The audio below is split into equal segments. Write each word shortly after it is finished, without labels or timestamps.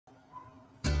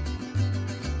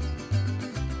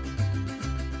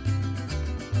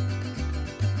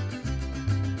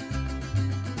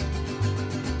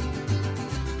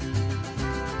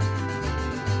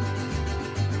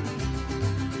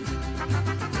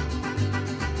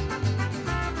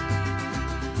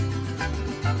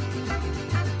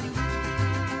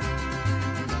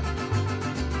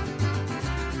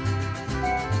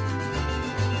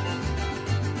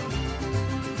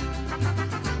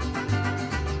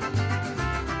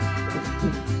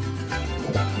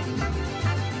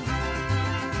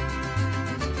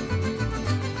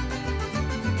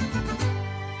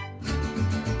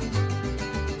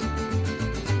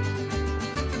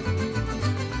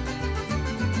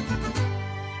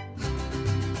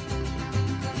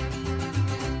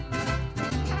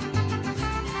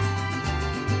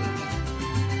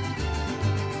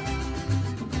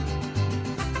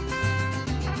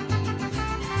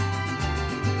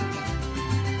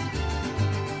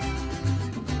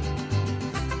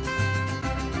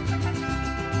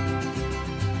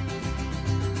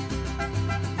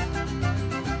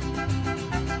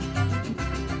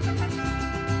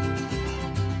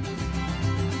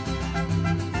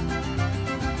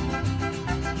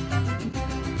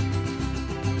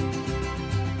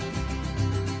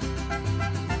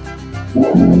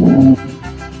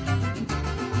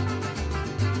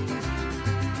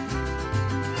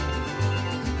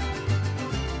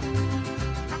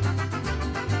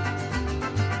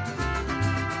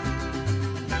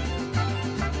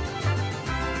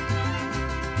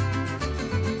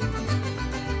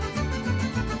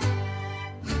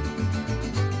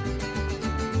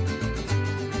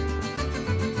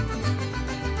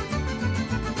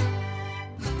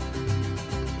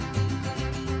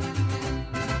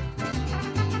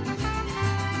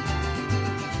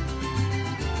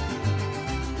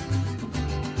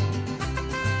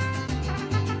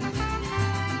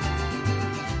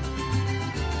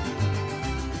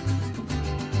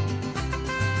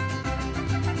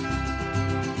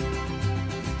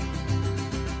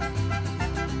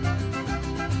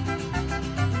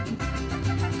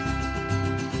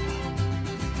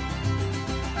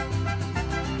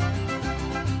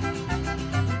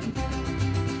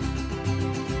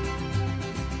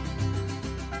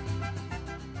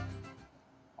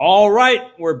All right,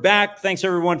 we're back. Thanks,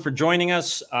 everyone, for joining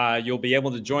us. You'll be able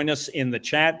to join us in the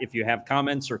chat if you have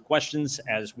comments or questions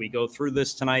as we go through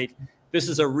this tonight. This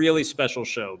is a really special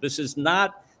show. This is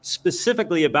not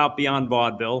specifically about Beyond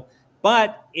Vaudeville,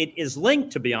 but it is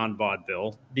linked to Beyond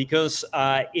Vaudeville because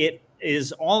it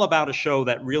is all about a show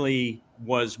that really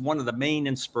was one of the main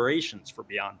inspirations for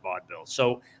Beyond Vaudeville.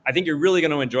 So I think you're really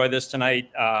going to enjoy this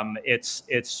tonight.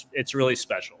 It's really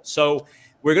special. So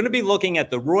we're going to be looking at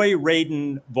the Roy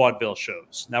Radin Vaudeville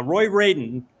shows. Now, Roy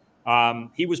Radin,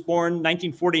 he was born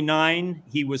 1949.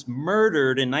 He was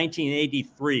murdered in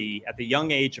 1983 at the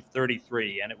young age of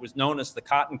 33, and it was known as the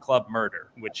Cotton Club murder,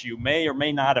 which you may or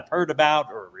may not have heard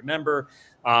about or remember.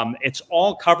 It's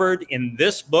all covered in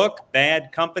this book,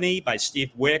 Bad Company by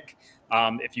Steve Wick.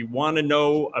 If you want to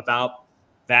know about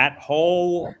that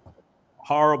whole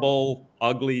horrible,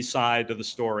 ugly side of the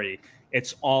story,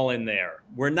 it's all in there.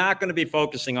 We're not going to be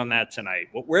focusing on that tonight.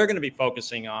 What we're going to be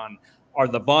focusing on are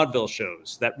the vaudeville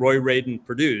shows that Roy Radin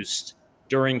produced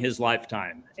during his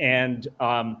lifetime. And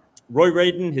Roy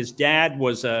Radin, his dad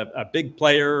was a big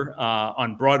player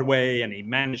on Broadway, and he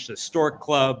managed a Stork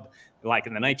Club like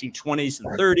in the 1920s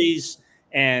and 30s.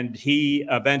 And he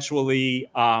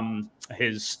eventually,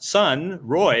 his son,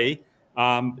 Roy,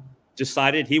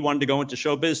 decided he wanted to go into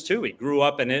showbiz too. He grew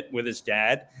up in it with his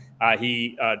dad.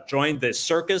 He joined the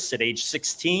circus at age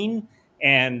 16.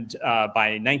 And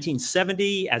by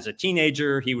 1970, as a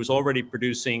teenager, he was already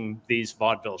producing these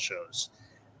vaudeville shows.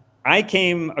 I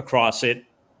came across it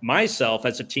myself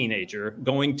as a teenager,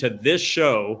 going to this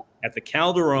show at the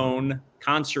Calderone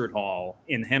Concert Hall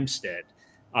in Hempstead.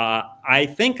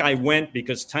 I think I went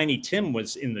because Tiny Tim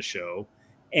was in the show.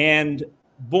 And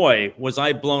boy, was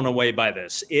I blown away by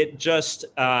this. It just,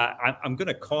 I'm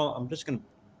just going to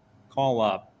call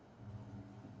up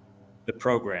the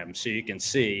program so you can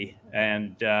see.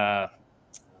 And yeah,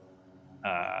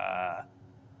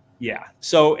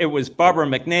 so it was Barbara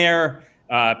McNair,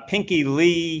 Pinky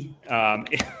Lee.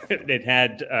 It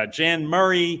had Jan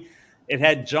Murray. It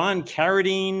had John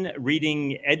Carradine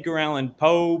reading Edgar Allan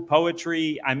Poe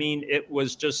poetry. I mean, it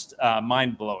was just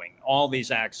mind-blowing, all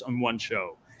these acts on one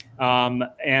show.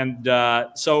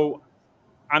 So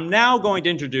I'm now going to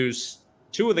introduce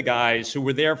two of the guys who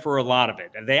were there for a lot of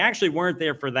it. And they actually weren't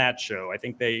there for that show. I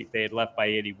think they had left by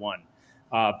 81.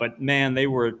 But man, they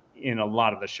were in a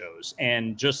lot of the shows.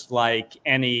 And just like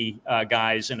any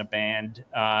guys in a band,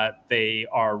 they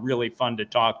are really fun to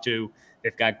talk to.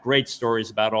 They've got great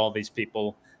stories about all these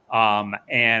people.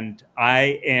 And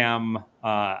I am,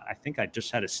 I think I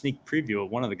just had a sneak preview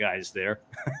of one of the guys there.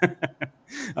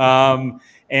 But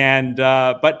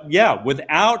yeah,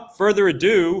 without further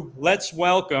ado, let's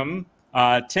welcome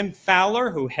Tim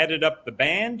Fowlar, who headed up the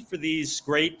band for these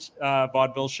great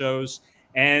vaudeville shows,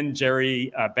 and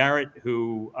Gerry Barrett,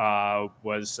 who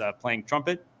was playing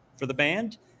trumpet for the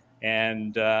band.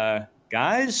 And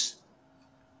guys,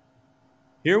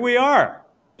 here we are.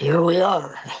 Here we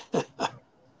are.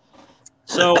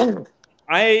 So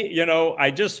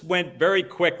I just went very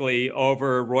quickly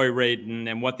over Roy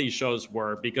Radin and what these shows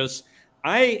were, because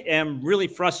I am really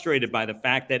frustrated by the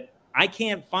fact that I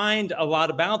can't find a lot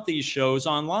about these shows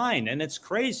online. And it's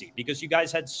crazy because you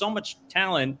guys had so much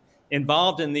talent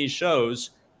involved in these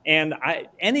shows. And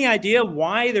any idea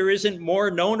why there isn't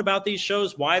more known about these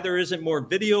shows? Why there isn't more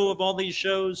video of all these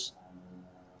shows?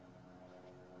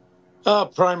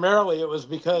 Primarily, it was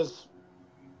because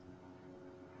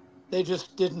they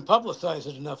just didn't publicize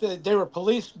it enough. They were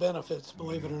police benefits,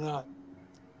 believe it or not.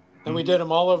 And we did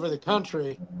them all over the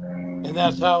country. And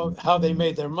that's how they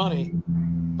made their money.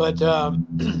 But I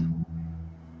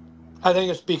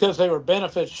think it's because they were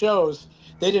benefit shows.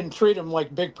 They didn't treat them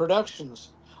like big productions.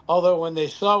 Although when they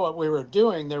saw what we were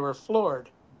doing, they were floored,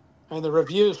 and the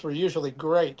reviews were usually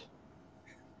great.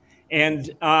 And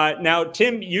now,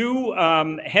 Tim, you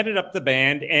headed up the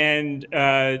band, and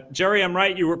Gerry, I'm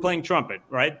right, you were playing trumpet,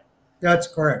 right? That's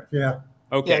correct, yeah.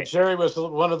 Okay. Yeah, Gerry was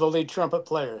one of the lead trumpet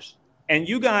players. And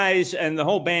you guys and the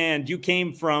whole band, you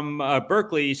came from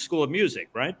Berklee School of Music,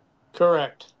 right?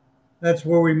 Correct. That's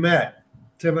where we met.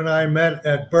 Tim and I met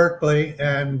at Berklee,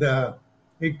 and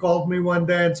he called me one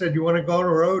day and said, "You want to go on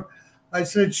the road?" I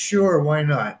said, "Sure, why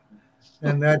not?"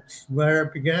 And that's where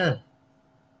it began.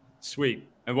 Sweet.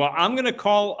 Well, I'm going to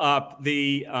call up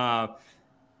the,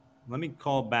 let me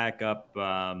call back up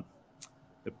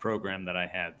the program that I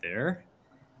had there.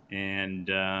 And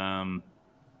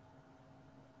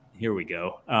here we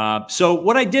go. So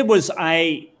what I did was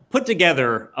I put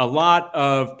together a lot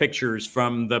of pictures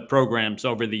from the programs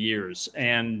over the years.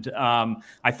 And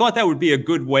I thought that would be a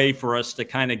good way for us to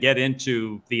kind of get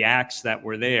into the acts that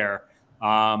were there.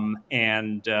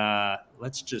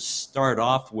 Let's just start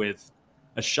off with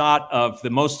a shot of the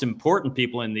most important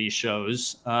people in these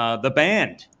shows, the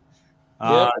band.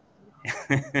 Yep.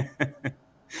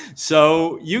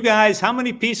 So you guys, how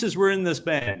many pieces were in this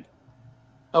band?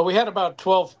 We had about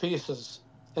 12 pieces.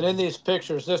 And in these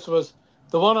pictures, this was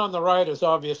the one on the right is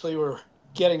obviously we're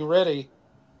getting ready,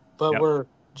 but Yep. we're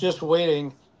just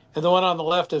waiting. And the one on the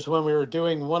left is when we were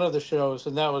doing one of the shows,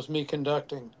 and that was me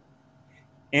conducting.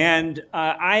 And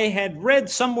I had read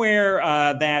somewhere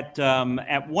that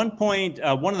at one point,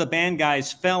 one of the band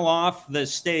guys fell off the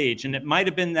stage, and it might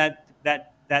have been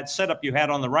that setup you had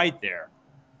on the right there.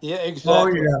 Yeah,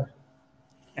 exactly. Oh,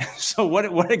 yeah. So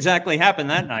what exactly happened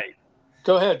that night?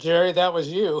 Go ahead, Gerry. That was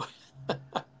you.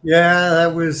 Yeah,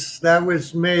 that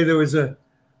was me. There was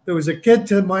a kid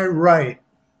to my right,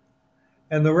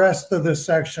 and the rest of the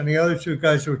section, the other two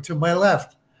guys were to my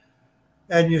left.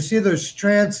 And you see those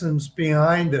transoms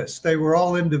behind us. They were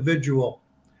all individual.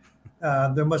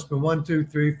 There must have been 1, 2,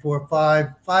 3, 4,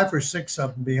 5 or 6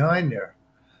 of them behind there.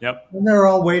 Yep. And they're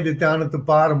all weighted down at the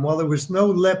bottom. Well, there was no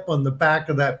lip on the back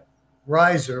of that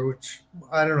riser, which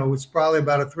I don't know, was probably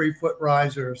about a 3-foot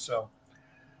riser or so.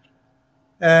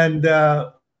 And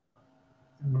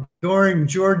during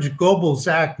George Gobel's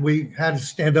act, we had to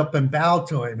stand up and bow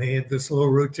to him. He had this little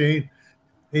routine.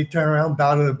 He'd turn around,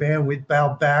 bow to the band, we'd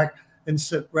bow back and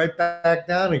sit right back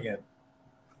down again.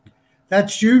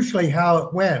 That's usually how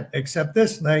it went, except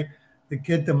this night, the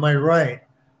kid to my right,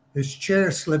 his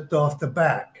chair slipped off the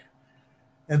back.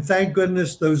 And thank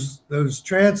goodness those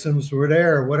transoms were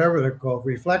there, whatever they're called,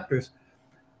 reflectors,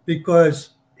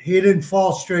 because he didn't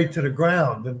fall straight to the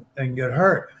ground and get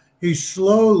hurt. He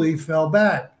slowly fell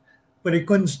back, but he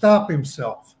couldn't stop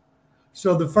himself.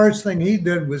 So the first thing he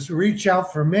did was reach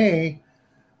out for me,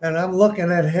 and I'm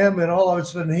looking at him, and all of a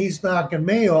sudden he's knocking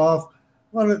me off.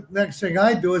 Well, the next thing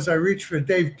I do is I reach for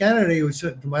Dave Kennedy, who's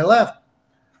sitting to my left.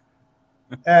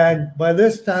 And by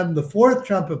this time, the fourth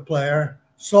trumpet player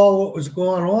saw what was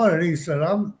going on, and he said,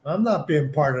 I'm not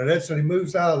being part of this, and he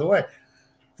moves out of the way.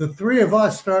 The three of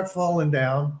us start falling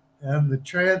down, and the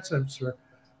transoms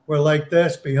were like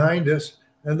this behind us,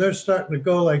 and they're starting to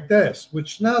go like this,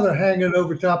 which now they're hanging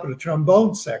over top of the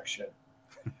trombone section.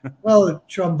 Well, the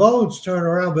trombones turn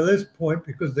around by this point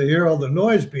because they hear all the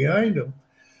noise behind them,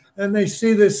 and they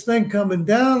see this thing coming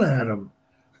down at them.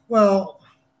 Well,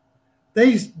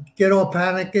 they get all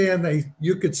panicky, and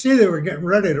you could see they were getting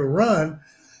ready to run,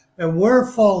 and we're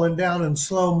falling down in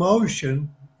slow motion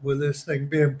with this thing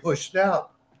being pushed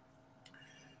out.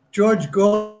 George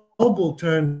Gobel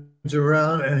turns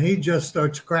around, and he just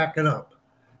starts cracking up.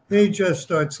 He just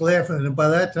starts laughing, and by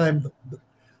that time,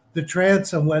 the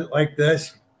transom went like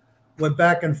this, went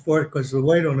back and forth because of the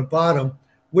weight on the bottom.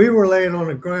 We were laying on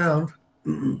the ground,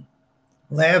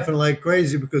 laughing like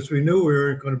crazy because we knew we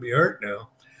weren't going to be hurt now.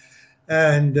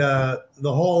 And the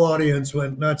whole audience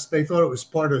went nuts. They thought it was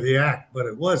part of the act, but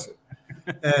it wasn't.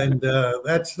 And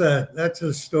that's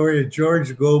the story of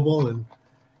George Gobel, and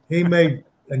he made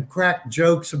and cracked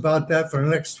jokes about that for the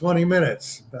next 20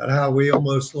 minutes about how we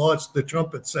almost lost the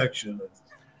trumpet section.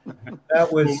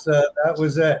 That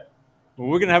was it. Well,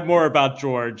 we're going to have more about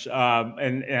George,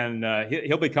 and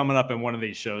he'll be coming up in one of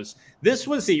these shows. This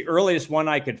was the earliest one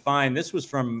I could find. This was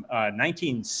from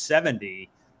 1970,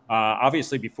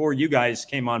 obviously before you guys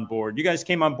came on board. You guys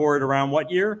came on board around what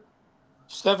year?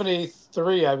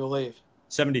 73, I believe.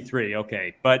 73,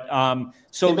 okay. But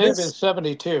so it may have been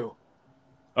 72.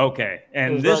 Okay,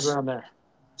 and this right around there.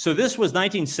 So this was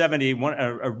 1970,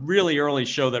 a really early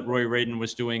show that Roy Radin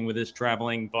was doing with his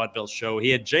traveling vaudeville show. He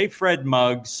had J. Fred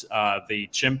Muggs, the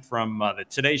chimp from the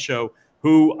Today Show,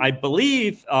 who I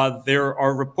believe there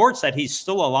are reports that he's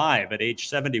still alive at age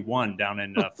 71 down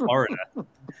in Florida.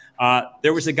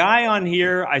 There was a guy on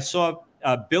here. I saw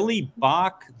Billy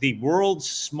Bach, the world's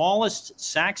smallest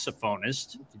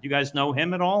saxophonist. Did you guys know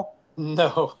him at all?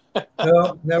 No.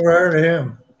 No, never heard of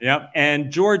him. Yep.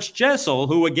 And George Jessel,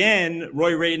 who, again,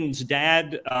 Roy Radin's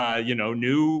dad,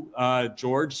 knew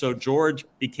George. So George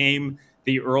became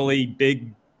the early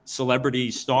big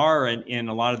celebrity star in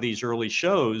a lot of these early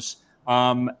shows.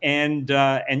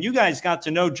 And you guys got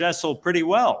to know Jessel pretty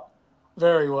well.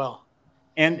 Very well.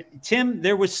 And Tim,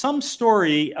 there was some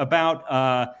story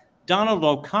about Donald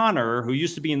O'Connor, who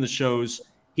used to be in the shows.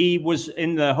 He was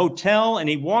in the hotel and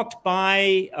he walked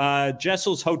by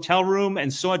Jessel's hotel room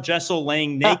and saw Jessel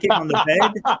laying naked on the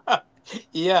bed.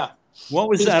 Yeah. What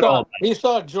was that all about? He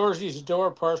saw Georgie's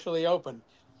door partially open.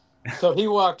 So he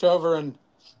walked over and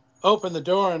opened the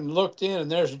door and looked in,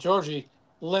 and there's Georgie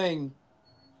laying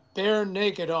bare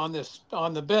naked on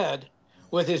the bed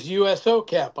with his USO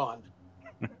cap on.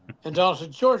 And Donald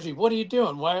said, "Georgie, what are you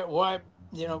doing? Why,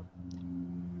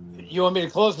 you want me to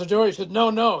close the door?" He said,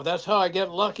 No, that's how I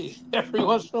get lucky. Every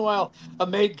once in a while, a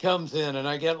maid comes in and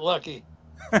I get lucky.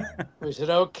 We said,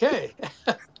 okay.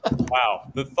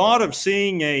 Wow. The thought of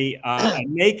seeing a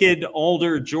naked,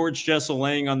 older George Jessel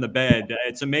laying on the bed,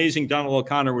 it's amazing Donald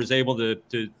O'Connor was able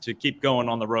to keep going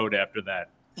on the road after that.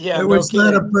 Yeah, it was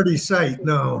not a pretty sight,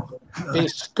 no.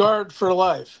 He's scarred for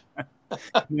life.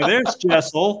 Now, there's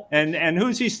Jessel, and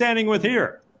who's he standing with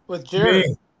here? With Gerry.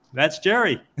 Me. That's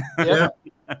Gerry. Yeah.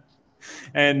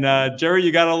 And Gerry,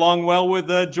 you got along well with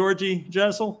Georgie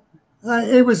Jessel?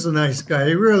 He was a nice guy.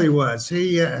 He really was.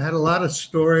 He had a lot of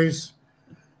stories.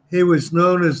 He was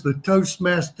known as the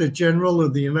Toastmaster General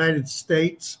of the United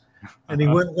States, and he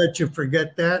wouldn't let you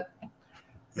forget that.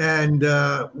 And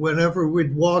whenever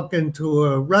we'd walk into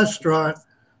a restaurant,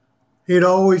 he'd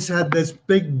always had this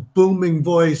big booming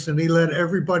voice, and he let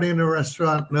everybody in the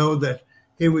restaurant know that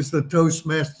he was the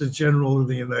Toastmaster General of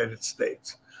the United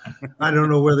States. I don't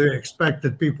know whether he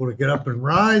expected people to get up and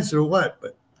rise or what,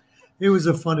 but he was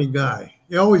a funny guy.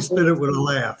 He always did it with a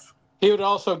laugh. He would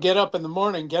also get up in the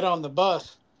morning, get on the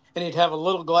bus, and he'd have a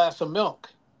little glass of milk.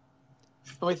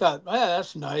 And we thought,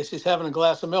 that's nice. He's having a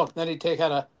glass of milk. And then he'd take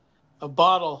out a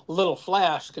bottle, little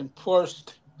flask, and pour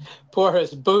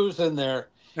his booze in there.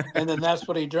 And then that's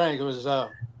what he drank. It was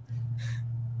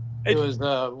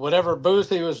whatever booze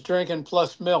he was drinking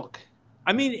plus milk.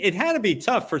 I mean, it had to be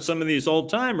tough for some of these old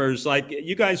timers. Like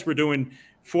you guys were doing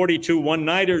 42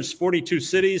 one-nighters, 42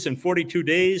 cities in 42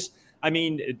 days. I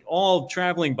mean, all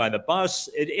traveling by the bus.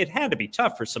 It had to be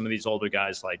tough for some of these older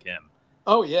guys like him.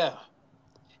 Oh, yeah.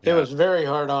 It was very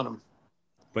hard on them.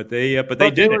 But they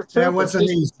did it. That wasn't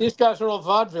easy. These guys are all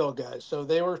vaudeville guys, so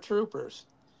they were troopers.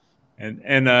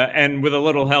 And with a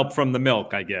little help from the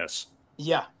milk, I guess.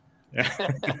 Yeah.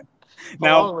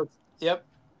 Now, yep.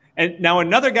 And now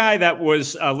another guy that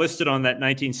was listed on that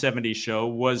 1970 show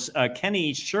was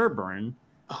Kenny Sherburne.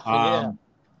 Yeah.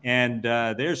 And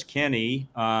there's Kenny,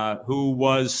 who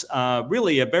was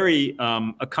really a very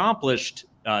accomplished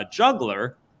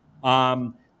juggler.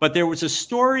 But there was a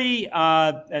story,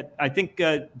 I think,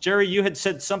 Gerry, you had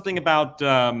said something about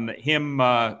him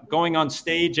going on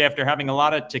stage after having a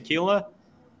lot of tequila.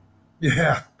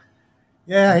 Yeah.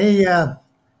 Yeah,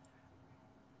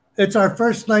 it's our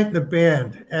first night in the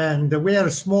band, and we had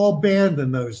a small band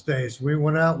in those days. We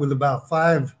went out with about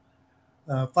five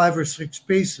or six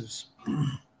pieces.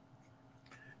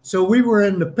 So we were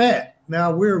in the pit.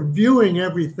 Now we're viewing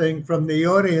everything from the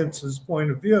audience's point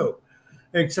of view,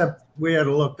 except we had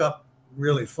to look up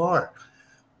really far.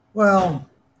 Well,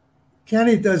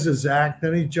 Kenny does his act,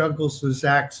 and he juggles his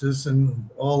axes and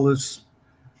all his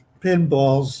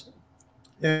pinballs,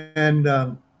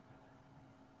 and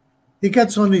he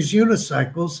gets on these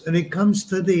unicycles, and he comes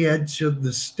to the edge of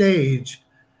the stage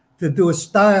to do a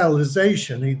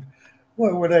stylization.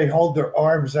 Where they hold their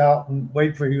arms out and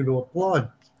wait for you to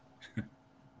applaud.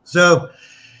 So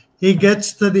he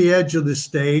gets to the edge of the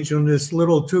stage on this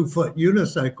little 2-foot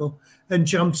unicycle and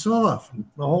jumps off.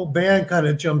 The whole band kind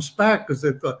of jumps back because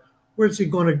they thought, where's he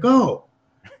going to go?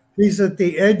 He's at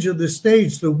the edge of the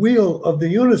stage. The wheel of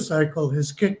the unicycle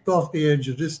has kicked off the edge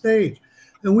of the stage.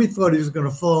 And we thought he was going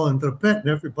to fall into the pit, and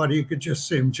everybody, you could just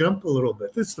see him jump a little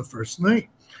bit. It's the first night.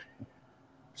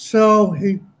 So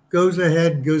he goes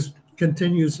ahead,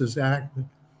 continues his act,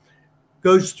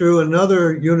 goes through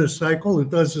another unicycle who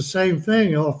does the same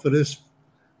thing off of this,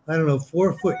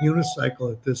 4-foot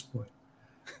unicycle at this point.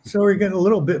 So we're getting a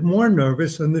little bit more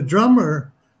nervous, and the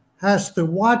drummer has to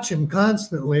watch him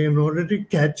constantly in order to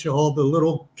catch all the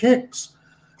little kicks.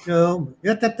 And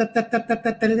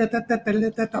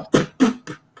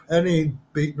and he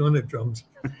beating on the drums.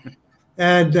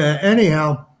 And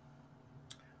anyhow,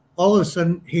 all of a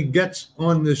sudden he gets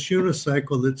on this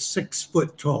unicycle that's 6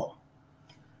 foot tall.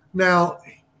 Now,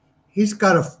 he's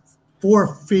got a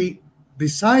 4 feet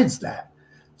besides that.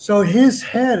 So his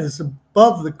head is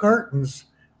above the curtains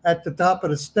at the top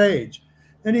of the stage,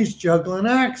 and he's juggling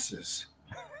axes.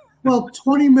 Well,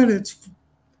 20 minutes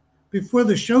before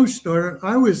the show started,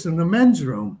 I was in the men's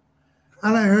room,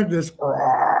 and I heard this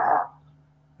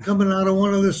coming out of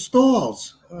one of the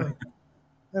stalls. I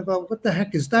thought, what the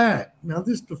heck is that? Now,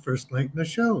 this is the first night in the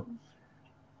show.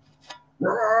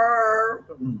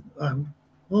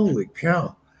 Holy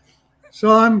cow.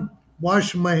 So I'm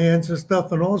washing my hands and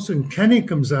stuff, and all of a sudden Kenny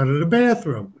comes out of the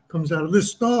bathroom, comes out of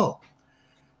this stall.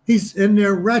 He's in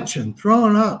there retching,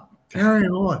 throwing up,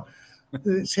 carrying on.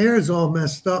 His hair is all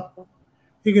messed up.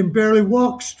 He can barely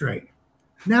walk straight.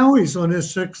 Now he's on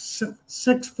his 6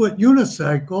 foot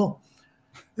unicycle,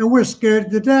 and we're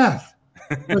scared to death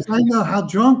because I know how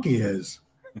drunk he is.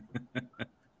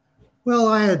 Well,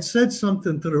 I had said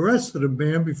something to the rest of the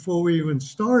band before we even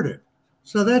started.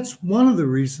 So that's one of the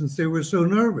reasons they were so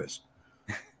nervous.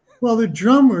 Well, the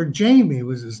drummer, Jamie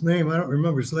was his name. I don't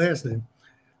remember his last name.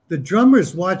 The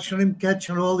drummer's watching him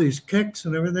catching all these kicks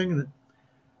and everything.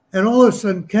 And all of a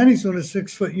sudden, Kenny's on a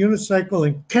 6 foot unicycle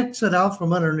and kicks it out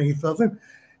from underneath of him.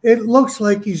 It looks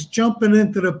like he's jumping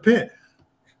into the pit.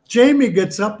 Jamie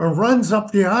gets up and runs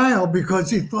up the aisle because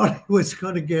he thought he was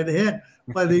going to get hit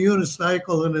by the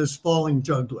unicycle and his falling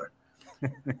juggler.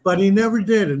 But he never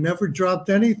did. It never dropped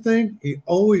anything. He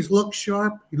always looked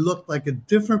sharp. He looked like a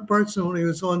different person when he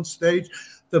was on stage.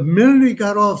 The minute he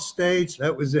got off stage,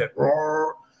 that was it.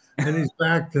 And he's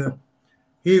back to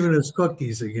heaving his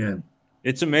cookies again.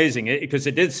 It's amazing because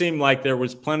it did seem like there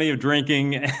was plenty of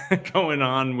drinking going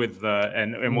on with,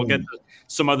 and we'll get to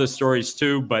some other stories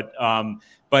too. But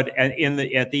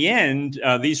at the end,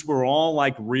 these were all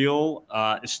like real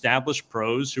established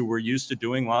pros who were used to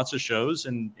doing lots of shows,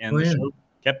 and the show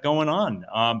kept going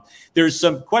on. There's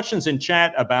some questions in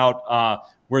chat about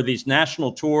were these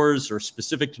national tours or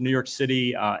specific to New York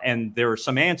City, and there are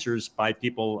some answers by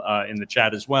people in the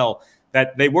chat as well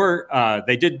that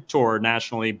they did tour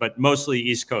nationally, but mostly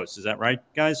East Coast. Is that right,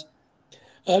 guys?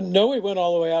 No, we went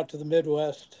all the way out to the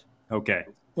Midwest. Okay.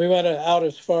 We went out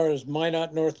as far as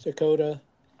Minot, North Dakota.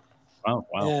 Oh,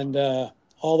 wow. And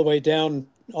all the way down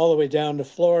to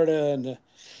Florida and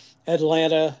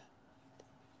Atlanta,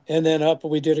 and then up.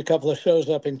 We did a couple of shows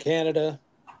up in Canada,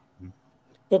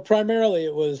 but primarily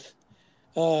it was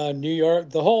New York,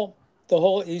 the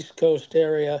whole East Coast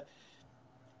area,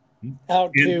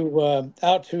 out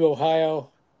to Ohio,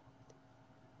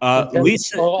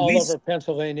 Lisa, over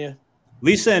Pennsylvania.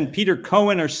 Lisa and Peter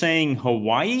Cohen are saying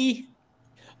Hawaii.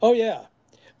 Oh yeah.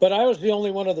 But I was the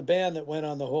only one of the band that went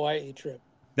on the Hawaii trip.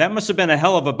 That must have been a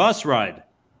hell of a bus ride.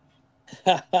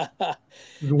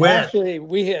 Actually,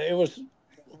 it was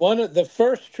one of the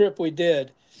first trip we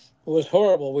did was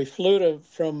horrible. We flew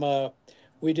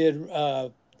we did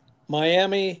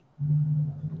Miami,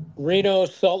 Reno,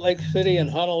 Salt Lake City,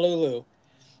 and Honolulu.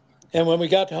 And when we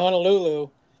got to Honolulu,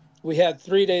 we had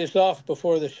 3 days off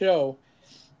before the show,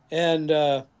 and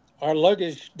our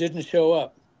luggage didn't show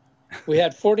up. We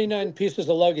had 49 pieces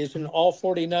of luggage, and all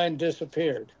 49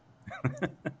 disappeared.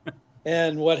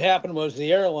 And what happened was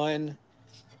the airline,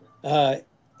 I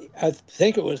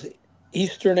think it was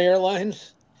Eastern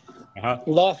Airlines, it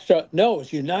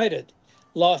was United,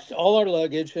 lost all our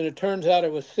luggage, and it turns out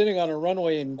it was sitting on a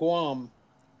runway in Guam.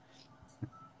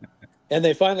 And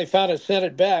they finally found it, sent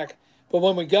it back. But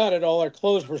when we got it, all our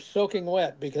clothes were soaking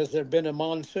wet because there'd been a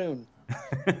monsoon.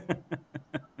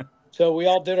 So we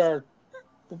all did our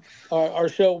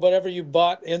show, whatever you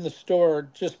bought in the store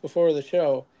just before the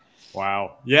show.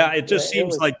 Wow. Yeah, it just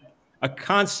seems like a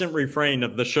constant refrain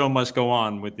of the show must go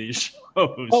on with these shows.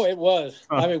 Oh, it was.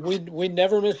 I mean, we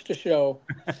never missed a show.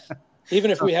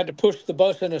 Even if we had to push the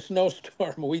bus in a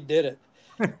snowstorm, we did it.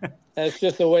 That's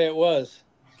just the way it was.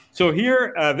 So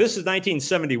here, this is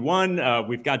 1971.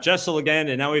 We've got Jessel again,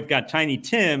 and now we've got Tiny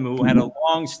Tim, who had a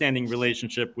long-standing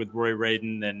relationship with Roy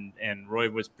Radin, and Roy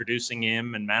was producing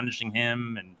him and managing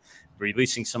him and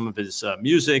releasing some of his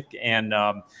music. And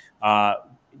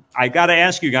I got to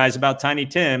ask you guys about Tiny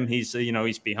Tim. He's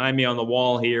he's behind me on the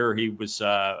wall here. He was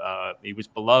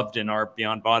beloved in our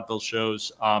Beyond Vaudeville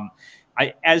shows.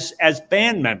 As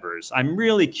band members, I'm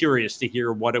really curious to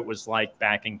hear what it was like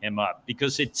backing him up,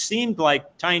 because it seemed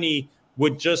like Tiny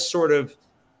would just sort of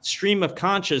stream of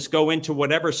conscious go into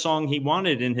whatever song he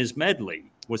wanted in his medley.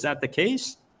 Was that the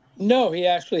case? No, he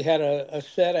actually had a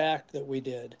set act that we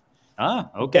did.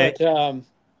 Ah, okay. But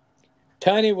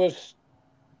Tiny was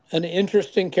an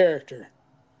interesting character.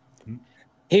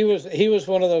 He was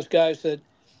one of those guys that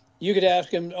you could ask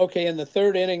him, okay, in the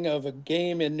third inning of a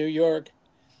game in New York,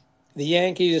 the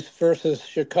Yankees versus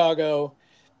Chicago,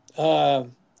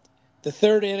 the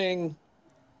third inning,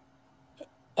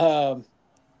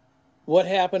 what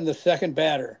happened to the second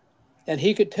batter? And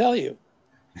he could tell you.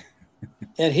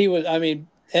 And he was, I mean,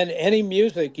 and any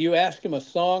music, you ask him a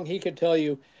song, he could tell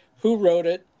you who wrote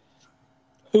it,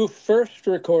 who first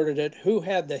recorded it, who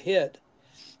had the hit,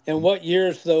 and what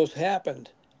years those happened.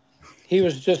 He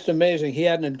was just amazing. He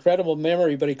had an incredible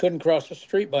memory, but he couldn't cross the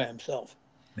street by himself.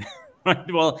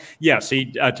 Well, yes,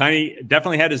 Tiny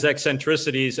definitely had his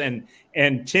eccentricities. And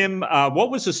Tim,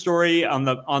 what was the story on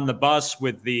the bus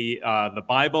with the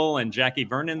Bible and Jackie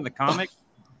Vernon, the comic?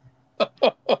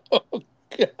 Oh,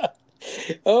 God.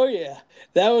 Oh, yeah.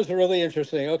 That was really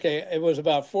interesting. Okay, it was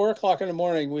about 4 o'clock in the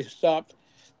morning. We stopped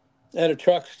at a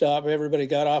truck stop. Everybody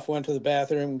got off, went to the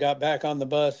bathroom, got back on the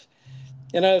bus.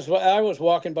 And I was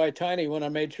walking by Tiny when I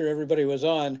made sure everybody was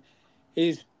on.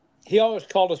 He always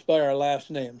called us by our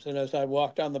last names. And as I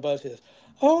walked on the bus, he says,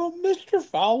 "Oh, Mr.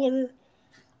 Fowler,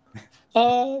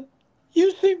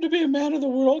 you seem to be a man of the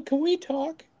world. Can we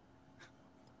talk?"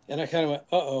 And I kind of went,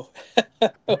 uh-oh,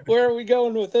 where are we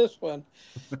going with this one?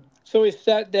 So he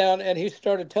sat down and he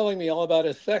started telling me all about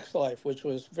his sex life, which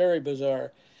was very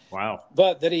bizarre. Wow.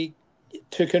 But that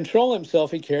to control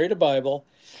himself, he carried a Bible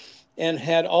and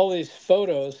had all these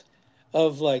photos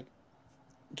of like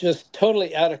just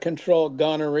totally out of control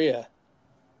gonorrhea.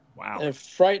 Wow. And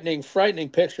frightening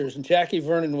pictures. And Jackie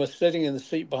Vernon was sitting in the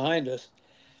seat behind us,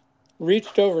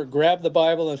 reached over, grabbed the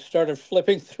Bible and started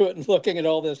flipping through it and looking at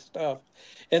all this stuff.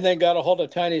 And then got a hold of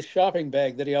Tiny's shopping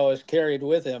bag that he always carried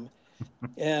with him.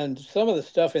 And some of the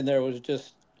stuff in there was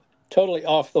just totally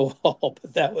off the wall.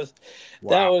 But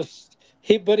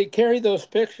but he carried those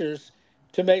pictures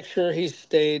to make sure he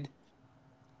stayed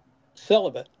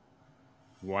celibate.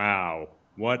 Wow.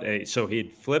 So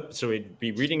he'd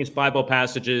be reading his Bible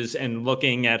passages and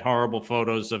looking at horrible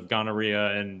photos of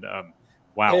gonorrhea and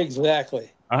wow.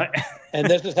 Exactly. And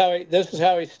this is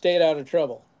how he stayed out of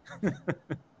trouble.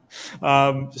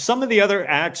 Some of the other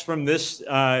acts from this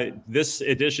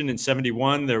edition in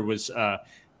 '71, there was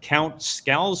Count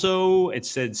Scalzo. It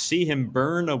said, "See him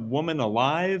burn a woman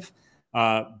alive."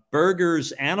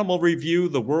 Berger's Animal Review,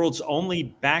 the world's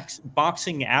only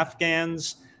boxing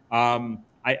Afghans.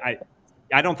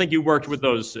 I don't think you worked with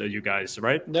those, you guys,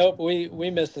 right? Nope, we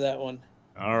missed that one.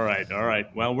 All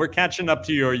right. Well, we're catching up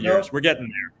to your years. Nope. We're getting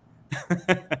there.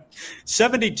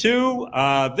 72.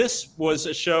 This was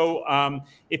a show.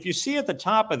 If you see at the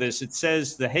top of this, it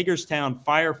says the Hagerstown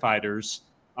Firefighters.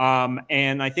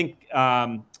 And I think,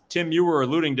 Tim, you were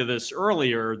alluding to this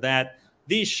earlier, that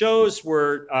these shows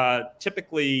were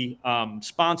typically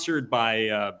sponsored by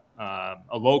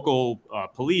a local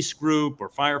police group or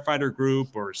firefighter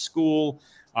group or school.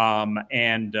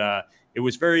 And it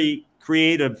was very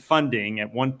creative funding.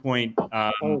 At one point,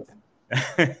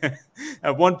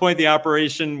 the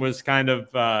operation was kind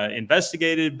of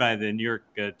investigated by the New York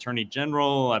Attorney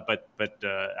General, but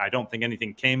I don't think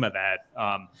anything came of that.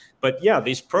 But yeah,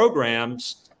 these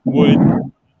programs would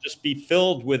just be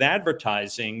filled with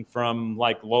advertising from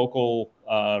like local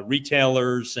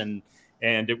retailers, and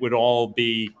it would all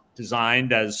be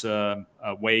designed as a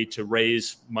way to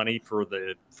raise money for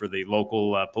the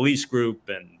local police group,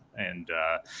 and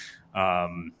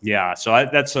yeah. So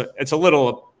it's a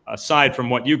little aside from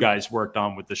what you guys worked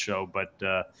on with the show, but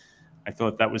I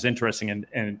thought that was interesting.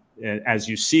 And as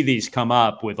you see these come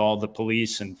up with all the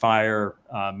police and fire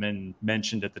men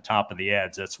mentioned at the top of the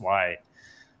ads, that's why.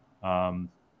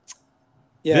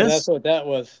 That's what that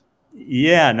was.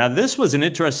 Yeah. Now this was an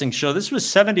interesting show. This was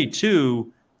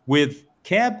 72 with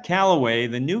Cab Calloway,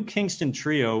 the New Kingston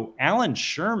Trio, Alan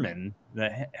Sherman,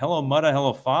 the Hello Mutta,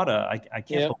 Hello Fada. I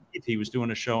can't believe he was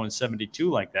doing a show in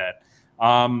 72 like that.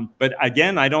 But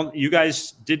again, you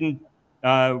guys didn't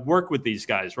work with these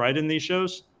guys, right, in these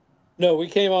shows? No, we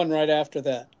came on right after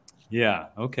that. Yeah.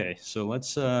 Okay. So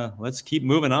let's keep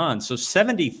moving on. So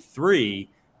 73,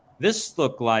 this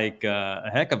looked like a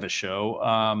heck of a show.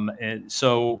 And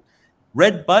so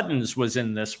Red Buttons was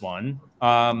in this one.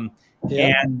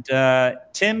 And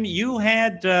Tim, you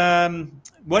had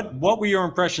what were your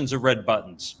impressions of Red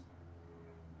Buttons?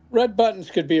 Red Buttons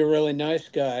could be a really nice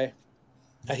guy.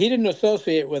 He didn't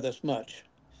associate with us much.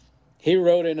 He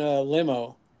rode in a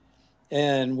limo,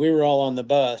 and we were all on the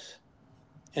bus.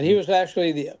 And he was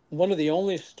actually one of the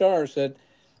only stars that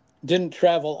didn't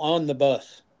travel on the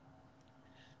bus.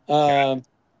 But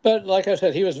like I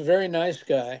said, he was a very nice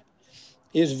guy.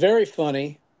 He was very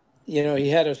funny. You know, he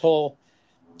had his whole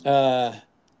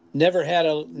never had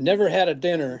a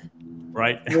dinner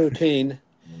right routine.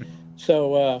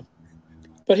 So,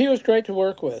 but he was great to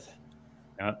work with.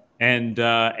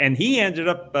 And he ended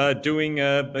up doing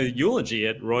a eulogy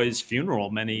at Roy's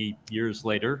funeral many years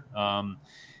later. Tim,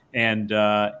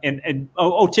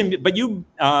 but you,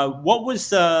 what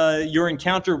was your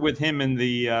encounter with him in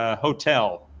the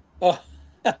hotel? Oh,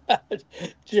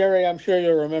 Gerry, I'm sure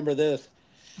you'll remember this.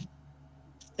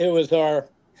 It was our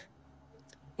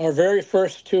very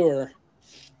first tour,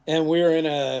 and we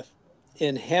were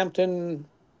in Hampton.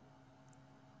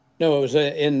 No, it was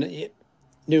in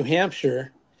New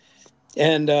Hampshire,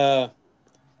 and it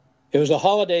was a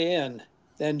Holiday Inn.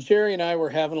 And Gerry and I were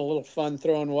having a little fun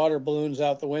throwing water balloons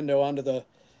out the window onto the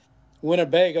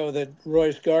Winnebago that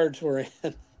Roy's guards were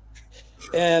in.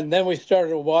 And then we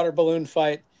started a water balloon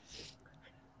fight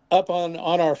up on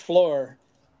our floor.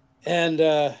 And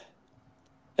at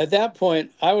that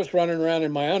point, I was running around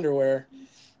in my underwear,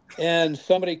 and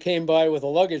somebody came by with a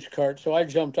luggage cart. So I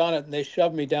jumped on it, and they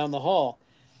shoved me down the hall.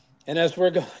 And as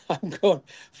I'm going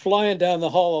flying down the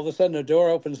hall, all of a sudden the door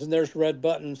opens, and there's Red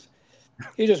Buttons.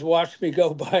 He just watched me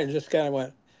go by and just kind of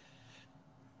went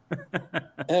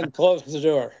and closed the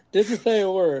door. Didn't say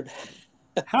a word.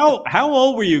 How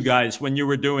old were you guys when you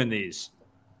were doing these?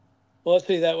 Well, let's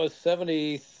see, that was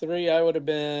 73. I would have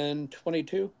been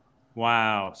 22.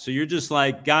 Wow. So you're just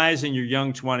like guys in your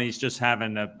young 20s just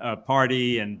having a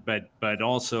party but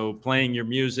also playing your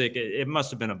music. It must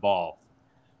have been a ball.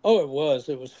 Oh, it was.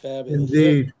 It was fabulous.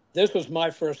 Indeed. This was my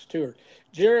first tour.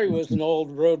 Gerry was an old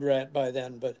road rat by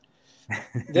then, but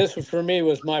this for me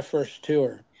was my first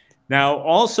tour. Now,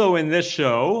 also in this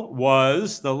show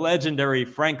was the legendary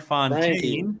Frank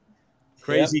Fontaine,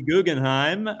 Crazy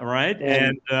Guggenheim, right?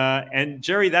 And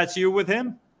Gerry, that's you with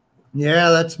him? Yeah,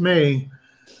 that's me.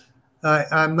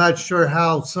 I'm not sure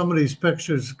how some of these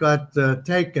pictures got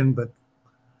taken, but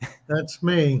that's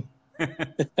me.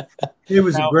 He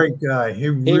was a great guy. He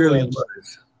really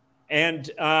was.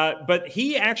 And but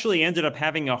he actually ended up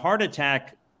having a heart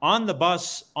attack on the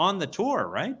bus on the tour,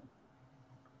 right?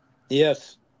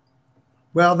 Yes.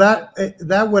 Well,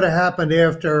 that would have happened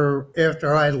after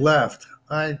I left.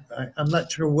 I'm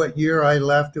not sure what year I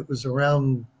left. It was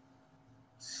around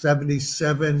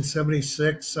 77,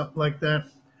 76, something like that.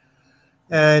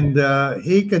 And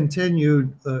he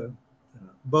continued,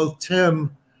 both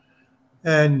Tim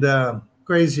and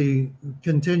Crazy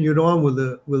continued on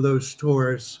with those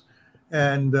tours.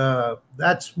 And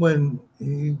that's when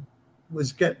he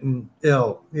was getting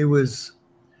ill. He was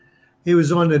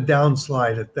on the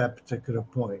downslide at that particular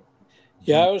point.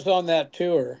 Yeah, I was on that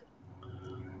tour.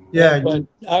 Yeah, but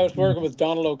I was working with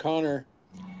Donald O'Connor,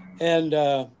 and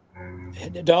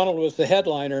Donald was the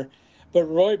headliner, but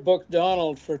Roy booked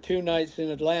Donald for 2 nights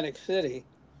in Atlantic City.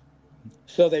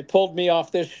 So they pulled me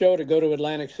off this show to go to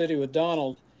Atlantic City with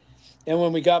Donald. And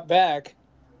when we got back,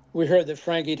 we heard that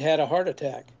Frankie'd had a heart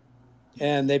attack.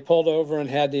 And they pulled over and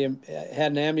had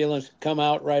an ambulance come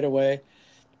out right away,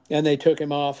 and they took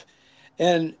him off.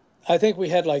 And I think we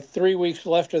had like 3 weeks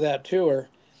left of that tour.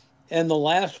 And the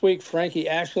last week, Frankie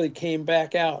actually came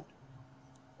back out.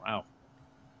 Wow.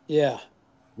 Yeah.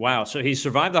 Wow. So he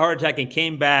survived the heart attack and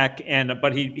came back,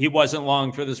 but he wasn't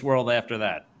long for this world after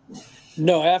that.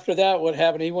 No, after that, what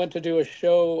happened, he went to do a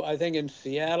show, I think in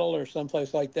Seattle or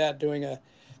someplace like that, doing a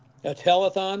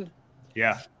telethon.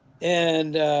 Yeah.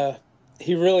 And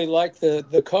he really liked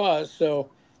the cause. So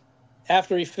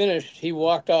after he finished, he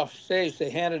walked off stage. They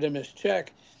handed him his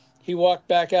check. He walked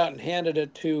back out and handed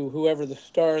it to whoever the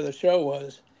star of the show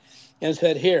was and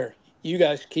said, "Here, you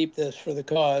guys keep this for the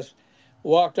cause."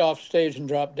 Walked off stage and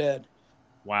dropped dead.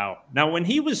 Wow. Now, when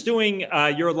he was doing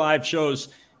your live shows,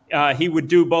 he would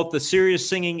do both the serious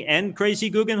singing and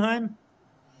Crazy Guggenheim?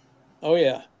 Oh,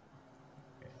 yeah.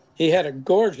 He had a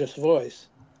gorgeous voice.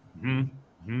 Mm-hmm.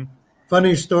 Mm-hmm.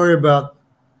 Funny story about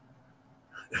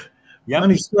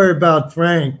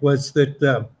Frank was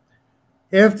that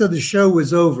after the show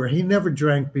was over, he never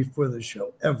drank before the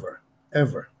show, ever.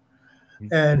 Mm-hmm.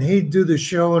 And he'd do the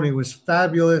show, and he was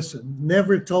fabulous, and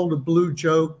never told a blue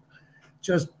joke,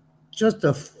 just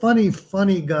a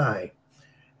funny guy.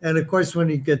 And of course, when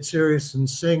he'd get serious and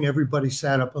sing, everybody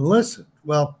sat up and listened.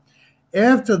 Well,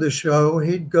 after the show,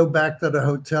 he'd go back to the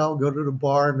hotel, go to the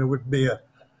bar, and there would be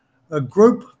a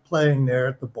group playing there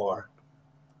at the bar,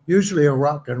 usually a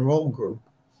rock and roll group,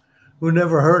 who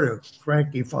never heard of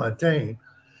Frankie Fontaine.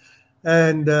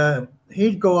 And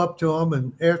he'd go up to him,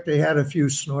 and after he had a few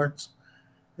snorts,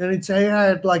 and he'd say,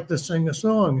 "I'd like to sing a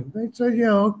song." And they'd say,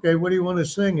 "Yeah, okay, what do you want to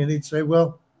sing?" And he'd say,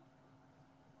 "Well,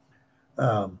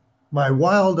 My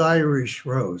Wild Irish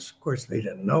Rose." Of course, they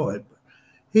didn't know it, but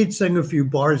he'd sing a few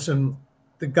bars, and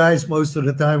the guys most of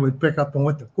the time would pick up on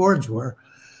what the chords were.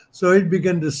 So he'd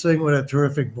begin to sing with a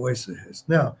terrific voice of his.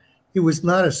 Now, he was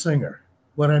not a singer.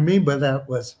 What I mean by that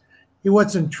was he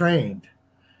wasn't trained.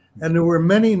 And there were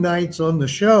many nights on the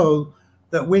show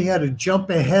that we had to jump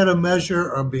ahead a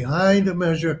measure or behind a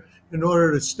measure in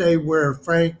order to stay where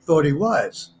Frank thought he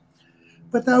was.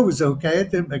 But that was okay.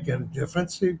 It didn't make any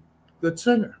difference. He's a good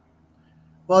singer.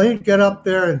 Well, he'd get up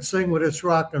there and sing with his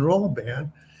rock and roll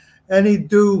band, and he'd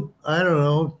do, I don't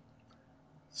know,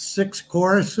 6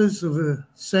 choruses of the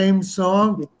same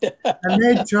song, and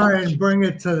they'd try and bring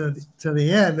it to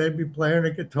the end. They'd be playing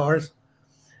the guitars,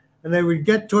 and they would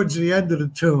get towards the end of the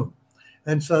tune,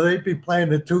 and so they'd be playing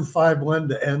the 2-5-1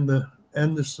 to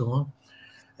end the song,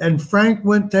 and Frank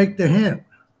wouldn't take the hint.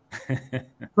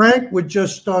 Frank would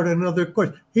just start another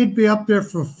chorus. He'd be up there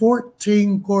for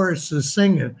 14 choruses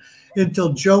singing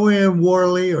until Joanne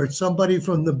Worley or somebody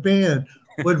from the band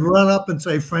would run up and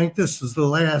say, "Frank, this is the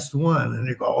last one." And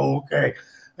he'd go, "Oh, okay."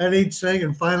 And he'd sing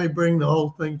and finally bring the whole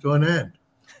thing to an end.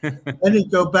 Then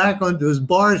he'd go back onto his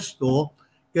bar stool,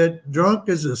 get drunk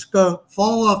as a skunk,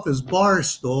 fall off his bar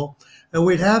stool, and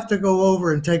we'd have to go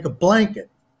over and take a blanket.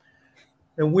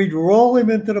 And we'd roll him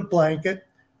into the blanket,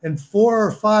 and 4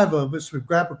 or 5 of us would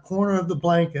grab a corner of the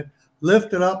blanket,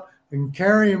 lift it up, and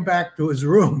carry him back to his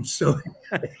room. So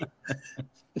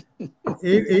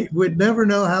he would never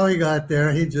know how he got there.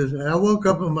 I woke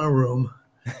up in my room,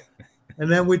 and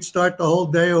then we'd start the whole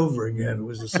day over again. It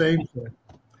was the same thing.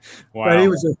 Wow. But he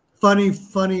was a funny,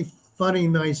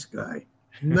 nice guy.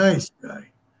 Nice guy.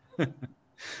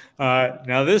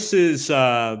 Now this was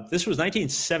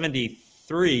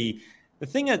 1973. The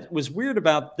thing that was weird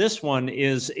about this one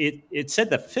is it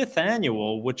said the 5th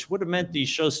annual, which would have meant these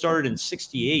shows started in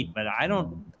 '68, but I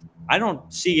don't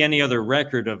see any other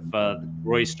record of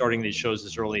Roy starting these shows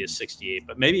as early as '68,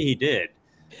 but maybe he did.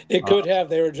 It could have.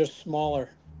 They were just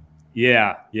smaller.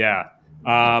 Yeah.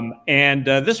 And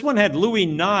this one had Louis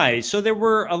Nye. So there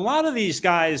were a lot of these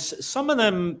guys. Some of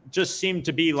them just seemed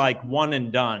to be like one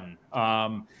and done.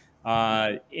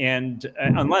 And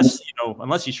unless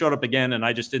he showed up again and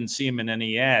I just didn't see him in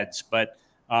any ads, but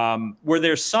were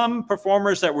there some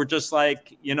performers that were just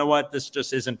like, you know what, this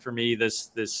just isn't for me,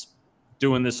 this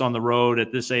doing this on the road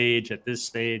at this age, at this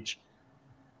stage?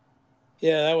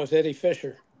 Yeah, that was Eddie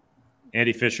Fisher.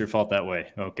 Eddie Fisher felt that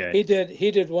way. Okay. He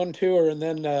did one tour, and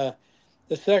then the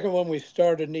second one we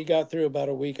started, and he got through about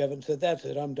a week of it and said, "That's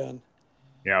it, I'm done."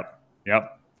 Yep.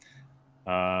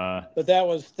 But that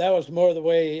was more the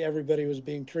way everybody was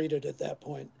being treated at that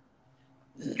point.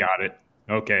 Got it.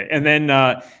 Okay. And then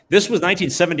this was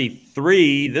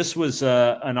 1973. This was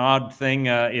an odd thing.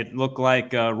 It looked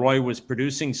like Roy was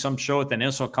producing some show at the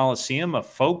Nassau Coliseum, a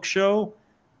folk show.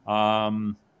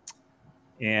 And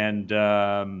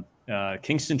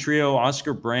Kingston Trio,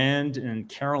 Oscar Brand, and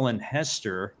Carolyn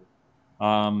Hester.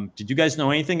 Did you guys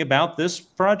know anything about this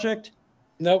project?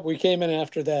 Nope, we came in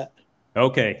after that.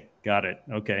 Okay. Got it.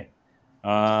 Okay.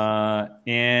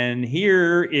 And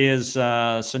here is,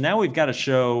 so now we've got a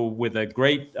show with a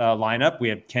great lineup. We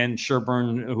have Ken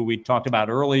Sherburne, who we talked about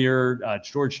earlier,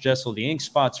 George Jessel, the Ink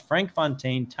Spots, Frank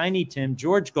Fontaine, Tiny Tim,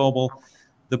 George Goebel,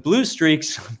 the Blue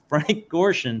Streaks, Frank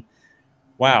Gorshin.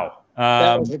 Wow.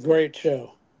 That was a great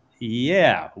show.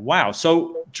 Yeah. Wow.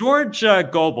 So George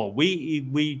Goebel,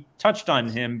 we touched on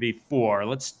him before.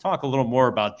 Let's talk a little more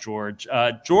about George.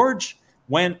 George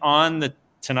went on the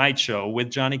Tonight Show with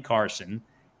Johnny Carson,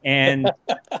 and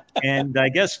I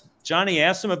guess Johnny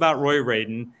asked him about Roy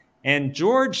Radin, and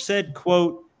George said,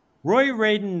 quote, "Roy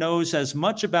Radin knows as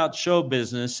much about show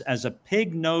business as a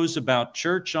pig knows about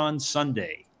church on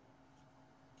Sunday."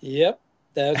 Yep,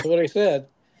 that's what he said.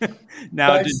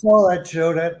 Now I saw that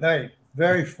show that night.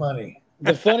 Very funny.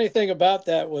 The funny thing about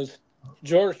that was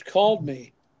George called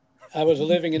me. I was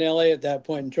living in LA at that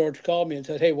point, and George called me and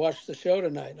said, "Hey, watch the show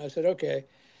tonight." And I said, "Okay."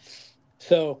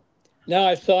 So now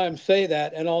I saw him say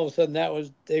that, and all of a sudden that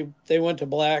was they went to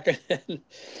black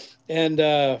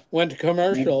and went to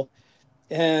commercial,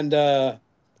 and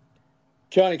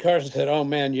Johnny Carson said, "Oh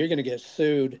man, you're going to get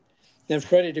sued." Then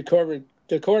Freddie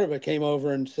DeCordova came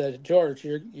over and said, "George,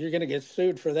 you're going to get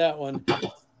sued for that one."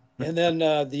 And then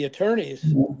the attorneys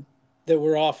that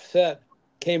were offset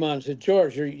came on and said,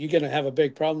 "George, you're going to have a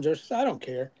big problem." George said, "I don't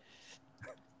care."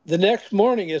 The next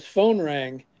morning, his phone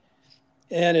rang.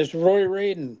 And it's Roy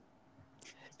Radin.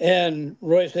 And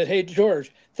Roy said, "Hey,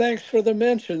 George, thanks for the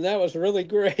mention. That was really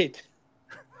great."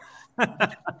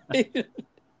 He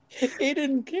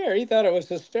didn't care. He thought it was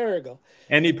hysterical.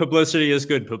 Any publicity is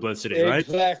good publicity, right?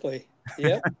 Exactly.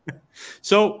 Yep.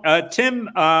 So, Tim,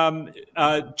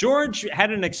 George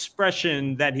had an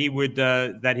expression that he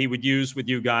would use with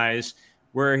you guys,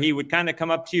 where he would kind of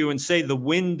come up to you and say, "The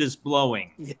wind is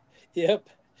blowing." Yep.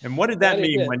 And what did that he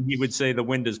mean did. when he would say the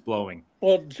wind is blowing?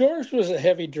 Well, George was a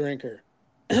heavy drinker,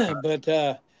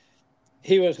 but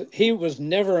he was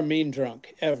never a mean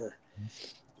drunk ever.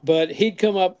 But he'd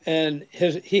come up and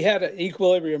he had an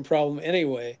equilibrium problem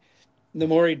anyway. The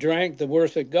more he drank, the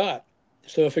worse it got.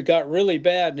 So if it got really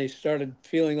bad and he started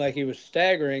feeling like he was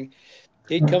staggering,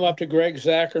 he'd come up to Greg,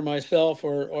 Zach, or myself,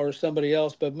 or somebody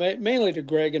else, but mainly to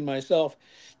Greg and myself,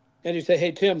 and he'd say,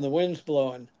 "Hey Tim, the wind's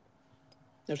blowing."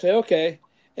 I'd say, "Okay,"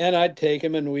 and I'd take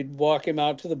him and we'd walk him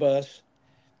out to the bus,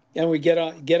 and we get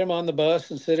him on the bus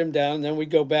and sit him down, and then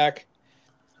we'd go back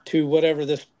to whatever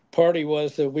this party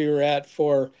was that we were at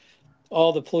for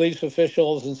all the police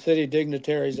officials and city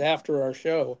dignitaries after our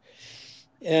show.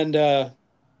 And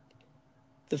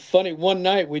the funny one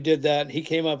night we did that, and he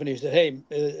came up and he said,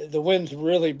 "Hey, the wind's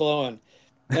really blowing."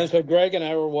 And so Greg and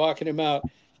I were walking him out,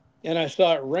 and I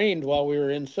saw it rained while we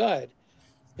were inside,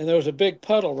 and there was a big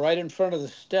puddle right in front of the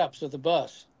steps of the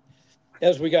bus.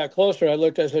 As we got closer, I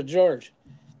looked, I said, "George,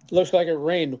 looks like it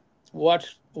rained.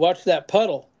 Watch that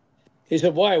puddle." He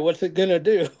said, "Why? What's it gonna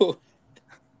do?"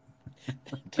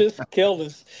 Just killed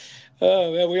us.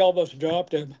 Oh man, we almost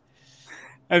dropped him.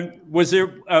 And was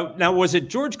there now? Was it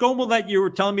George Gomel that you were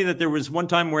telling me that there was one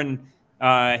time when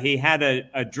he had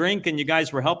a drink and you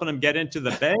guys were helping him get into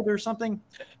the bed or something?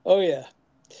 Oh yeah,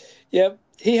 yep.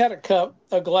 He had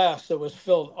a glass that was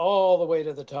filled all the way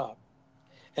to the top,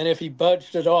 and if he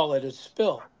budged at all, it'd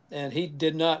spill. And he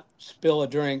did not spill a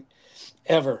drink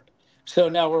ever. So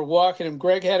now we're walking him.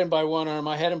 Greg had him by one arm.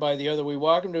 I had him by the other. We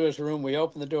walk him to his room. We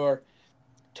open the door,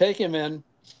 take him in,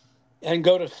 and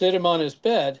go to sit him on his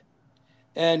bed.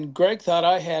 And Greg thought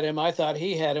I had him. I thought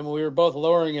he had him. We were both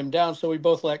lowering him down, so we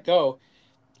both let go.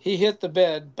 He hit the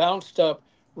bed, bounced up,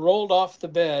 rolled off the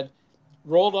bed,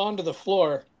 rolled onto the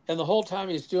floor, and the whole time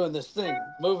he's doing this thing,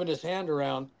 moving his hand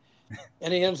around,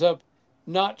 and he ends up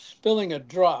not spilling a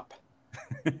drop.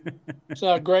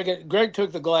 So Greg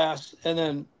took the glass, and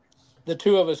then the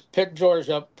two of us picked George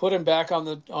up, put him back on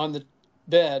the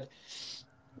bed.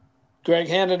 Greg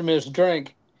handed him his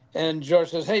drink, and George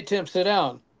says, "Hey, Tim, sit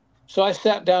down." So I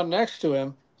sat down next to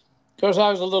him. Of course, I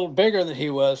was a little bigger than he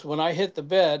was. When I hit the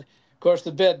bed, of course,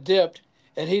 the bed dipped,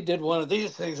 and he did one of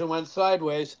these things and went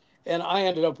sideways, and I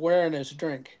ended up wearing his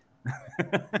drink.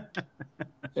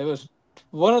 It was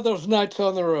one of those nights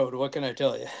on the road. What can I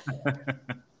tell you?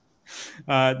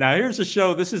 Now, here's a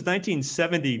show. This is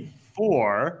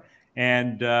 1974.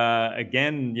 And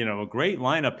again, a great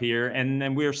lineup here.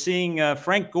 And we're seeing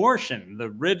Frank Gorshin, the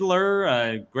Riddler,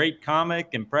 a great comic,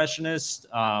 impressionist.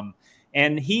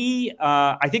 And he,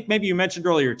 I think maybe you mentioned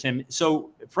earlier, Tim, so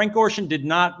Frank Gorshin did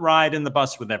not ride in the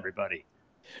bus with everybody.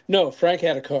 No, Frank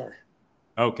had a car.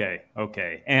 Okay.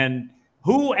 And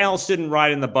who else didn't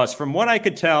ride in the bus? From what I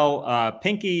could tell,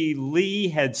 Pinky Lee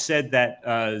had said that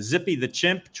Zippy the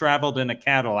Chimp traveled in a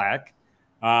Cadillac.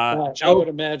 I would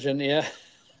imagine, yeah.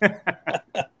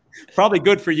 Probably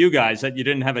good for you guys that you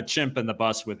didn't have a chimp in the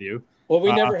bus with you. Well,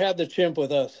 we never had the chimp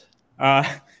with us.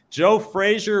 Joe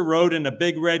Frazier rode in a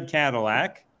big red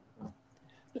Cadillac.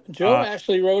 Joe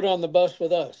actually rode on the bus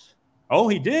with us. Oh,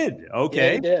 he did? Okay.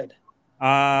 Yeah, he did.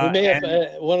 We may have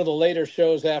one of the later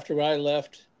shows after I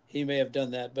left, he may have done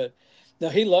that. But no,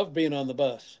 he loved being on the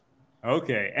bus.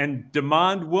 Okay. And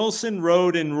DeMond Wilson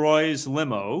rode in Roy's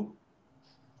limo.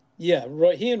 Yeah,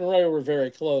 he and Roy were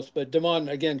very close, but DeMond,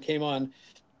 again, came on,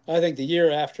 I think, the year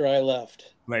after I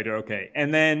left. Later, okay.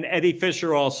 And then Eddie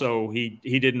Fisher also, he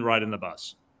didn't ride in the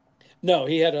bus. No,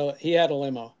 he had a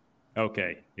limo.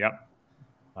 Okay, yep.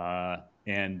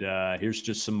 And here's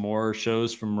just some more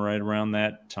shows from right around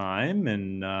that time.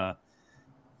 And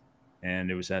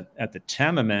it was at the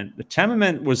Tenement. The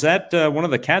Tenement, was that one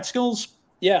of the Catskills?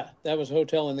 Yeah, that was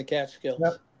Hotel in the Catskills.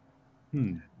 Yep.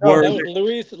 Oh, that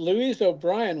was Louise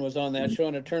O'Brien was on that show,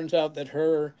 and it turns out that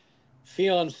her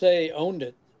fiance owned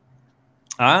it.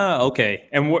 Ah, okay.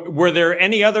 And were there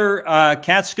any other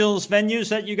Catskills venues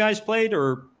that you guys played,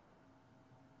 or?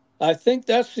 I think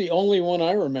that's the only one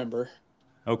I remember.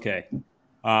 Okay.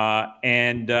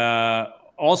 And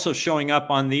also showing up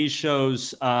on these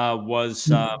shows was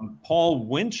Paul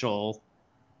Winchell,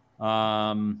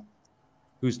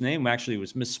 whose name actually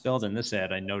was misspelled in this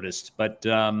ad, I noticed. But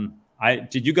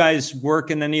did you guys work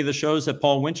in any of the shows that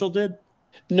Paul Winchell did?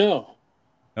 No.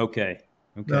 Okay.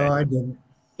 No, I didn't.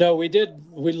 No, we did.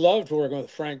 We loved working with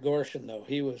Frank Gorshin, though.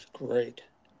 He was great.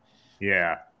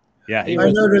 Yeah. I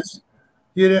noticed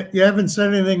you haven't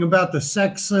said anything about the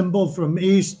sex symbol from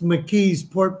East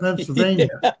McKeesport, Pennsylvania.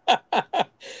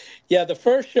 Yeah, the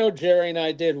first show Gerry and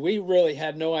I did, we really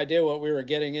had no idea what we were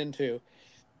getting into.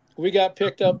 We got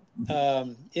picked up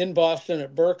in Boston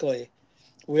at Berkeley.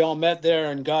 We all met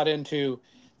there and got into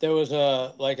there was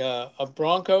a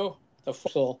Bronco, a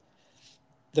fossil,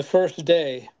 the first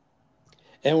day,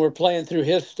 and we're playing through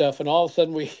his stuff, and all of a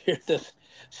sudden we hear this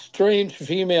strange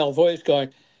female voice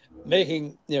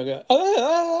making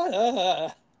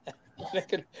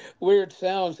making weird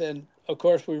sounds, and of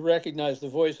course we recognized the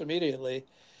voice immediately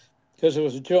because it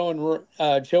was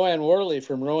Joanne Worley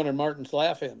from Rowan and Martin's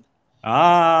Laugh-In.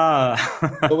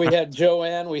 But we had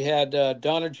Joanne, we had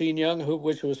Donna Jean Young,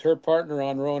 which was her partner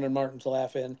on Rowan and Martin's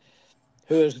Laugh-In,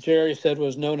 who, as Gerry said,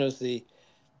 was known as the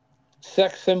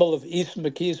sex symbol of East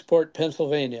McKeesport,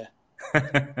 Pennsylvania.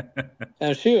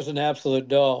 And she was an absolute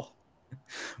doll.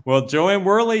 Well, Joanne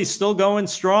Worley's still going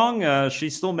strong. She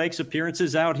still makes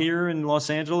appearances out here in Los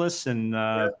Angeles, and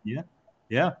yeah.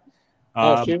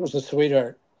 She was a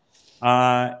sweetheart.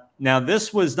 Now,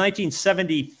 this was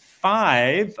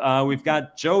 1975. We've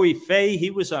got Joey Fay. He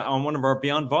was on one of our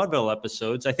Beyond Vaudeville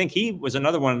episodes. I think he was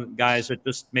another one of the guys that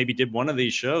just maybe did one of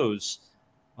these shows.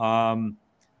 And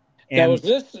now, was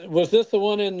this the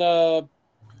one in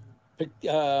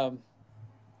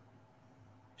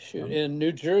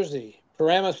New Jersey,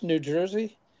 Paramus, New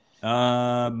Jersey?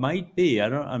 Might be.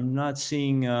 I'm not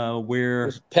seeing where. It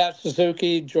was Pat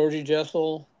Suzuki, Georgie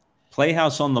Jessel.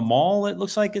 Playhouse on the Mall, it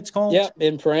looks like it's called? Yeah,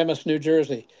 in Paramus, New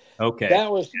Jersey. Okay.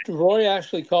 That was, Roy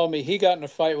actually called me. He got in a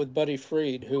fight with Buddy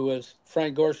Freed, who was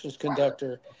Frank Gorshin's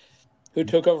conductor, who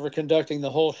took over conducting the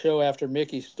whole show after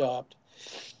Mickey stopped.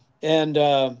 And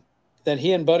then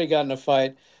he and Buddy got in a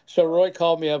fight. So Roy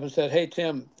called me up and said, "Hey,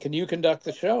 Tim, can you conduct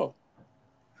the show?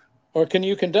 Or can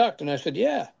you conduct?" And I said,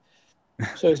 "Yeah."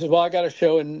 So he said, "Well, I got a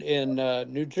show in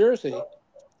New Jersey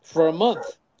for a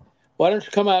month. Why don't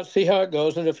you come out and see how it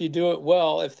goes? And if you do it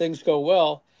well, if things go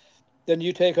well, then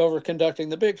you take over conducting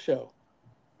the big show."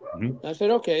 Mm-hmm. I said,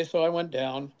 "Okay." So I went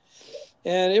down,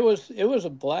 and it was a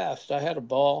blast. I had a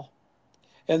ball,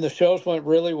 and the shows went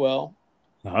really well.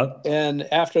 Uh-huh.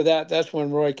 And after that, that's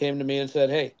when Roy came to me and said,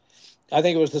 "Hey," I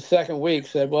think it was the second week,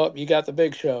 said, "Well, you got the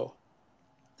big show."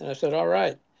 And I said, "All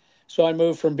right." So I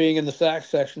moved from being in the sax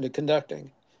section to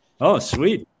conducting. Oh,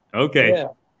 sweet. Okay. Yeah.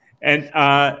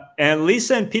 And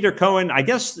Lisa and Peter Cohen, I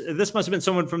guess this must have been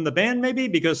someone from the band, maybe,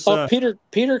 because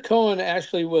Peter Cohen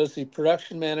actually was the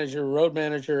production manager, road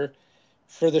manager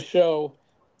for the show,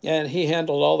 and he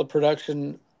handled all the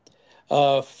production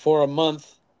for a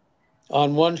month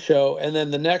on one show, and then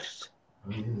the next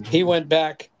he went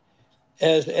back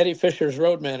as Eddie Fisher's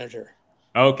road manager.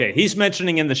 Okay, he's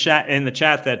mentioning in the chat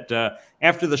that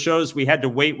after the shows we had to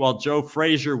wait while Joe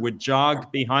Frazier would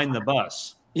jog behind the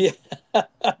bus. Yeah,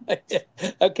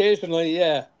 occasionally,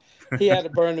 yeah, he had to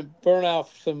burn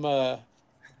off some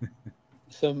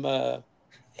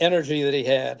energy that he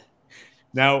had.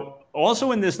 Now,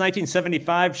 also in this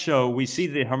 1975 show, we see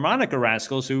the Harmonica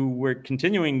Rascals, who were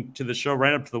continuing to the show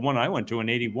right up to the one I went to in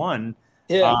 '81.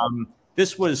 Yeah,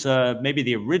 this was maybe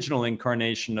the original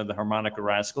incarnation of the Harmonica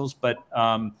Rascals, but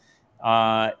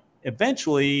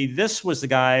eventually, this was the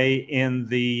guy in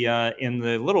the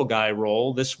little guy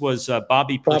role. This was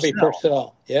Bobby Purcell. Bobby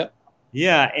Purcell, yep.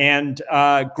 Yeah, and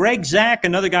Greg Zach,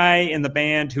 another guy in the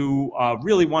band who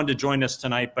really wanted to join us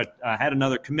tonight, but had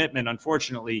another commitment,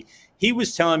 unfortunately. He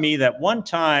was telling me that one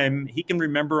time he can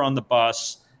remember on the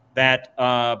bus that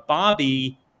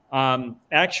Bobby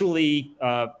actually,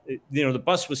 the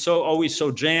bus was always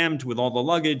so jammed with all the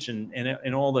luggage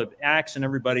and all the acts and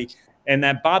everybody. And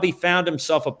that Bobby found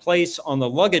himself a place on the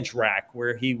luggage rack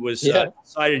where he was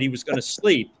decided he was going to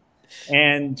sleep.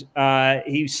 And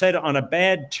he said on a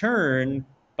bad turn,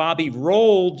 Bobby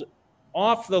rolled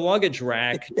off the luggage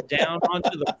rack down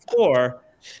onto the floor.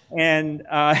 And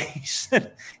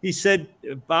he said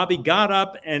Bobby got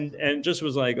up and just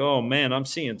was like, "Oh man, I'm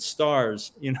seeing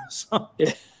stars." So,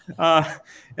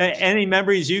 any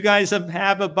memories you guys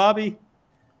have of Bobby?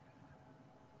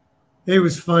 He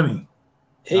was funny.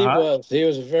 He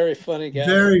was a very funny guy.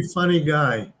 Very funny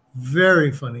guy.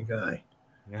 Very funny guy.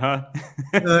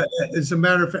 As a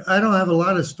matter of fact, I don't have a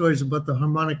lot of stories about the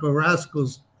Harmonica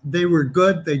Rascals. They were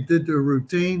good. They did their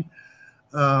routine.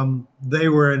 They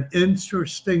were an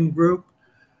interesting group.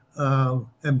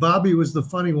 And Bobby was the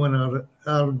funny one out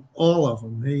of all of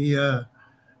them. He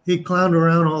clowned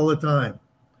around all the time.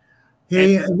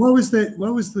 What was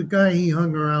the guy he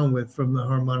hung around with from the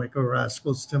Harmonica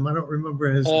Rascals, Tim? I don't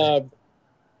remember his name.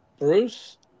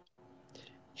 Bruce.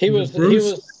 He was.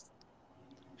 I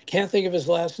can't think of his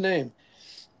last name.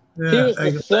 Yeah,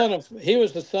 he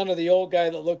was the son of the old guy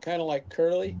that looked kind of like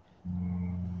Curly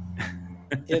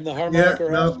in the Harmonica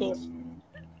Rascals.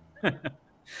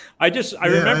 I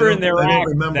remember in their act.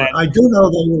 I do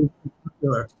know they were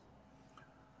popular.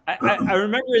 I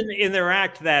remember in their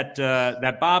act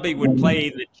that Bobby would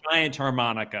play the giant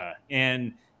harmonica,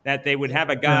 and that they would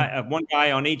have a guy, one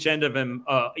guy on each end of him,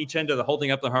 each end of the holding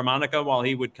up the harmonica, while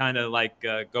he would kind of like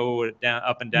go down,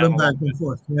 up and down, back and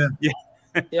forth. Yeah.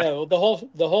 Yeah. Well,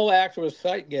 the whole act was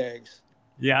sight gags.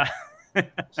 Yeah.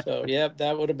 So yeah,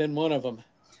 that would have been one of them.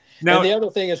 Now, and the other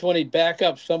thing is when he'd back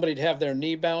up, somebody'd have their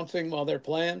knee bouncing while they're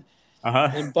playing,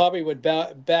 and Bobby would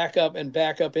back up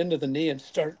into the knee and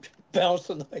start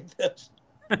bouncing like this,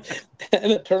 and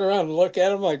then turn around and look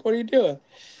at him like, "What are you doing?"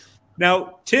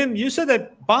 Now, Tim, you said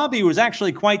that Bobby was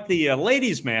actually quite the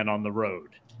ladies' man on the road.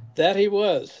 That he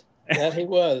was. That he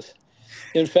was.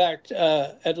 In fact,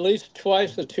 at least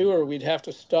twice a tour, we'd have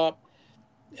to stop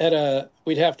the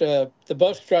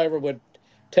bus driver would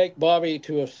take Bobby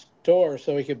to a store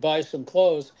so he could buy some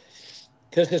clothes,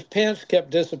 because his pants kept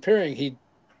disappearing. He'd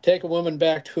take a woman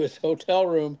back to his hotel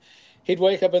room. He'd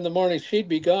wake up in the morning, she'd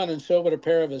be gone, and so would a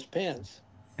pair of his pants.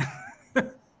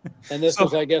 And this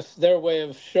was, I guess, their way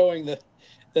of showing that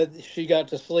she got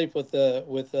to sleep with a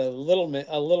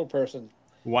little person.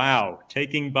 Wow,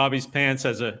 taking Bobby's pants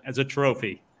as a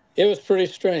trophy. It was pretty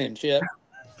strange, yeah.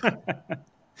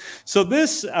 So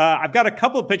this, I've got a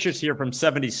couple of pictures here from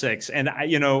 '76, and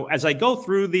as I go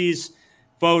through these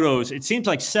photos, it seems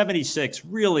like '76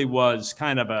 really was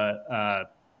kind of a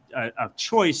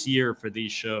choice year for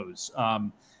these shows.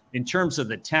 In terms of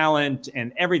the talent,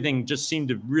 and everything just seemed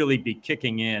to really be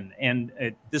kicking in. And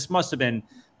this must have been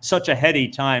such a heady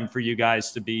time for you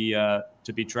guys to be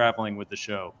traveling with the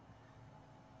show.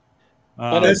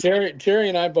 Gerry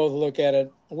and I both look at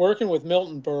it. Working with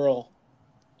Milton Berle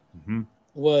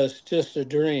was just a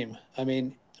dream. I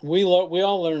mean, we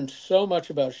all learned so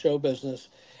much about show business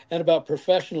and about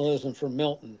professionalism from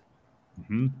Milton.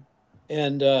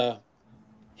 And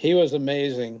he was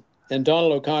amazing. And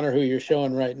Donald O'Connor, who you're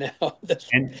showing right now, this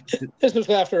was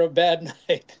after a bad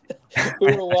night.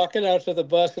 We were walking out to the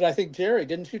bus, and I think, Gerry,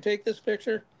 didn't you take this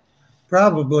picture?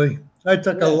 Probably. I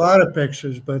took a lot of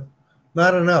pictures, but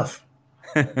not enough.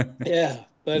 Yeah,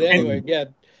 but anyway, yeah.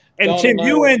 And Donald Tim,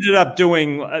 you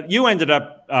ended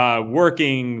up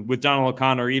working with Donald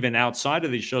O'Connor even outside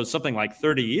of these shows, something like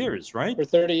 30 years, right? For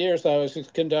 30 years, I was his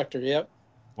conductor. Yep.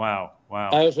 Wow.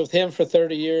 I was with him for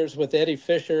 30 years, with Eddie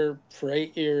Fisher for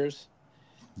 8 years,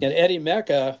 and Eddie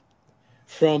Mecca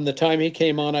from the time he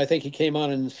came on. I think he came on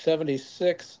in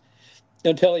 '76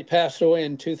 until he passed away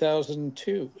in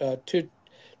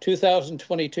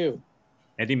 2022.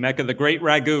 Eddie Mecca, the great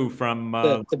ragu from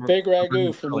the big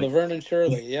ragu from Laverne and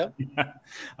Shirley. Yep.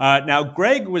 Now,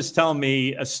 Greg was telling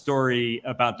me a story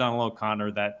about Donald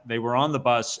O'Connor, that they were on the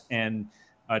bus and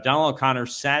Donald O'Connor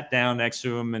sat down next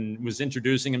to him and was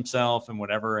introducing himself and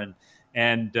whatever,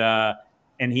 and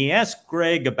he asked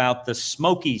Greg about the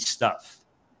smoky stuff,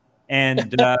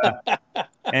 and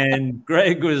and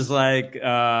Greg was like,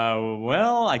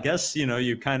 "Well, I guess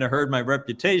you kind of heard my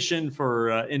reputation for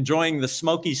enjoying the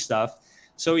smoky stuff."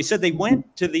 So he said they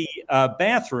went to the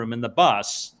bathroom in the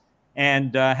bus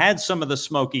and had some of the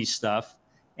smoky stuff.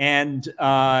 And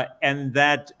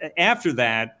that after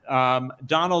that,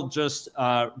 Donald just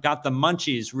got the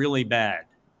munchies really bad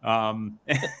and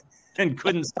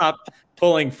couldn't stop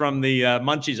pulling from the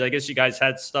munchies. I guess you guys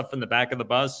had stuff in the back of the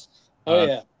bus. Oh,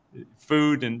 yeah.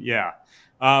 Food and yeah.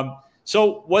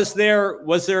 So was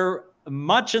there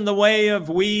much in the way of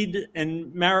weed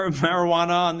and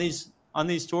marijuana on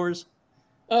these tours?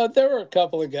 There were a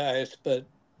couple of guys, but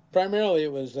primarily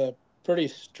it was a pretty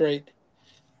straight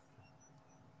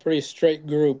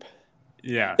group.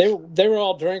 Yeah, they were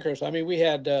all drinkers. I mean, we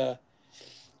had a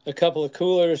couple of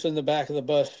coolers in the back of the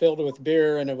bus filled with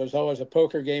beer, and it was always a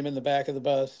poker game in the back of the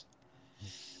bus.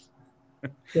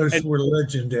 Those were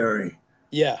legendary.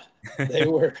 Yeah, they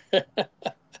were.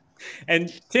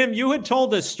 And Tim, you had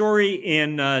told a story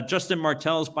in Justin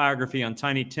Martell's biography on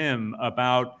Tiny Tim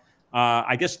about,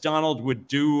 I guess Donald would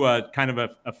do kind of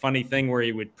a funny thing where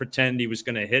he would pretend he was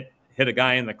going to hit a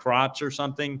guy in the crotch or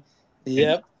something.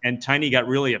 Yep. And Tiny got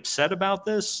really upset about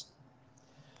this?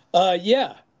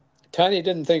 Yeah. Tiny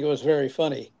didn't think it was very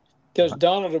funny because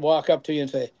Donald would walk up to you and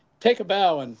say, "Take a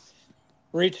bow," and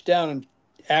reach down and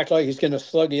act like he's going to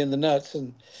slug you in the nuts.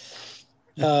 And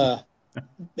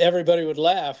everybody would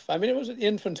laugh. I mean, it was an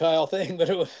infantile thing, but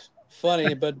it was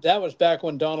funny. But that was back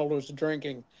when Donald was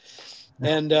drinking.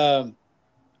 And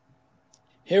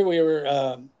here we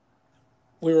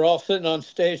were all sitting on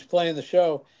stage playing the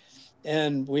show,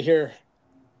 and we hear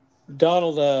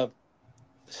Donald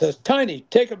says, "Tiny,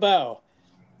 take a bow."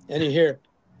 And you hear,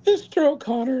 "Mr.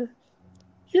 O'Connor,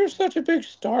 you're such a big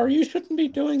star. You shouldn't be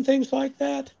doing things like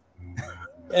that."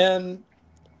 And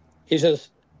he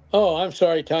says, "Oh, I'm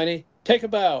sorry, Tiny. Take a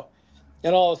bow."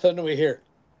 And all of a sudden we hear,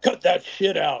 "Cut that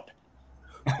shit out."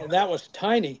 And that was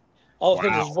Tiny. All of a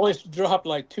sudden, his voice dropped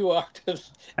like 2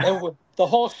 octaves, and with the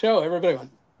whole show, everybody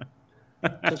went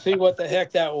to see what the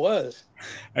heck that was.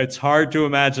 It's hard to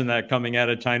imagine that coming out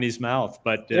of Tiny's mouth,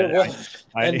 but it was,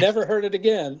 and never heard it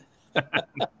again.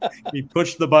 He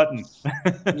pushed the button.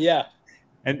 Yeah.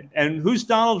 And who's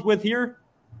Donald with here?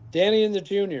 Danny and the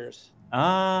Juniors.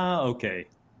 Ah, okay.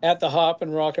 At the Hop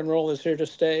and Rock and Roll is here to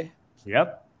stay.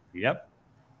 Yep.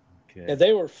 Okay. Yeah,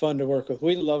 they were fun to work with.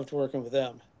 We loved working with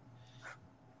them.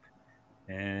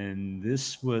 And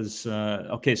this was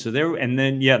okay. So there, and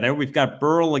then there we've got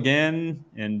Burl again,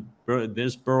 and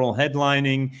there's Burl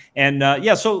headlining, and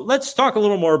So let's talk a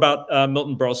little more about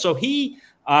Milton Berle. So he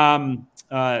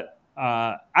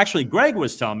actually, Greg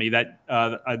was telling me that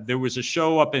there was a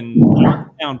show up in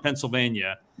Youngstown,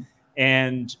 Pennsylvania,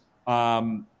 and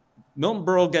Milton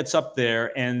Berle gets up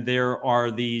there, and there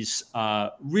are these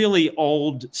really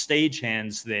old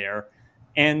stagehands there,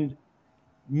 and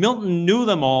Milton knew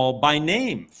them all by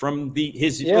name from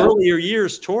his earlier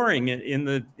years touring in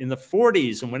the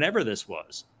 40s and whenever this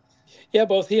was. Yeah,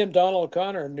 both he and Donald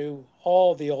O'Connor knew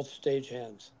all the old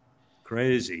stagehands.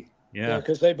 Crazy, yeah.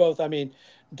 Because they both. I mean,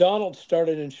 Donald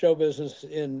started in show business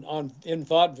in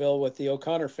vaudeville with the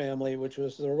O'Connor family, which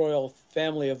was the royal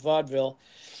family of vaudeville,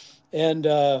 and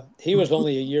he was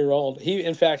only a year old.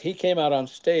 In fact, he came out on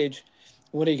stage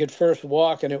when he could first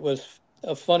walk, and it was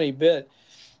a funny bit.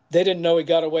 They didn't know he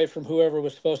got away from whoever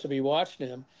was supposed to be watching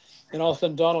him. And all of a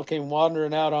sudden, Donald came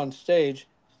wandering out on stage,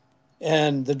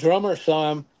 and the drummer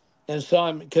saw him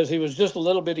because he was just a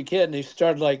little bitty kid, and he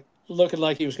started like looking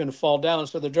like he was going to fall down.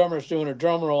 So the drummer's doing a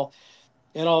drum roll,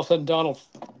 and all of a sudden, Donald's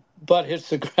butt hits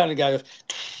the ground, and the guy goes,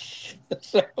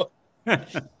 so,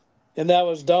 and that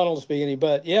was Donald's beginning.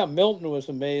 But yeah, Milton was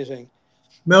amazing.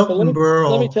 Milton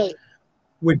Berle, let me tell you,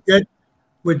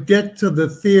 would get to the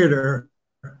theater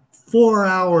 4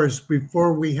 hours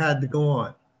before we had to go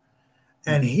on.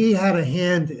 And he had a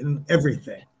hand in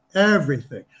everything.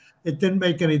 It didn't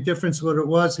make any difference what it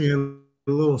was. He had a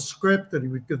little script, and he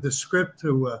would give the script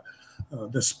to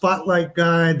the spotlight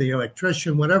guy, the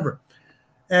electrician, whatever.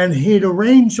 And he'd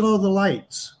arrange all the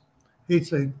lights. He'd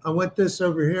say, I want this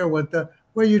over here, I want that.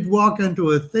 Well, you'd walk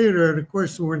into a theater, and of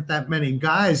course there weren't that many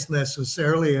guys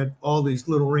necessarily at all these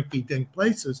little rinky-dink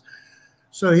places.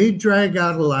 So he'd drag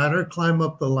out a ladder, climb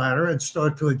up the ladder, and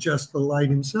start to adjust the light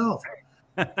himself.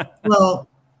 Well,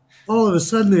 all of a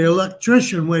sudden, the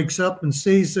electrician wakes up and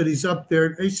sees that he's up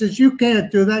there. He says, you can't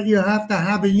do that. You have to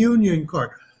have a union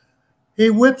card. He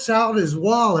whips out his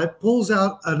wallet, pulls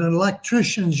out an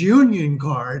electrician's union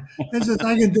card, and says,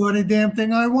 I can do any damn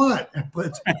thing I want.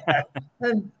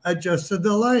 And adjusted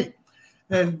the light.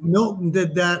 And Milton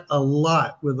did that a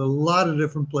lot with a lot of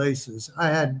different places. I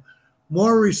had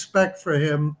more respect for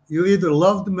him. You either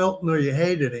loved Milton or you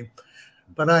hated him,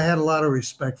 but I had a lot of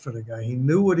respect for the guy. He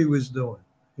knew what he was doing.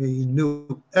 He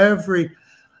knew every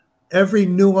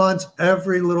nuance,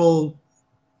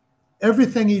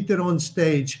 everything he did on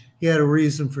stage, he had a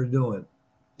reason for doing.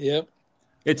 Yep.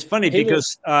 It's funny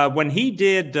because when he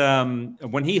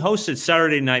hosted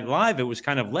Saturday Night Live, it was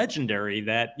kind of legendary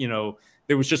that,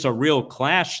 there was just a real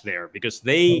clash there because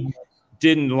they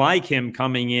didn't like him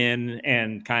coming in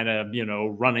and kind of,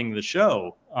 running the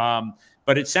show.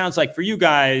 But it sounds like for you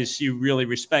guys, you really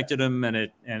respected him and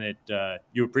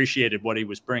you appreciated what he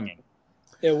was bringing.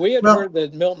 Yeah, we had heard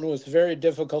that Milton was very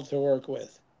difficult to work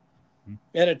with.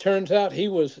 And it turns out he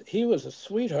was a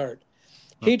sweetheart.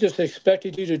 He just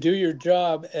expected you to do your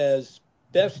job as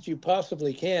best you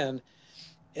possibly can.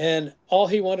 And all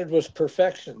he wanted was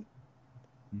perfection.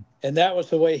 And that was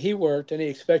the way he worked, and he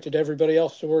expected everybody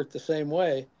else to work the same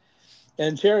way.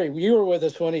 And Gerry, you were with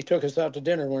us when he took us out to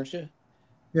dinner, weren't you?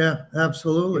 Yeah,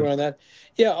 absolutely. You were on that.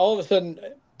 Yeah, all of a sudden,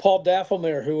 Paul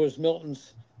Daffelmere, who was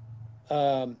Milton's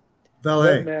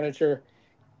valet manager,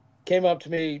 came up to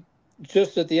me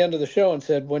just at the end of the show and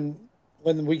said, when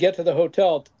we get to the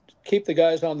hotel, keep the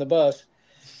guys on the bus,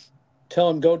 tell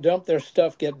them go dump their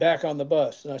stuff, get back on the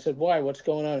bus. And I said, why? What's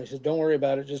going on? He said, don't worry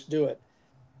about it, just do it.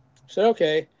 I said,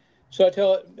 okay. So I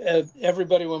tell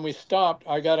everybody when we stopped,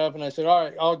 I got up and I said, all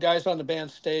right, all guys on the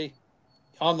band stay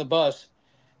on the bus.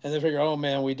 And they figure, oh,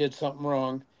 man, we did something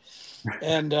wrong.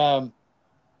 And I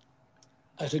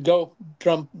said, go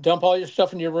dump all your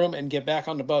stuff in your room and get back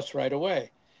on the bus right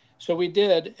away. So we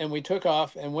did, and we took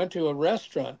off and went to a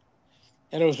restaurant.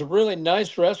 And it was a really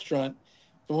nice restaurant.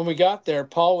 And when we got there,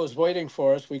 Paul was waiting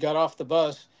for us. We got off the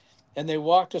bus, and they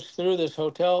walked us through this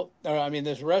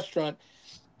this restaurant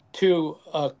to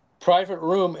a private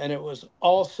room, and it was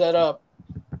all set up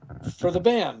for the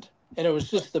band. And it was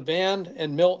just the band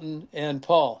and Milton and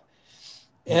Paul.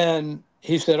 And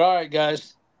he said, all right,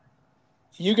 guys,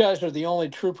 you guys are the only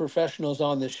true professionals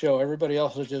on this show. Everybody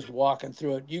else is just walking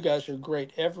through it. You guys are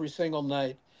great every single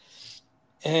night.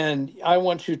 And I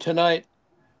want you tonight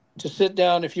to sit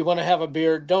down. If you want to have a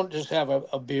beer, don't just have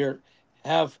a beer,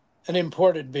 have an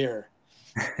imported beer.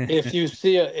 If you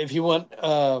want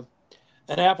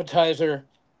an appetizer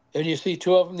and you see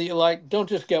two of them that you like, don't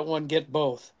just get one, get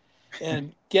both.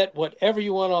 And get whatever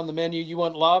you want on the menu. You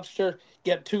want lobster,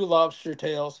 get 2 lobster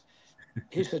tails.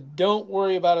 He said, don't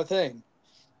worry about a thing.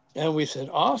 And we said,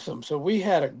 awesome. So we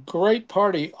had a great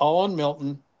party all in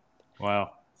Milton.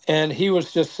 Wow. And he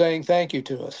was just saying thank you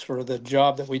to us for the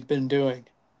job that we'd been doing.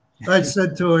 I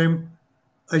said to him,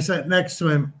 I sat next to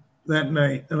him that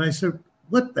night, and I said,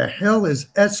 what the hell is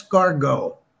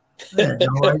escargot? I had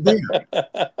no idea.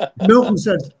 Milton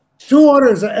said, 2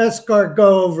 orders of escargot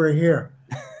over here.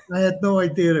 I had no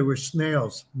idea they were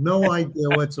snails. No idea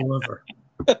whatsoever.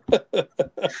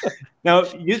 Now,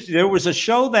 there was a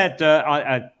show that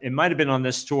it might have been on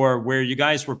this tour where you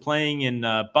guys were playing in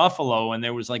Buffalo, and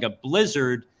there was like a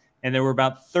blizzard, and there were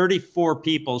about 34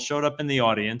 people showed up in the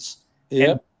audience. Yep.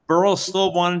 And Burl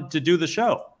still wanted to do the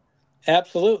show.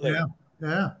 Absolutely. Yeah,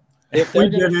 yeah. If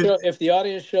the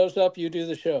audience shows up, you do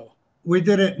the show. We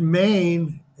did it in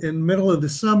Maine in middle of the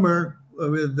summer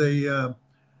with the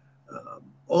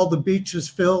all the beaches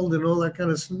filled and all that kind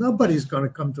of stuff. Nobody's going to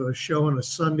come to a show on a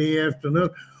Sunday afternoon.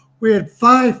 We had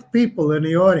 5 people in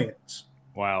the audience.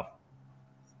 Wow.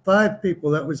 5 people.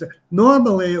 That was it.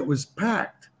 Normally it was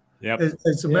packed. Yep.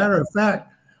 As a matter of fact,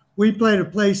 we played a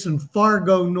place in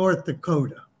Fargo, North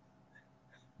Dakota.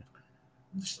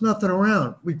 There's nothing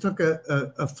around. We took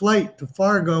a flight to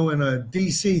Fargo in a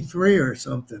DC-3 or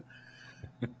something.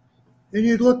 And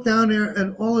you'd look down there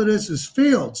and all it is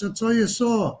fields. That's all you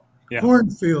saw. Yeah.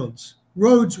 Cornfields.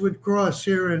 Roads would cross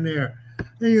here and there.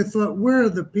 And you thought, where are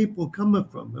the people coming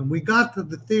from? And we got to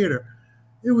the theater.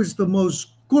 It was the most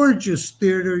gorgeous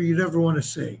theater you'd ever want to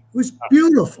see. It was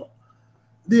beautiful.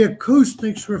 The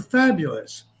acoustics were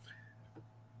fabulous.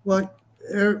 Well,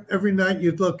 every night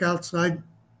you'd look outside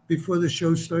before the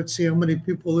show starts, see how many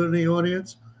people are in the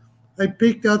audience. I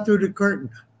peeked out through the curtain.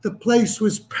 The place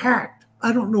was packed.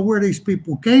 I don't know where these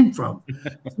people came from.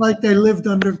 It's like they lived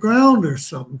underground or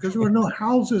something because there were no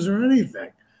houses or anything.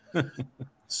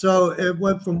 So it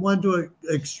went from one to an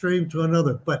extreme to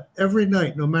another. But every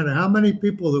night, no matter how many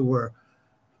people there were,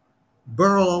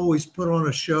 Burl always put on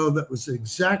a show that was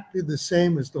exactly the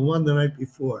same as the one the night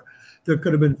before. There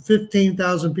could have been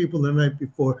 15,000 people the night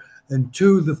before and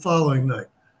 2 the following night.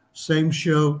 Same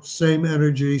show, same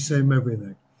energy, same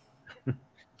everything.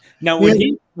 Now,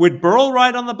 would Burl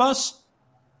ride on the bus?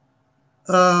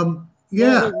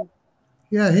 Yeah,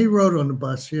 he rode on the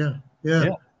bus. Yeah.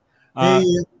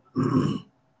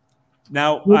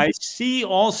 Now I see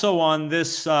also on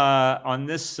this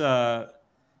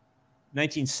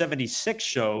 1976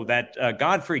 show that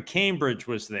Godfrey Cambridge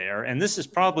was there, and this is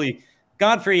probably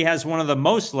Godfrey has one of the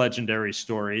most legendary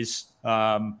stories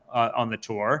on the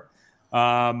tour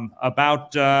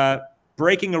about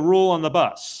breaking a rule on the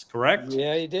bus. Correct?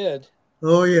 Yeah, he did.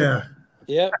 Oh yeah.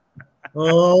 Yep.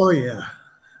 Oh yeah.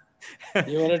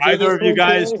 Either of you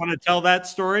guys want to tell that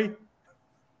story?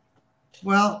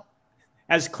 Well,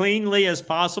 as cleanly as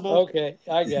possible. Okay,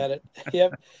 I got it.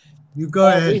 Yep. You go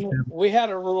ahead. We had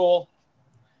a rule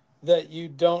that you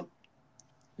don't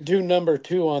do number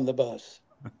 2 on the bus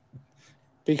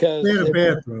because we had a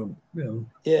bathroom.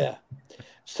 Yeah.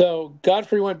 So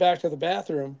Godfrey went back to the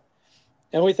bathroom,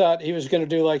 and we thought he was going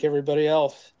to do like everybody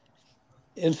else.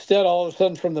 Instead, all of a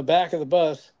sudden, from the back of the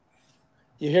bus,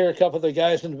 you hear a couple of the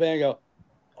guys in the band go,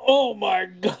 "Oh my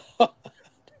God!"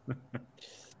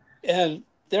 And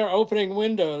they're opening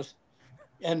windows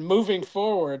and moving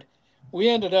forward. We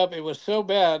ended up, it was so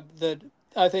bad that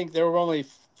I think there were only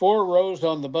 4 rows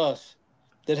on the bus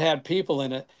that had people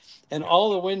in it. And all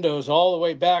the windows all the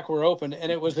way back were open,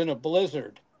 and it was in a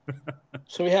blizzard.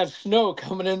 So we had snow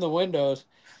coming in the windows.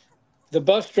 The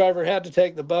bus driver had to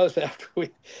take the bus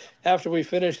after we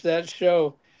finished that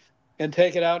show and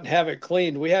take it out and have it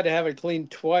cleaned. We had to have it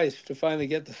cleaned twice to finally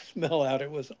get the smell out.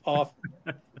 It was awful.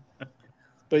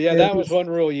 But yeah, that was one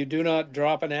rule. You do not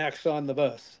drop an axe on the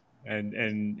bus. And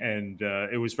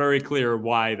it was very clear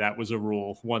why that was a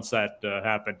rule once that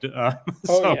happened.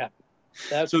 Yeah,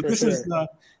 that's so.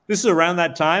 This is around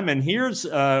that time, and here's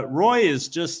Roy is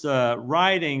just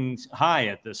riding high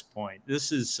at this point.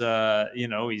 This is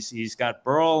he's got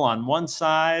Burl on one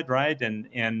side, right, and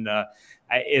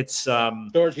it's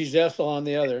Georgie Jessel on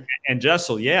the other, and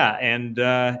Jessel, yeah, and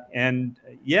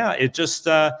it just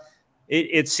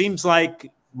it seems like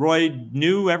Roy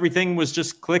knew everything was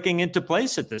just clicking into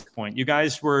place at this point. You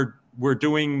guys were were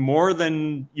doing more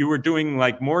than you were doing,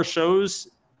 like more shows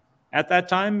at that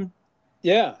time?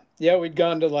 Yeah. Yeah. We'd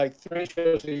gone to like 3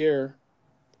 shows a year.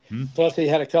 Plus he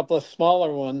had a couple of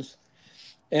smaller ones.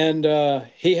 And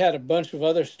he had a bunch of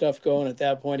other stuff going at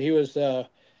that point. He was, I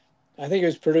think he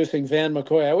was producing Van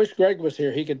McCoy. I wish Greg was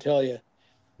here. He could tell you.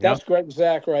 That's Greg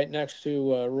Zach right next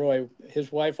to Roy,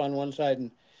 his wife on one side,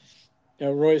 and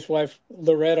Roy's wife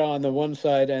Loretta on the one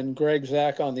side, and Greg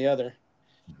Zach on the other.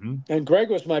 And Greg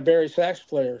was my Barry sax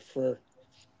player for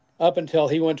up until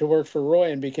he went to work for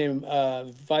Roy and became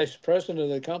vice president of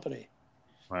the company.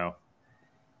 Wow!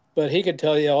 But he could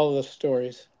tell you all the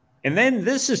stories. And then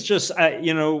this is just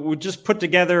we just put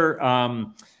together.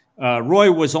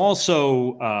 Roy was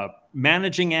also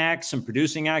managing acts and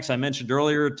producing acts. I mentioned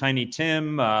earlier Tiny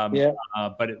Tim,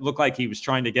 but it looked like he was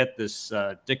trying to get this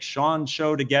Dick Shawn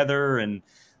show together, and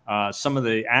some of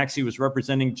the acts he was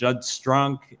representing, Judd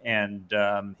Strunk, and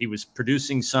he was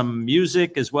producing some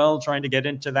music as well, trying to get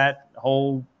into that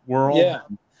whole world. Yeah.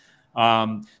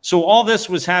 So all this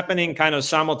was happening kind of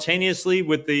simultaneously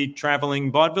with the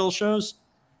traveling vaudeville shows?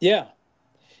 Yeah.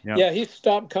 Yeah, he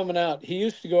stopped coming out. He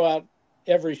used to go out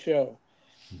every show.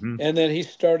 And then he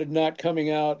started not coming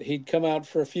out. He'd come out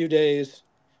for a few days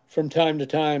from time to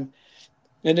time.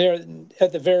 And there,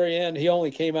 at the very end, he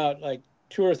only came out like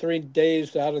 2 or 3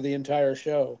 days out of the entire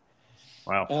show.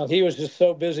 Wow. He was just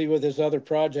so busy with his other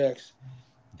projects.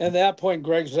 And at that point,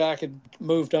 Greg Zach had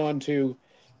moved on to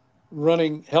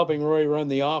helping Roy run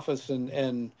the office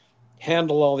and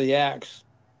handle all the acts.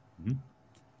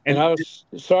 And I was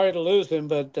sorry to lose him,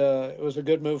 but it was a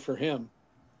good move for him.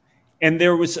 And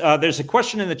there's a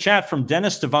question in the chat from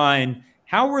Dennis Devine.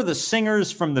 How were the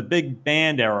singers from the big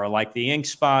band era, like the Ink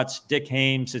Spots, Dick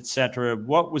Haymes, etc.?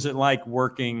 What was it like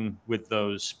working with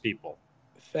those people?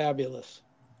 Fabulous.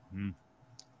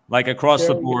 Like across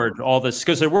the board, all this,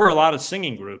 because there were a lot of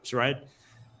singing groups, right?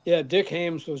 Yeah, Dick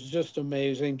Haymes was just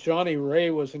amazing. Johnny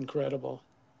Ray was incredible.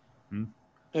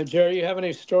 And Gerry, you have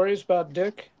any stories about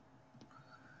Dick?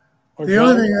 The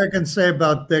only thing I can say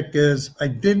about Dick is I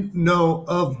didn't know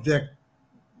of Dick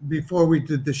before we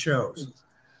did the shows.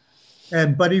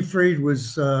 And Buddy Freed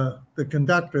was the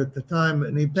conductor at the time,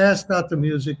 and he passed out the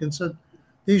music and said,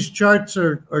 these charts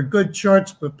are good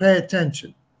charts, but pay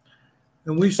attention.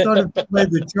 And we started to play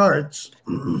the charts.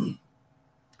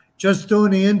 Just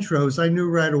doing the intros, I knew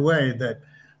right away that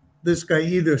this guy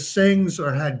either sings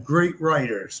or had great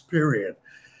writers, period.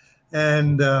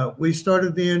 And we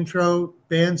started the intro.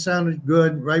 Band sounded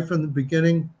good right from the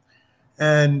beginning.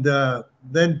 And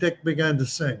then Dick began to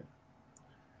sing.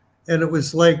 And it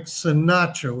was like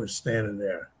Sinatra was standing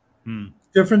there.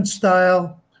 Different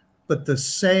style, but the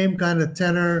same kind of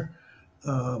tenor,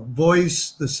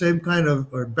 voice, the same kind of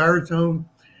or baritone.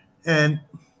 And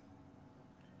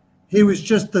he was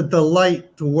just a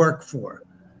delight to work for.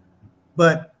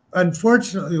 But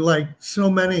unfortunately, like so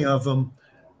many of them,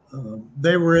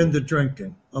 they were into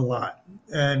drinking a lot.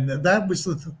 And that was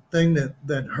the thing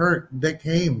that hurt Dick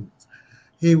Haymes.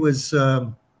 He was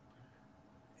too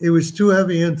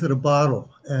heavy into the bottle.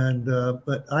 And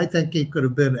but I think he could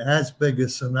have been as big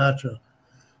as Sinatra.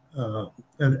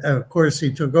 And of course,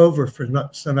 he took over for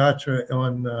Sinatra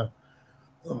on,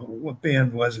 what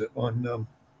band was it? On,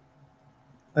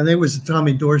 I think it was the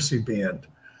Tommy Dorsey band.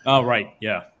 Oh, right.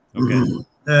 Yeah. Okay.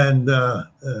 And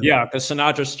yeah, because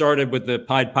Sinatra started with the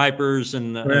Pied Pipers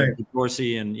and the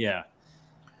Dorsey, and yeah,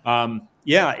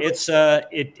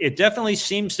 it definitely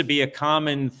seems to be a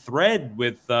common thread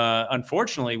with,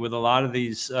 unfortunately, with a lot of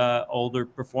these older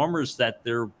performers that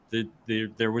there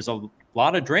was a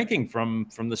lot of drinking from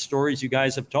the stories you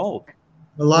guys have told.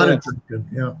 A lot of drinking,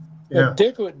 yeah. Yeah.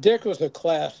 Dick was a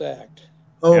class act.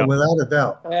 Oh, without a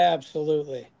doubt.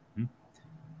 Absolutely.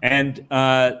 And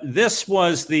this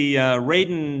was the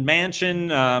Radin Mansion.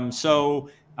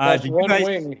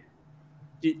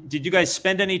 Did you guys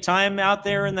spend any time out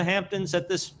there in the Hamptons at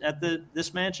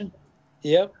this mansion?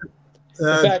 Yep.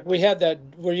 In fact, we had that.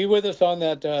 Were you with us on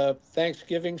that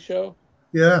Thanksgiving show?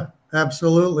 Yeah,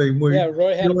 absolutely.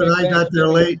 Roy had you and I got there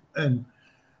late, and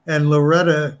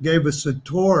Loretta gave us a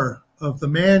tour of the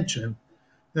mansion.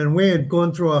 And we had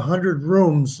gone through 100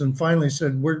 rooms and finally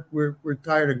said, we're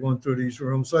tired of going through these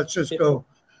rooms. Let's just go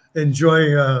enjoy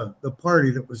the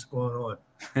party that was going on.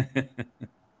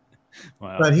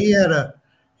 Wow. But he had a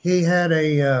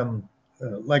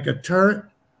like a turret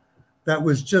that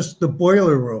was just the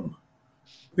boiler room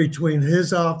between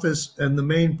his office and the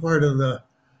main part of the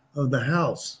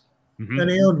house.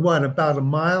 And he owned what, about a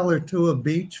mile or two of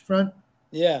beachfront?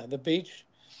 Yeah, the beach.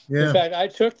 Yeah. In fact, I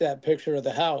took that picture of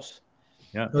the house.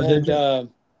 Yeah. And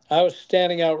I was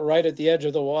standing out right at the edge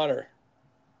of the water.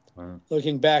 Wow.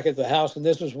 looking back at the house. And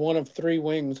this was one of 3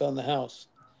 wings on the house.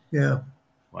 Yeah.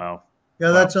 Wow. Yeah,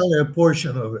 Wow. that's only a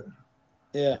portion of it.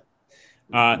 Yeah.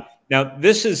 Now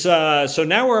this is so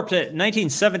now we're up to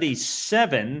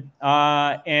 1977,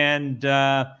 and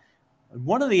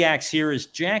one of the acts here is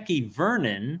Jackie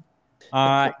Vernon,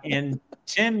 and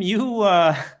Tim, you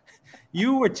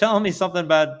were telling me something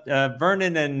about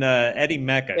Vernon and Eddie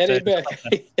Mecca. Eddie Mecca.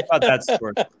 About that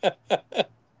story.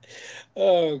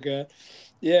 Oh God,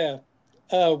 yeah.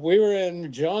 We were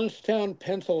in Johnstown,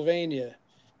 Pennsylvania,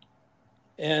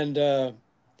 and there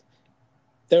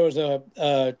was a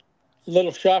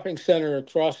little shopping center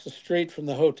across the street from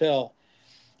the hotel.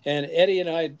 And Eddie and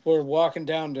I were walking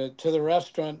down to the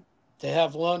restaurant to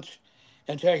have lunch.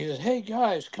 And Jackie says, "Hey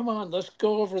guys, come on, let's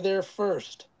go over there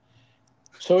first."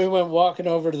 So we went walking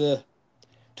over to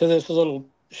this little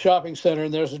shopping center,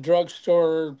 and there's a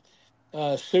drugstore,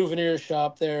 souvenir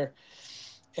shop there.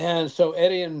 And so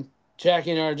Eddie and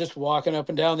Jackie and I are just walking up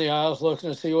and down the aisles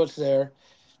looking to see what's there.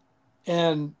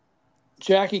 And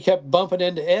Jackie kept bumping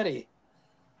into Eddie.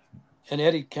 And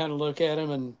Eddie kind of looked at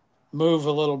him and move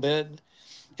a little bit.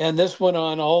 And this went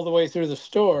on all the way through the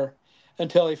store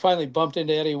until he finally bumped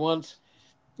into Eddie once.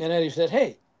 And Eddie said,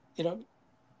 "Hey,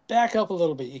 back up a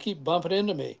little bit. You keep bumping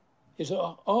into me." He said,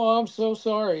 "Oh, I'm so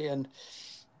sorry." And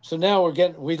so now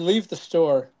we leave the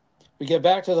store. We get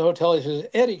back to the hotel. He says,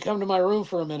 "Eddie, come to my room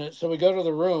for a minute." So we go to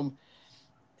the room.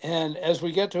 And as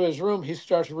we get to his room, he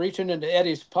starts reaching into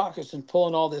Eddie's pockets and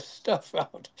pulling all this stuff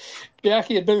out.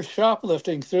 Jackie had been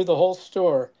shoplifting through the whole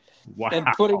store. Wow. And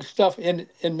putting stuff in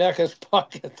Mecca's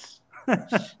pockets.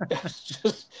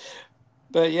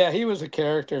 But yeah, he was a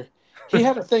character. He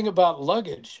had a thing about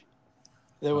luggage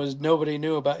that was nobody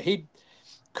knew about.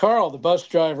 Carl, the bus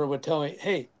driver, would tell me,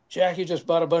 "Hey, Jackie just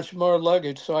bought a bunch more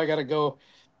luggage, so I got to go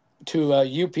to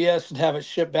UPS and have it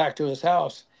shipped back to his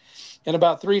house." And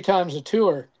about 3 times a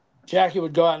tour, Jackie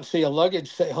would go out and see a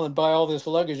luggage sale and buy all this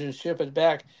luggage and ship it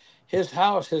back. His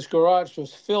house, his garage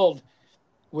was filled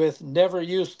with never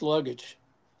used luggage.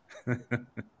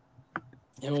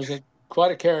 It was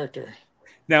quite a character.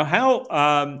 Now,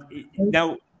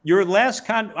 now your last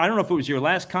I don't know if it was your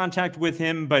last contact with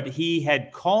him, but he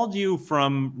had called you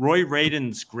from Roy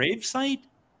Radin's gravesite?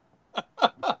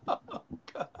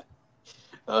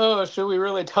 Oh, should we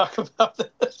really talk about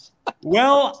this?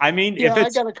 Well, I mean, yeah, if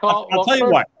it's, I got to call. I'll tell you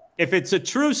what. If it's a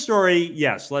true story,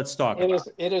 yes, let's talk about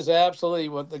it. It is absolutely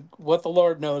what the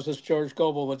Lord knows, as George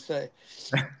Goebel would say.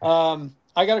 I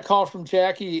got a call from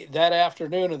Jackie that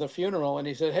afternoon of the funeral, and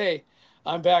he said, "Hey,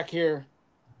 I'm back here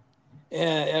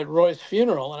at Roy's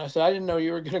funeral." And I said, "I didn't know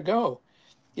you were going to go."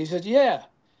 He said, "Yeah."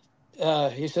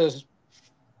 He says,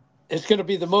 "It's going to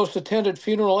be the most attended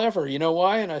funeral ever. You know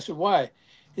why?" And I said, "Why?"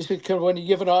 He said, "Because when you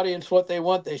give an audience what they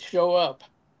want, they show up."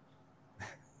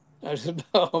 I said,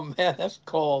 "Oh man, that's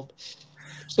cold."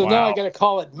 So now I got a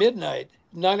call at midnight,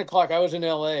 9 o'clock. I was in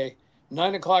LA.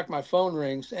 9 o'clock, my phone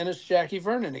rings, and it's Jackie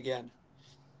Vernon again.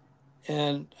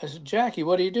 And I said, "Jackie,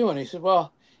 what are you doing?" He said,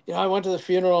 "Well, I went to the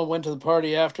funeral, went to the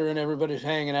party after, and everybody's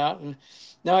hanging out. And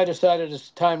now I decided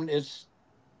it's time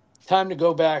to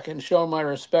go back and show my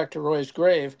respect to Roy's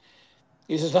grave."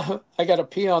 He says, "I got to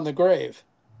pee on the grave."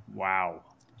 Wow.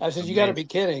 I said, "You got to be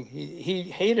kidding." He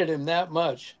hated him that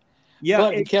much. Yeah,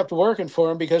 but he kept working for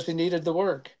him because he needed the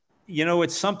work.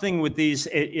 It's something with these,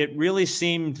 it really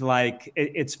seemed like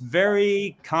it's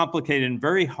very complicated and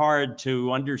very hard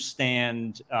to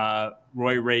understand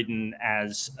Roy Radin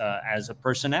as a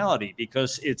personality,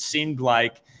 because it seemed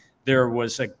like there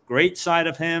was a great side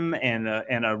of him and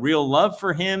a real love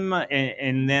for him.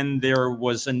 And then there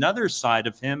was another side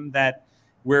of him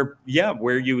where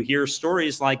you hear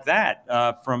stories like that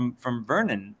from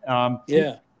Vernon.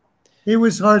 Yeah. He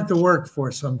was hard to work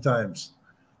for sometimes.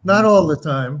 Not all the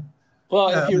time. Well,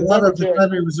 if you a remember, lot of the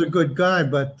time he was a good guy,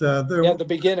 but there were at the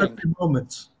beginning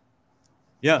moments.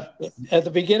 Yeah. At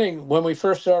the beginning, when we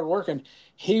first started working,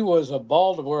 he was a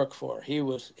ball to work for.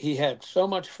 He had so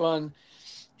much fun.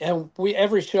 And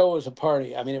every show was a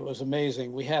party. I mean, it was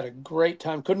amazing. We had a great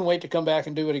time. Couldn't wait to come back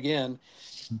and do it again.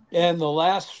 And the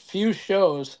last few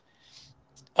shows,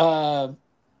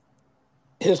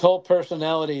 his whole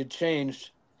personality had changed,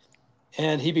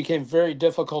 and he became very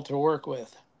difficult to work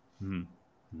with.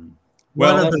 Mm-hmm.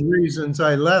 Well, one of the reasons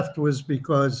I left was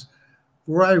because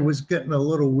Roy was getting a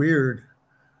little weird.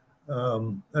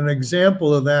 An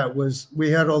example of that was we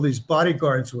had all these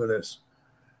bodyguards with us,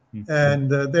 mm-hmm.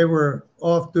 and they were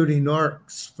off-duty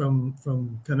narcs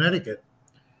from Connecticut.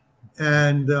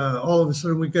 And all of a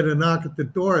sudden we get a knock at the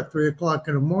door at 3 o'clock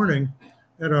in the morning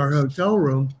at our hotel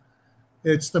room.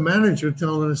 It's the manager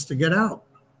telling us to get out.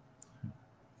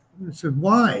 I said,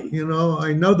 why? You know,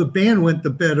 I know the band went to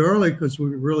bed early because we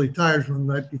were really tired from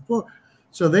the night before.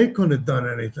 So they couldn't have done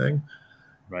anything.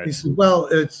 Right. He said, well,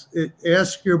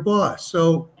 ask your boss.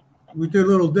 So we did a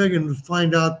little digging to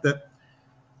find out that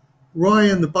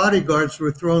Roy and the bodyguards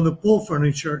were throwing the pool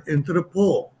furniture into the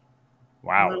pool.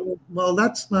 Wow. Well,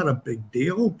 that's not a big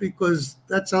deal because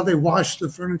that's how they wash the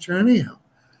furniture anyhow.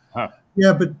 Huh.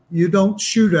 Yeah, but you don't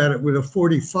shoot at it with a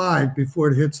 45 before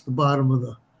it hits the bottom of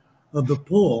the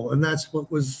pool, and that's what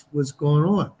was going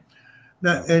on.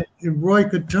 Now, and Roy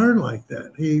could turn like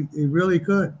that. He really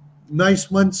could. Nice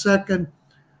 1 second,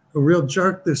 a real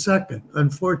jerk the second.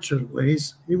 Unfortunately,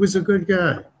 he was a good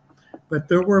guy, but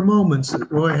there were moments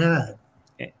that Roy had.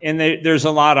 And there's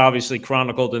a lot obviously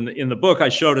chronicled in the book I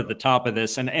showed at the top of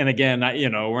this. And again, you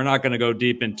know, we're not going to go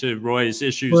deep into Roy's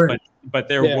issues, Right. but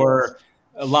there were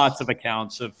lots of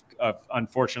accounts of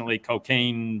unfortunately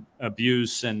cocaine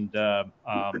abuse and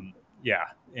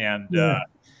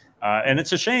and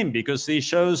it's a shame because these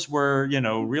shows were, you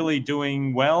know, really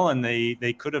doing well and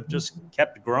they could have just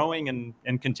kept growing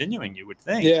and continuing, you would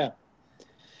think. Yeah.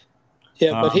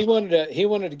 Yeah, but he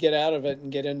wanted to get out of it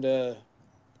and get into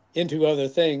other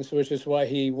things, which is why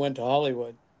he went to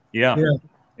Hollywood. Yeah.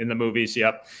 In the movies.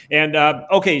 Yep. And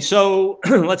okay, so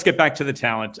let's get back to the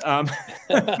talent.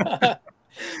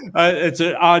 It's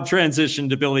an odd transition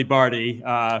to Billy Barty,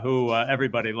 who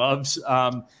everybody loves.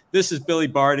 This is Billy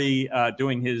Barty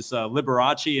doing his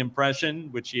Liberace impression,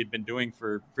 which he had been doing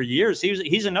for years.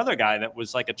 He's another guy that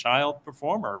was like a child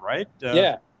performer, right?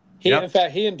 Yeah. In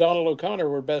fact, he and Donald O'Connor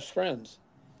were best friends.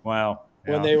 Wow.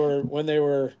 When they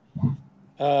were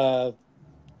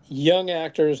young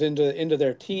actors into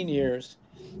their teen years,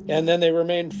 and then they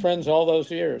remained friends all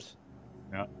those years.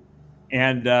 Yeah.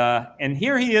 And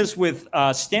here he is with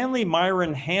Stanley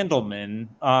Myron Handelman,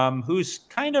 who's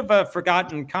kind of a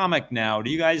forgotten comic now. Do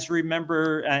you guys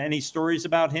remember any stories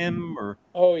about him? Or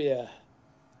oh yeah,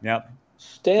 yep.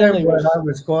 Stanley was. I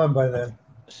was gone by then.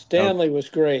 Stanley was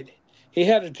great. He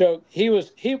had a joke.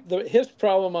 His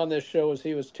problem on this show was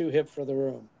he was too hip for the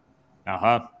room.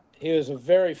 Uh-huh. He was a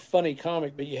very funny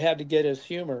comic, but you had to get his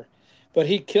humor. But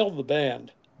he killed the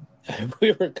band.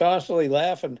 We were constantly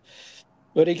laughing.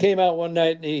 But he came out one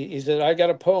night and he said, I got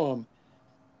a poem.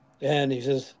 And he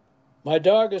says, my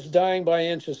dog is dying by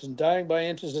inches, and dying by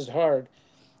inches is hard.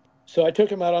 So I took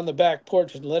him out on the back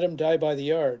porch and let him die by the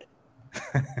yard.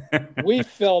 We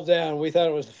fell down. We thought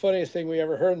it was the funniest thing we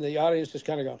ever heard. And the audience just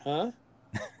kind of going, huh?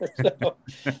 So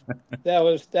that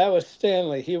was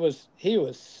Stanley. He was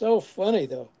so funny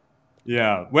though.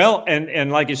 Yeah. Well,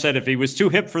 and like you said, if he was too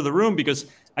hip for the room, because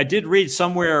I did read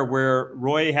somewhere where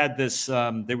Roy had this,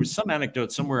 there was some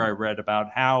anecdote somewhere I read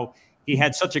about how he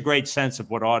had such a great sense of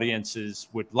what audiences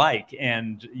would like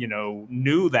and, you know,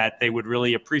 knew that they would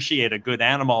really appreciate a good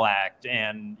animal act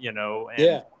and, you know,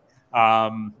 and,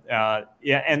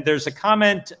 and there's a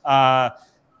comment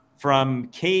from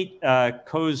Kate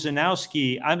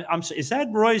Kozanowski. Is that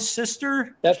Roy's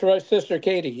sister? That's Roy's sister,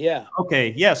 Katie. Yeah.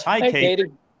 Okay. Yes. Hi, Kate. Katie.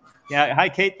 Yeah. Hi,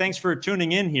 Kate. Thanks for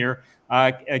tuning in here.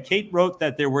 Kate wrote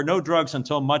that there were no drugs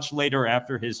until much later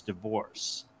after his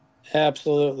divorce.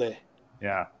 Absolutely.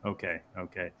 Yeah. Okay.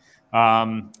 Okay.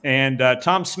 And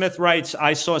Tom Smith writes,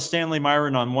 I saw Stanley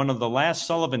Myron on one of the last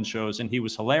Sullivan shows, and he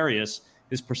was hilarious.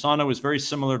 His persona was very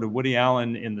similar to Woody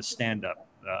Allen in the stand-up.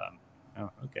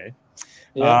 Okay.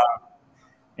 Yeah.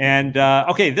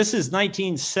 Okay, this is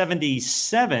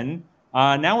 1977.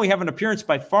 Now we have an appearance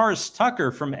by Forrest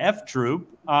Tucker from F Troop.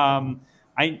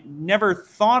 I never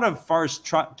thought of Forrest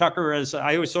Tucker as,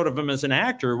 I always thought of him as an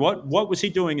actor. What was he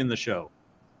doing in the show?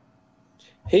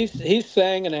 He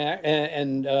sang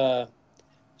and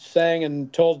sang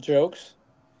and told jokes.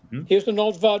 Mm-hmm. He was an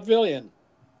old vaudevillian.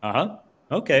 Uh-huh.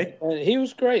 Okay. And he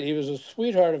was great. He was a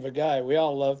sweetheart of a guy. We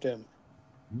all loved him.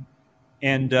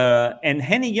 And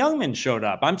Henny Youngman showed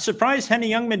up. I'm surprised Henny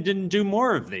Youngman didn't do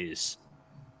more of these.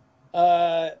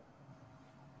 I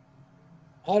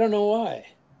don't know why.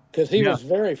 Because he was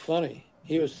very funny.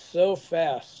 He was so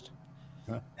fast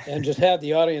and just had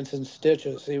the audience in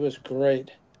stitches. He was great.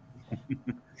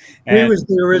 He was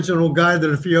the original guy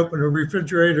that if you open a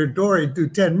refrigerator door, he'd do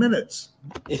 10 minutes.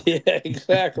 Yeah,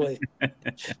 exactly.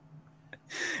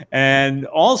 And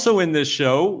also in this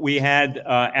show, we had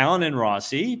Allen and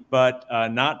Rossi, but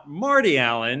not Marty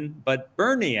Allen, but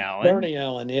Bernie Allen. Bernie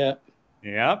Allen, yeah.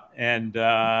 Yep. And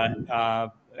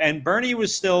Bernie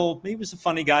was he was a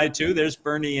funny guy too. There's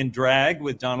Bernie in drag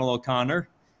with Donald O'Connor.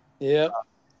 Yeah.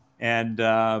 And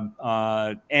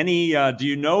do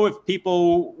you know if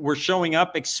people were showing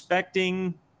up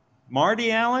expecting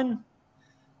Marty Allen?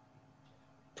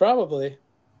 Probably.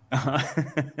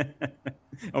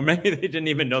 Or maybe they didn't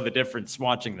even know the difference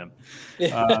watching them.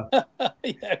 Yeah,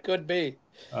 yeah, could be.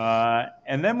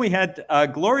 And then we had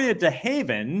Gloria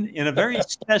DeHaven in a very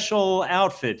special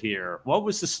outfit here. What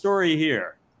was the story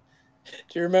here?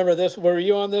 Do you remember this? Were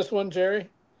you on this one, Gerry?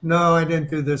 No, I didn't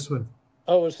do this one.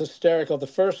 Oh, it was hysterical. The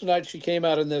first night she came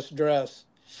out in this dress,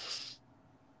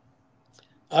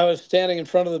 I was standing in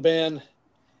front of the band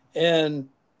and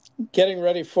getting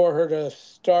ready for her to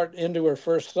start into her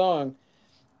first song.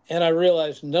 And I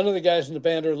realized none of the guys in the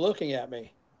band are looking at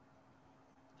me.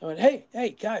 I went,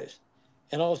 hey, guys.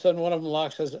 And all of a sudden, one of them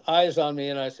locks his eyes on me,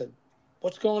 and I said,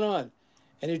 what's going on?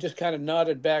 And he just kind of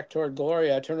nodded back toward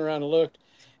Gloria. I turned around and looked,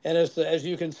 and as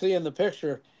you can see in the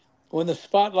picture, when the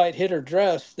spotlight hit her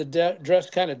dress, the dress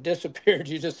kind of disappeared.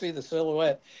 You just see the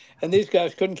silhouette. And these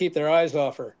guys couldn't keep their eyes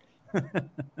off her.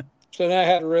 So now I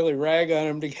had to really rag on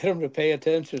them to get them to pay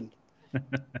attention.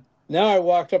 Now I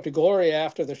walked up to Gloria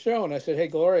after the show, and I said, hey,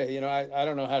 Gloria, I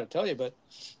don't know how to tell you, but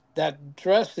that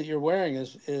dress that you're wearing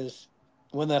is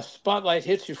when the spotlight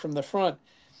hits you from the front,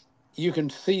 you can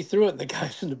see through it. And the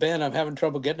guys in the band, I'm having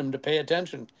trouble getting them to pay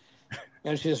attention.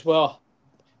 And she says, well,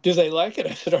 do they like it?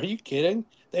 I said, are you kidding?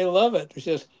 They love it. She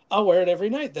says, I'll wear it every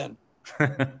night then.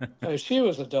 I mean, she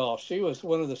was a doll. She was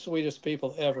one of the sweetest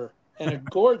people ever, and a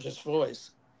gorgeous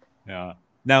voice. Yeah.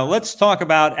 Now let's talk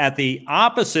about at the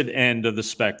opposite end of the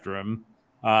spectrum.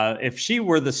 If she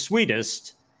were the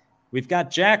sweetest, we've got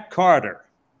Jack Carter.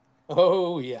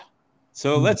 Oh, yeah.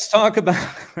 So let's talk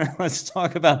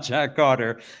about Jack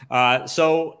Carter.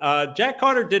 So Jack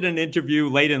Carter did an interview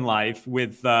late in life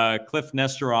with Cliff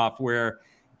Nesteroff, where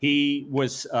he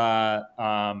was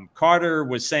Carter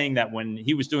was saying that when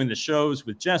he was doing the shows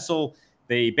with Jessel,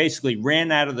 they basically ran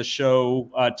out of the show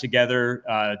together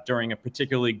during a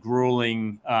particularly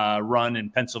grueling run in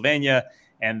Pennsylvania,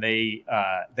 and they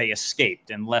escaped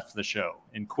and left the show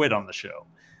and quit on the show.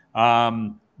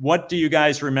 What do you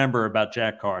guys remember about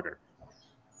Jack Carter?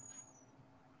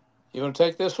 You want to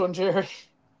take this one, Gerry?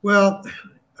 Well,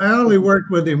 I only worked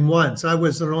with him once. I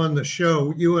wasn't on the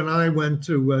show. You and I went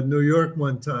to New York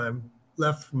one time,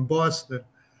 left from Boston,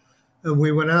 and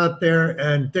we went out there,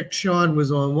 and Dick Shawn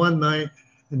was on one night,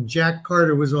 and Jack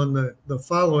Carter was on the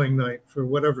following night for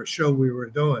whatever show we were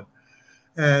doing.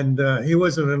 And he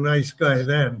wasn't a nice guy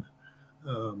then.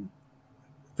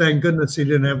 Thank goodness he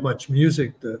didn't have much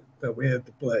music that we had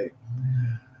to play.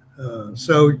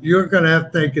 So you're going to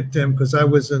have to take it, Tim, because I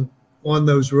wasn't on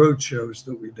those road shows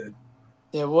that we did.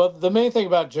 Yeah, well, the main thing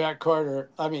about Jack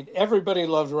Carter, I mean, everybody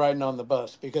loved riding on the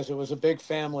bus because it was a big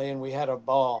family and we had a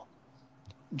ball.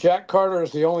 Jack Carter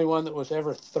is the only one that was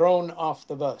ever thrown off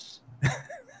the bus.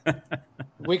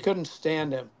 We couldn't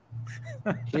stand him.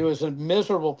 He was a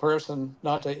miserable person,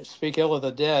 not to speak ill of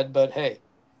the dead, but hey,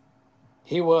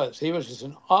 he was just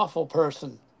an awful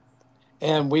person.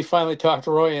 And we finally talked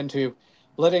Roy into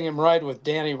letting him ride with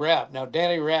Danny Rapp. Now,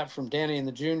 Danny Rapp from Danny and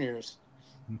the Juniors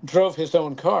drove his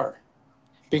own car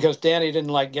because Danny didn't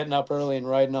like getting up early and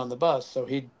riding on the bus. So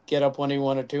he'd get up when he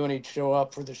wanted to and he'd show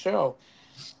up for the show.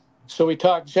 So we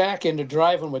talked Jack into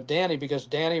driving with Danny because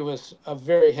Danny was a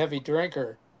very heavy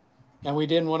drinker and we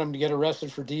didn't want him to get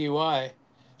arrested for DUI.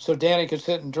 So Danny could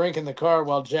sit and drink in the car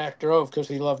while Jack drove because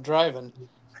he loved driving.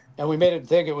 And we made him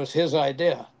think it was his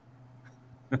idea.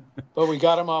 But we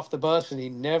got him off the bus and he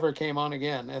never came on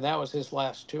again. And that was his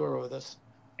last tour with us.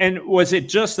 And was it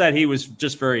just that he was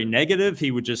just very negative?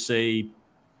 He would just say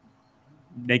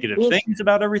negative things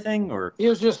about everything, or he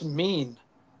was just mean.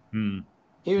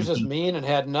 He was just mean and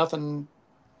had nothing.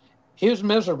 He was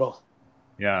miserable.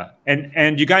 Yeah.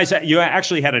 And you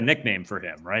actually had a nickname for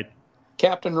him, right?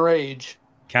 Captain Rage.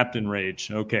 Captain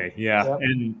Rage. Okay. Yeah.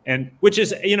 Yep. And which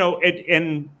is, I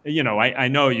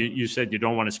know you said you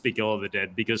don't want to speak ill of the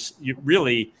dead because you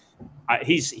really,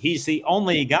 he's the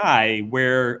only guy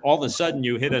where all of a sudden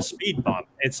you hit a speed bump.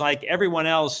 It's like everyone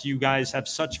else, you guys have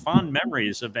such fond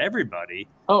memories of everybody.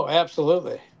 Oh,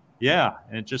 absolutely. Yeah.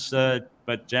 And just,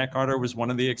 but Jack Carter was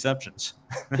one of the exceptions.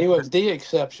 He was the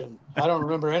exception. I don't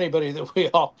remember anybody that we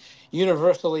all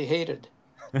universally hated.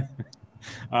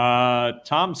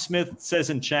 Tom Smith says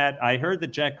in chat, I heard that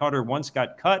Jack Carter once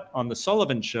got cut on the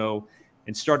Sullivan Show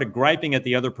and started griping at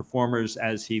the other performers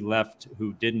as he left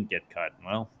who didn't get cut.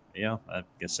 Well, yeah, I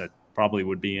guess that probably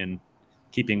would be in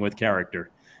keeping with character.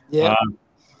 Yeah.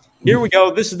 Here we go.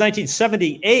 This is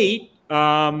 1978.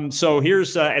 So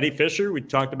here's Eddie Fisher we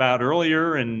talked about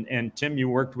earlier, and Tim, you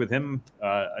worked with him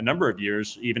a number of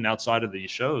years, even outside of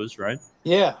these shows, right?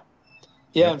 Yeah.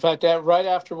 In fact, right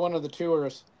after one of the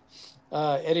tours,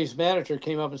 Eddie's manager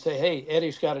came up and said, hey,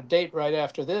 Eddie's got a date right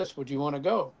after this. Would you want to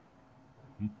go?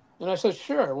 And I said,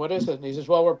 sure. What is it? And he says,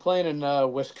 well, we're playing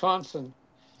in Wisconsin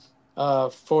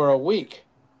for a week.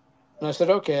 And I said,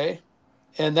 okay.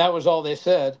 And that was all they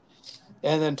said.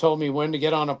 And then told me when to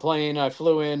get on a plane. I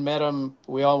flew in, met them.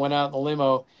 We all went out in the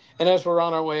limo. And as we're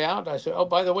on our way out, I said, oh,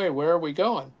 by the way, where are we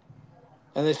going?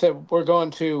 And they said, we're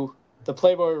going to the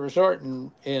Playboy Resort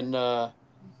in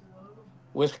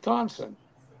Wisconsin.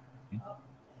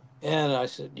 And I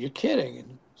said, you're kidding?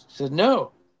 And he said,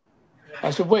 no.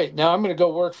 I said, wait, now I'm going to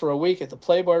go work for a week at the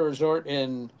Playboy Resort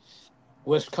in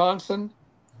Wisconsin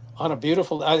on a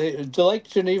beautiful Lake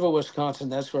Geneva, Wisconsin.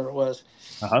 That's where it was.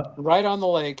 Right on the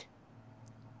lake.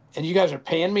 And you guys are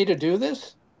paying me to do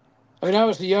this? I mean, I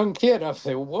was a young kid. I was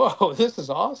saying, whoa, this is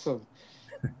awesome.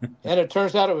 And it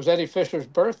turns out it was Eddie Fisher's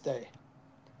birthday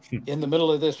in the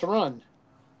middle of this run.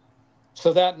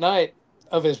 So that night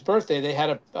of his birthday, they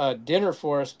had a dinner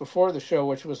for us before the show,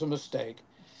 which was a mistake.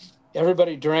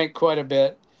 Everybody drank quite a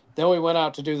bit. Then we went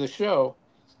out to do the show.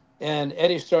 And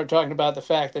Eddie started talking about the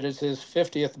fact that it's his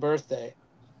 50th birthday.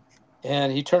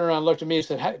 And he turned around and looked at me and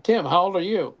said, hey, Tim, how old are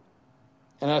you?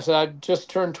 And I said, I just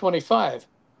turned 25.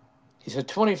 He said,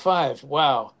 25,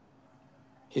 wow.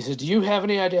 He said, do you have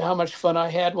any idea how much fun I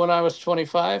had when I was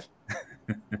 25?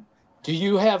 Do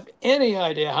you have any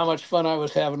idea how much fun I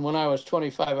was having when I was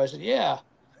 25? I said, yeah.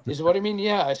 He said, what do you mean,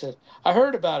 yeah? I said, I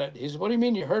heard about it. He said, what do you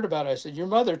mean you heard about it? I said, your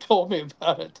mother told me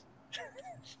about it.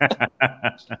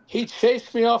 He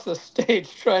chased me off the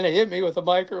stage trying to hit me with a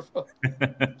microphone.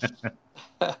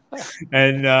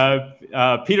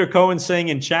 And Peter Cohen saying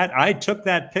in chat, I took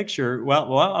that picture.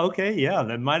 Well, okay, yeah,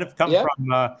 that might have come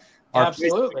from our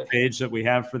Facebook page that we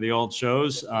have for the old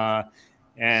shows.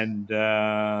 And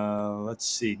let's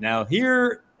see now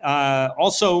here.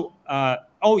 Also,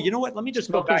 oh, you know what? Let me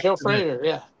just go back to Joe to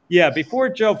Frazier. Yeah, before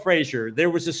Joe Frazier, there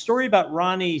was a story about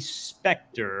Ronnie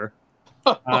Spector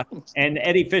and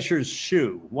Eddie Fisher's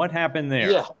shoe. What happened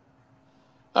there? Yeah.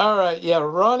 All right. Yeah,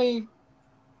 Ronnie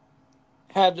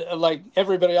had, like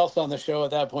everybody else on the show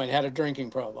at that point, had a drinking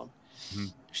problem. Mm-hmm.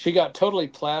 She got totally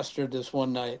plastered this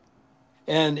one night.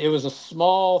 And it was a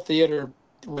small theater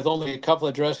with only a couple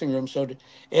of dressing rooms. So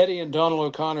Eddie and Donald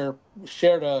O'Connor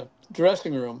shared a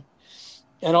dressing room.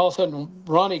 And all of a sudden,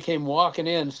 Ronnie came walking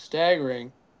in,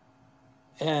 staggering.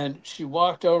 And she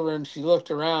walked over and she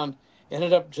looked around,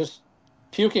 ended up just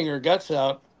puking her guts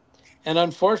out. And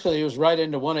unfortunately, it was right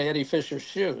into one of Eddie Fisher's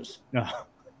shoes. Oh.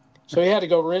 So he had to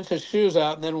go rinse his shoes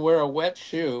out and then wear a wet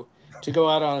shoe to go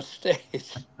out on a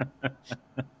stage.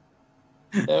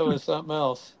 That was something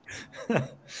else.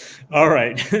 All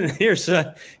right. Here's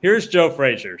Joe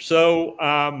Frazier. So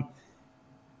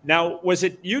now, was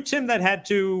it you, Tim, that had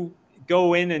to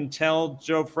go in and tell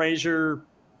Joe Frazier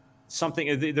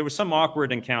something? There was some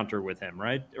awkward encounter with him,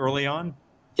 right? Early on?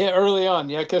 Yeah, early on.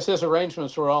 Yeah, because his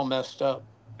arrangements were all messed up.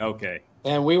 Okay.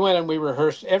 And we went and we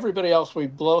rehearsed. Everybody else, we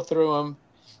blow through them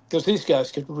because these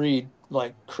guys could read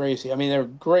like crazy. I mean, they're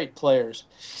great players.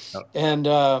 Oh. And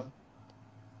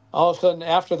all of a sudden,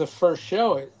 after the first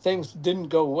show, things didn't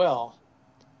go well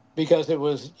because it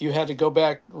was, you had to go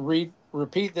back,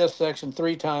 repeat this section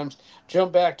 3 times,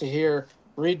 jump back to here,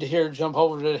 read to here, jump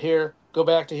over to here, go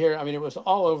back to here. I mean, it was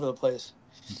all over the place.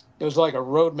 It was like a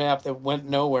road map that went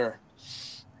nowhere.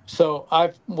 So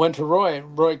I went to Roy,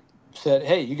 and Roy said,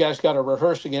 hey, you guys got to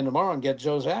rehearse again tomorrow and get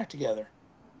Joe's act together.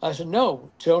 I said, no,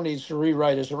 Joe needs to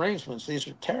rewrite his arrangements. These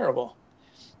are terrible.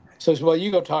 So he said, well,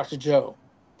 you go talk to Joe.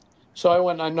 So I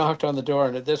went and I knocked on the door.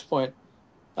 And at this point,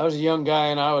 I was a young guy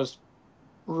and I was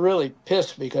really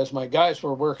pissed because my guys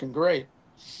were working great.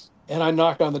 And I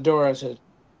knocked on the door. I said,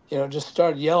 just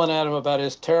started yelling at him about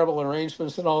his terrible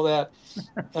arrangements and all that.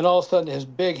 And all of a sudden, his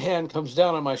big hand comes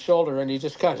down on my shoulder and he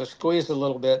just kind of squeezed a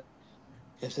little bit.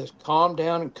 He says, calm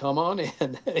down and come on in.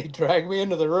 And he dragged me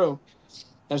into the room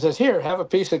and says, here, have a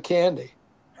piece of candy.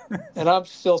 And I'm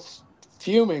still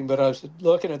fuming, but I was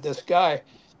looking at this guy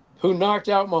who knocked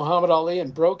out Muhammad Ali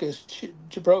and broke his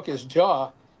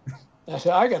jaw. I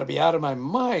said, I got to be out of my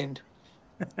mind.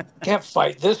 Can't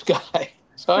fight this guy.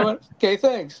 So I went, okay,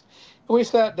 thanks. And we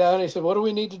sat down. And he said, what do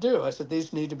we need to do? I said,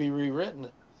 these need to be rewritten.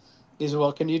 He said,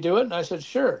 well, can you do it? And I said,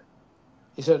 sure.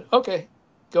 He said, okay,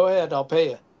 go ahead. I'll pay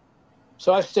you.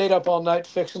 So I stayed up all night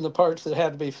fixing the parts that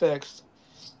had to be fixed.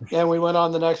 And we went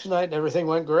on the next night and everything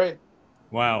went great.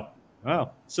 Wow.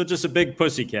 Wow. So just a big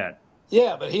pussycat.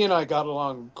 Yeah, but he and I got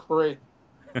along great.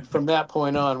 From that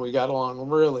point on, we got along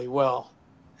really well.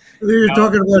 You're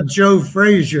talking about Joe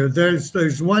Frazier.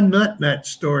 There's one nut in that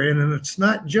story, and it's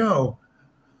not Joe.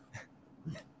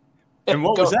 And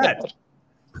what was that?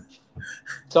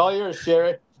 It's all yours,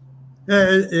 Gerry.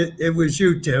 It was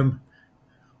you, Tim.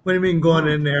 What do you mean going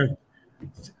in there?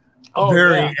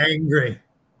 Very angry.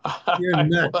 You're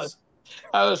nuts.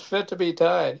 I was fit to be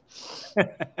tied.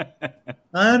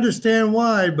 I understand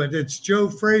why, but it's Joe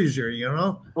Frazier, you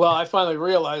know? Well, I finally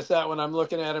realized that when I'm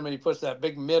looking at him and he puts that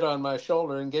big mitt on my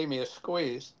shoulder and gave me a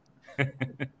squeeze.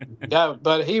 Yeah,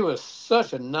 but he was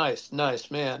such a nice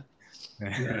man.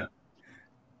 Yeah.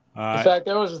 In fact,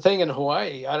 there was a thing in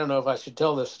Hawaii. I don't know if I should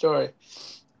tell this story.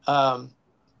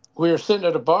 We were sitting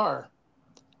at a bar,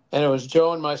 and it was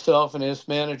Joe and myself and his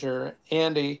manager,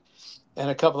 Andy, and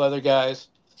a couple other guys.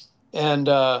 And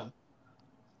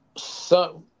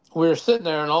so we were sitting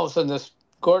there, and all of a sudden this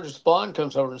gorgeous blonde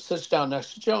comes over and sits down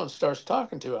next to Joe and starts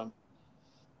talking to him.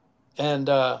 And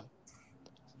all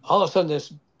of a sudden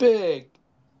this big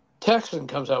Texan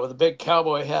comes out with a big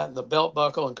cowboy hat and the belt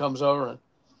buckle and comes over and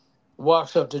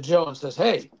walks up to Joe and says,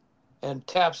 "Hey," and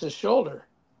taps his shoulder.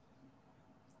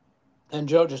 And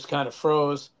Joe just kind of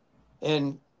froze.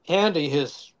 And Andy,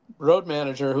 his road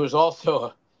manager, who is also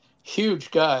a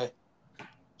huge guy,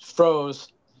 froze.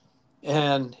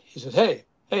 And he said,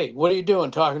 hey, what are you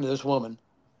doing talking to this woman?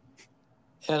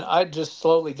 And I just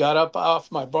slowly got up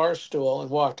off my bar stool and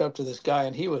walked up to this guy,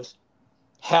 and he was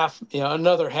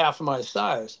another half of my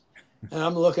size. And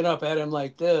I'm looking up at him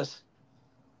like this.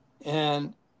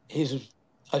 And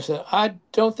I said, "I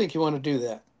don't think you want to do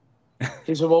that."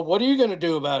 He said, "Well, what are you going to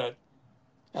do about it?"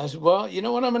 I said, "Well, you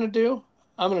know what I'm going to do?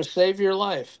 I'm going to save your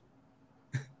life."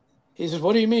 He says,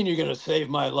 "What do you mean you're going to save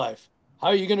my life? How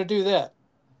are you going to do that?"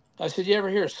 I said, "You ever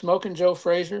hear of Smoking Joe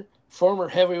Frazier, former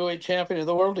heavyweight champion of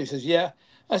the world?" He says, "Yeah."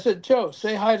 I said, "Joe,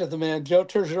 say hi to the man." Joe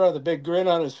turns around with a big grin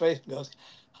on his face and goes,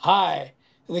 "Hi."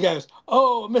 And the guy goes,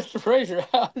 "Oh, Mr. Frazier,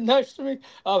 nice to meet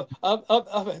you."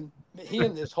 And he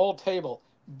and this whole table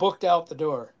booked out the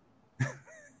door.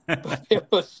 But it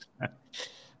was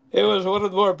one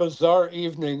of the more bizarre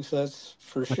evenings, that's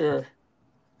for sure.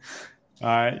 All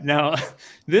right. Now,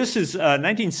 this is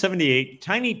 1978.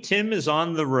 Tiny Tim is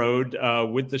on the road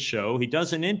with the show. He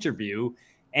does an interview,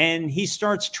 and he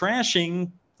starts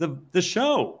trashing the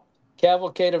show.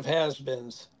 Cavalcade of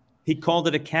has-beens. He called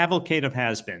it a cavalcade of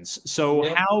has-beens. So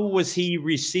Yep. How was he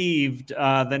received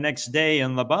the next day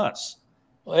on the bus?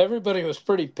 Well, everybody was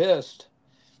pretty pissed.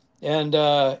 And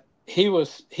he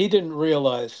didn't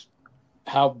realize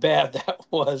how bad that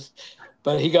was.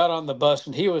 But he got on the bus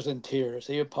and he was in tears.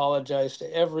 He apologized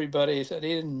to everybody. He said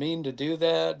he didn't mean to do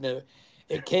that. And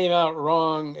it came out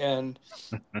wrong. And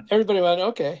everybody went,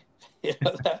 okay. You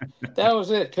know, that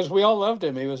was it. Because we all loved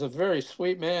him. He was a very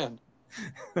sweet man.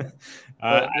 But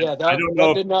yeah,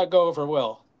 that did not go over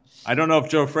well. I don't know if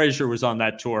Joe Frazier was on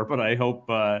that tour, but I hope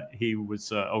he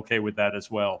was okay with that as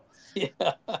well.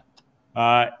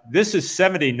 Yeah. This is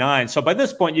 79. So by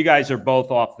this point, you guys are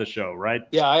both off the show, right?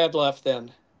 Yeah, I had left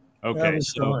then. Okay.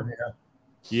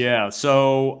 Yeah.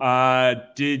 So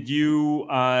did you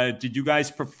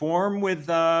guys perform with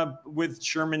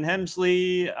Sherman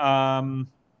Hemsley,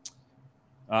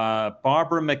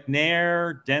 Barbara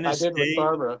McNair, Dennis? I did with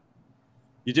Barbara.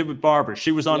 You did with Barbara.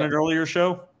 She was on an earlier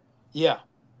show? Yeah.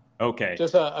 Okay.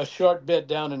 Just a short bit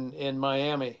down in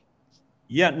Miami.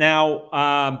 Yeah. Now,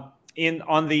 on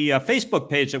the Facebook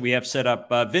page that we have set up,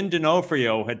 Vin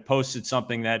D'Onofrio had posted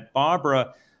something that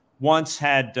Barbara once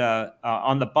had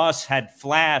on the bus had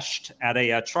flashed at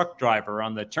a truck driver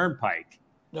on the turnpike.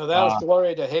 No, that was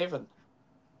Gloria DeHaven.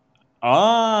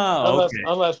 Oh,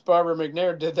 unless Barbara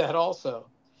McNair did that also.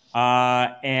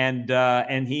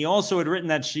 And he also had written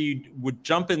that she would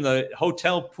jump in the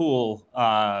hotel pool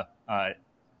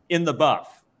in the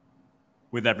buff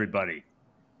with everybody.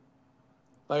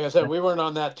 Like I said, we weren't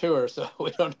on that tour, so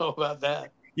we don't know about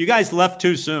that. You guys left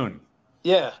too soon.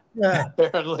 Yeah,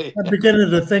 apparently. I'm beginning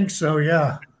to think so,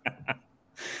 yeah.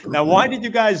 Now, why did you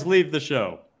guys leave the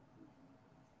show?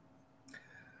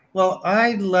 Well,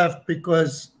 I left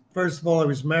because, first of all, I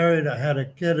was married. I had a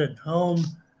kid at home.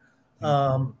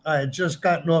 I had just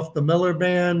gotten off the Miller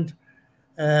Band,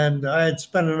 and I had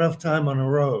spent enough time on the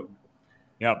road.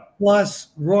 Yep. Plus,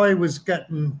 Roy was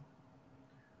becoming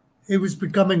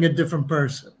a different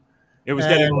person. It was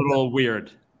getting a little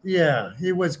weird. Yeah,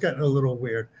 he was getting a little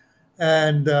weird.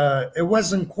 And it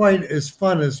wasn't quite as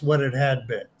fun as what it had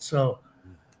been. So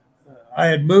I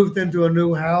had moved into a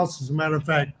new house. As a matter of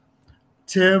fact,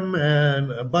 Tim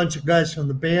and a bunch of guys from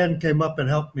the band came up and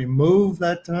helped me move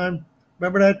that time.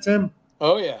 Remember that, Tim?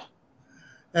 Oh, yeah.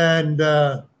 And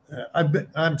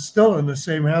I'm still in the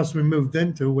same house we moved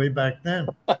into way back then.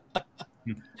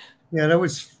 Yeah, that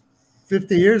was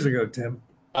 50 years ago, Tim.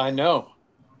 I know.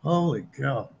 Holy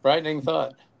cow. Frightening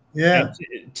thought. Yeah.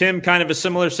 And Tim, kind of a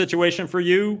similar situation for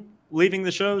you leaving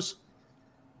the shows?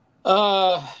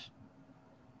 Roy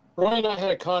and I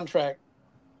had a contract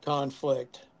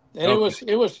conflict, and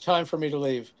it was time for me to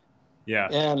leave. Yeah.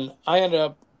 And I ended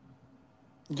up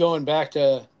going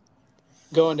to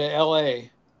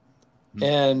L.A.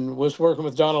 and was working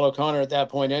with Donald O'Connor at that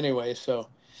point anyway. So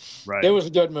Right. it was a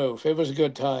good move. It was a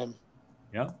good time.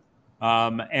 Yeah.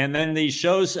 And then these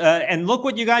shows, and look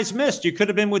what you guys missed. You could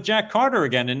have been with Jack Carter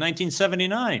again in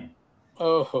 1979.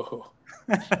 Oh,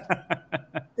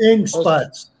 Ink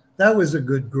Spots. That was a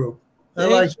good group. I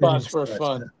Ink liked Spots were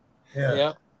fun. Yeah.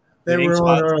 Yeah. They The Ink were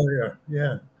on Spots. earlier.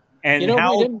 Yeah. And Who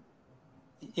how? we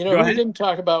didn't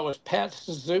talk about was Pat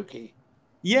Suzuki.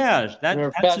 Yeah,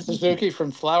 Remember Pat Suzuki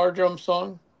from Flower Drum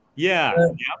Song? Yeah.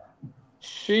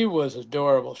 She was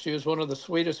adorable. She was one of the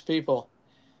sweetest people.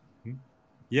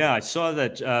 Yeah, I saw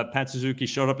that Pat Suzuki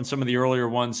showed up in some of the earlier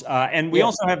ones. And we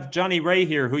also have Johnny Ray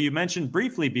here, who you mentioned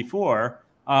briefly before.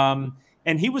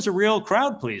 And he was a real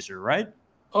crowd pleaser, right?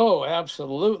 Oh,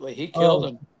 absolutely. He killed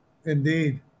him.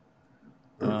 Indeed.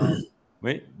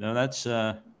 Wait, no, that's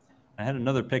I had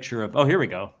another picture of. Oh, here we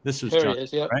go. This was There Johnny, he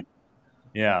is, yep. right?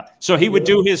 Yeah. So he would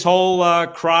do his whole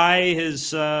cry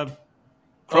song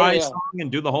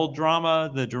and do the whole drama,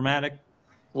 the dramatic.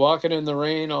 Walking in the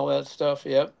Rain, all that stuff.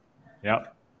 Yep.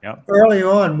 Yep. Yep. Early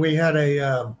on, we had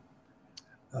an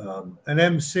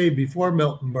MC before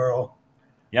Milton Berle.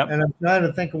 Yep. And I'm trying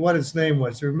to think of what his name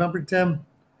was. Remember, Tim?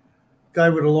 Guy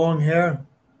with the long hair?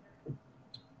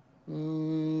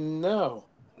 No.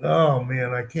 Oh,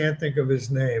 man, I can't think of his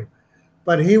name.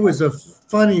 But he was a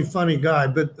funny guy.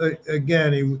 But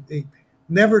again, he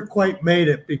never quite made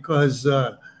it because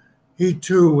he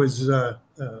too was a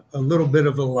little bit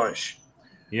of a lush.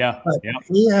 Yeah. But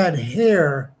he had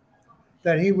hair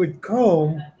that he would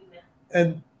comb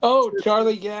and. Oh,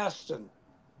 Charlie Gaston.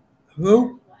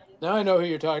 Who? Now I know who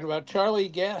you're talking about. Charlie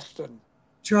Gaston.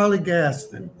 Charlie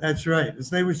Gaston. That's right.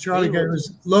 His name was Charlie Gaston. He was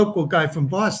a local guy from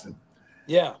Boston.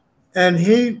 Yeah. And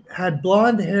he had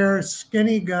blonde hair,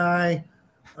 skinny guy,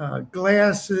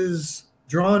 glasses,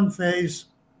 drawn face.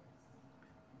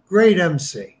 Great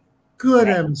MC. Good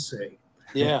MC.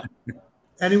 Yeah.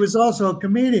 And he was also a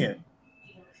comedian.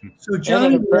 So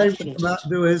Johnny would come out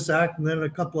and do his act, and then a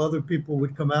couple other people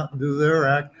would come out and do their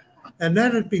act. And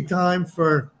then it'd be time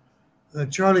for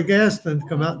Charlie Gaston to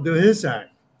come out and do his act.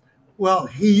 Well,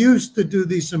 he used to do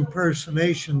these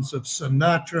impersonations of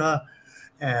Sinatra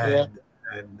and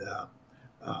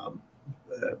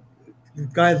the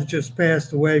guy that just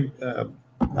passed away,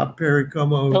 not Perry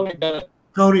Como,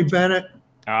 Tony Bennett,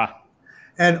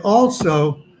 and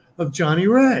also of Johnny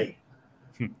Ray.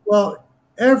 Well,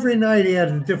 every night he had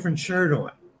a different shirt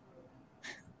on.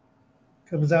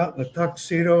 Comes out in a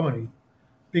tuxedo and he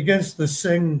begins to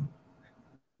sing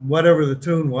whatever the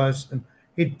tune was, and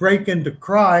he'd break into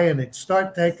cry and he'd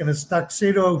start taking his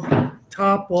tuxedo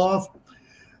top off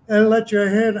and let your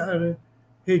hair down.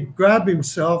 He'd grab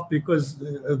himself because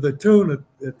of the tune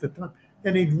at the time,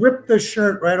 and he'd rip the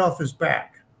shirt right off his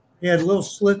back. He had little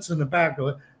slits in the back of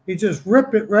it. He'd just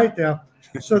rip it right down.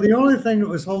 So the only thing that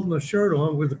was holding the shirt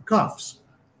on were the cuffs.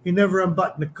 He never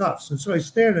unbuttoned the cuffs. And so he's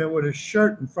standing there with his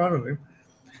shirt in front of him.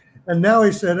 And now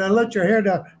he said, let your hair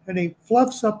down. And he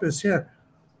fluffs up his hair.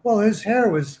 Well, his hair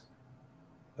was,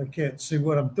 I can't see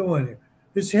what I'm doing here.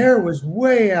 His hair was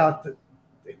way out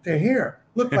to here.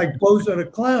 Looked like Bozo the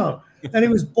Clown. And he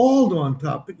was bald on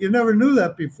top. But you never knew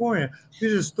that beforehand. You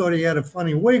just thought he had a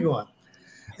funny wig on.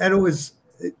 And it was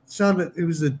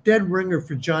a dead ringer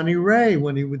for Johnny Ray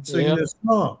when he would sing this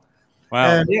song.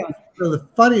 Wow. And one of the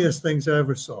funniest things I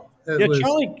ever saw.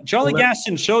 Charlie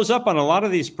Gaston shows up on a lot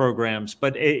of these programs,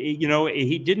 but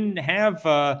he didn't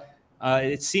have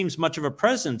it seems much of a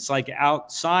presence like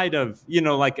outside of,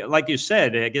 like you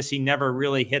said. I guess he never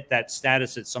really hit that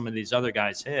status that some of these other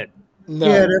guys hit. No.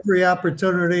 He had every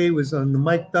opportunity. He was on the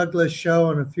Mike Douglas show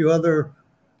and a few other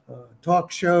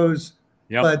talk shows.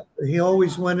 Yep. But he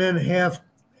always went in half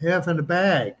in the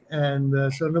bag,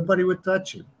 and so nobody would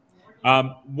touch him.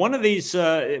 One of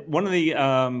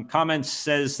the comments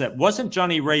says that wasn't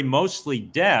Johnny Ray mostly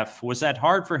deaf? Was that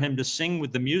hard for him to sing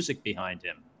with the music behind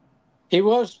him? He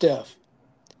was deaf.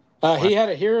 He had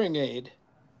a hearing aid,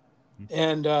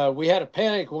 and we had a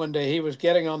panic one day. He was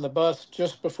getting on the bus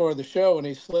just before the show, and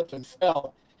he slipped and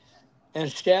fell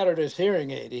and shattered his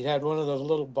hearing aid. He had one of those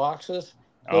little boxes,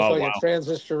 looked like a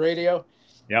transistor radio.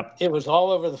 Yep. It was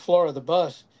all over the floor of the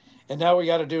bus. And now we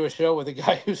got to do a show with a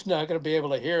guy who's not going to be able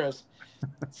to hear us.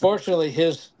 Fortunately,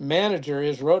 his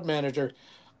road manager,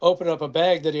 opened up a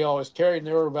bag that he always carried, and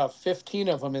there were about 15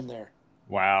 of them in there.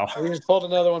 Wow. So he just pulled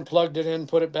another one, plugged it in,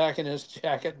 put it back in his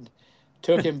jacket, and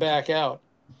took him back out.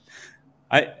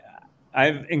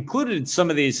 I've included some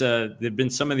of these. There've been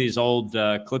some of these old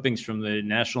clippings from the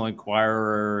National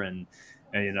Enquirer, and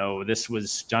You know, this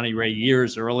was Johnny Ray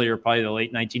years earlier, probably the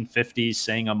late 1950s,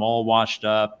 saying I'm all washed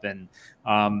up. And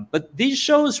but these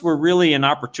shows were really an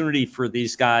opportunity for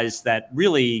these guys that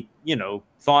really, you know,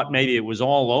 thought maybe it was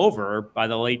all over by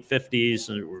the late 50s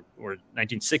or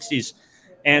 1960s.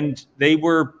 And they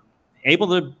were able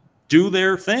to do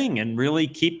their thing and really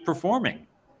keep performing.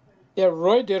 Yeah,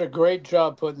 Roy did a great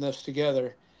job putting this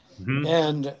together. Mm-hmm.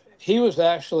 And he was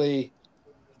actually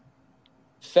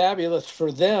fabulous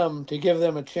for them to give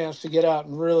them a chance to get out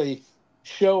and really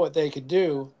show what they could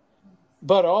do.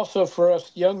 But also for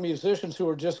us young musicians who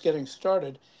were just getting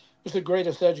started, it was the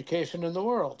greatest education in the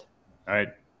world. All right.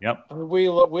 Yep. I mean, we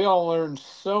all learned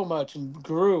so much and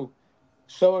grew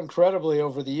so incredibly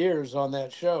over the years on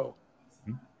that show.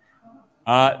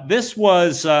 This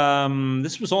was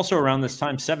also around this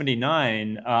time,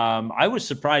 79. I was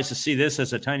surprised to see this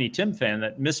as a Tiny Tim fan,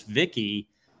 that Miss Vicky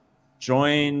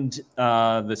joined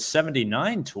the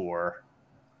 79 tour.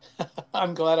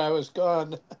 I'm glad I was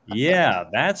gone. Yeah,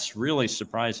 that's really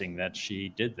surprising that she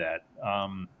did that,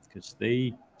 because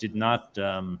they did not.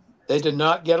 They did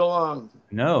not get along.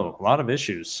 No, a lot of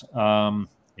issues.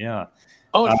 Yeah.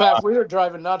 Oh, in fact, we were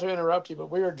driving, not to interrupt you,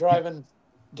 but we were driving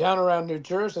down around New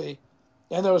Jersey,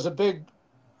 and there was a big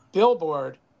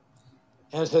billboard,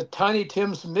 and it said Tiny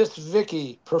Tim's Miss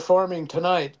Vicky performing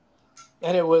tonight.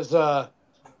 And it was a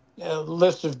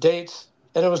list of dates,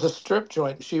 and it was a strip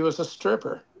joint. She was a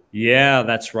stripper. Yeah,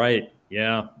 that's right.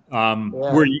 Yeah. Yeah.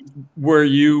 Were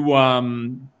you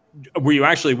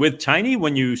actually with Tiny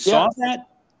when you saw that?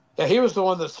 Yeah, he was the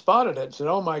one that spotted it and said,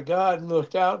 "Oh my God," and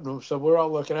looked out. And so we're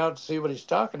all looking out to see what he's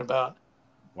talking about.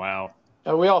 Wow.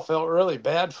 And we all felt really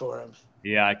bad for him.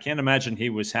 Yeah, I can't imagine he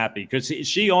was happy, because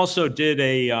she also did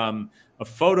a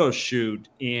photo shoot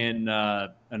in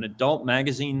an adult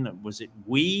magazine. Was it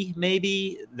We,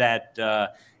 maybe, that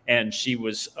and she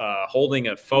was holding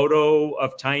a photo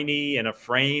of Tiny in a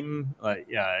frame,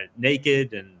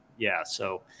 naked, and yeah.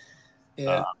 So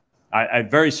Yeah, I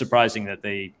very surprising that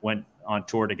they went on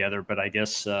tour together, but I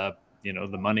guess you know,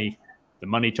 the money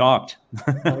talked.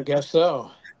 I guess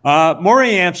so.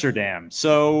 Maury Amsterdam.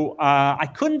 So I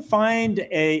couldn't find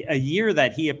a year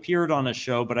that he appeared on a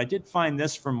show, but I did find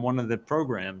this from one of the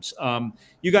programs.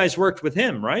 You guys worked with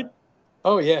him, right?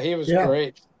 Oh yeah, he was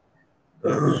great.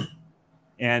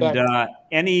 And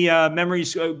any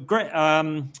memories?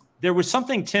 There was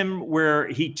something, Tim, where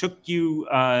he took you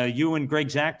and Greg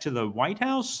Zach to the White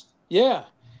House. Yeah.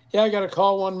 I got a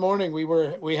call one morning.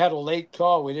 We had a late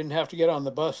call. We didn't have to get on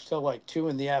the bus till like 2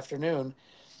 in the afternoon.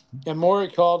 And Maury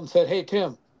called and said, "Hey,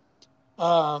 Tim, you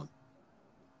want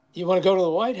to go to the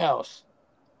White House?"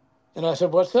 And I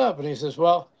said, "What's up?" And he says,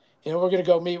 "Well, you know, we're going to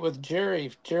go meet with Gerry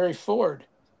Ford."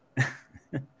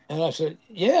 And I said,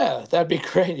 "Yeah, that'd be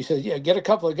great." He said, "Yeah, get a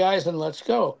couple of guys and let's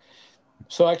go."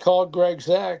 So I called Greg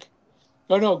Zach.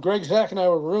 Oh, no, Greg Zach and I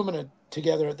were rooming it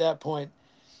together at that point.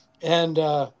 And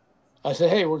I said,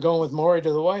 "Hey, we're going with Maury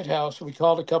to the White House." We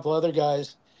called a couple other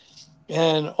guys,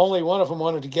 and only one of them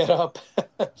wanted to get up,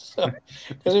 so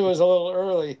because it was a little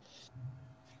early.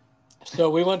 So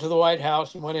we went to the White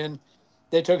House and went in.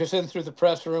 They took us in through the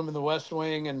press room in the West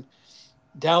Wing and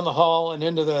down the hall and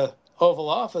into the Oval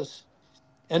Office,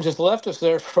 and just left us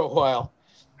there for a while.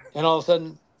 And all of a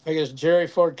sudden, I guess Gerry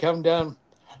Ford come down.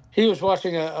 He was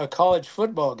watching a college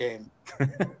football game,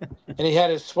 and he had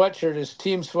his sweatshirt, his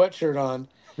team sweatshirt on,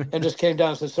 and just came down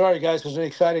and said, "Sorry, guys, it was an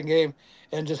exciting game,"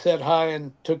 and just said hi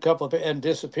and took a couple of and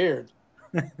disappeared.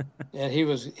 And he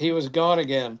was gone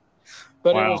again.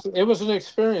 But wow. it was an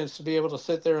experience to be able to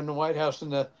sit there in the White House in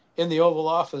the Oval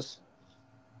Office.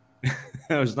 It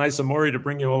was nice of Maury to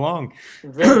bring you along.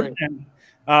 Very.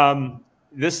 And,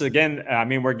 this again, I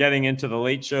mean, we're getting into the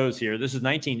late shows here. This is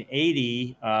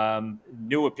 1980.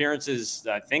 New appearances.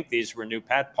 I think these were new.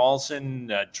 Pat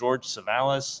Paulson, George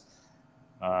Savalas.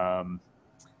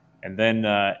 And then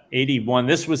 81.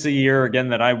 This was the year again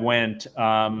that I went.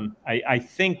 I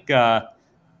think oh,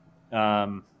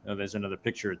 there's another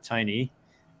picture of Tiny.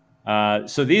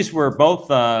 So these were both.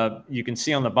 You can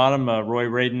see on the bottom, Roy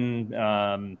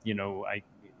Radin. You know,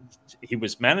 he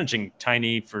was managing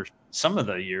Tiny for some of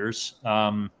the years.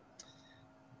 And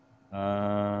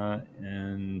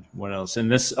what else? And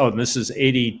this. Oh, this is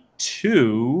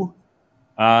 82.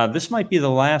 This might be the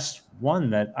last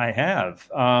one that I have.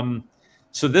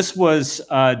 So this was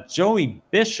Joey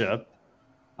Bishop,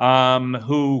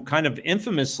 who kind of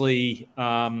infamously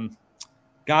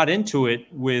got into it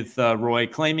with Roy,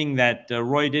 claiming that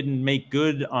Roy didn't make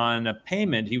good on a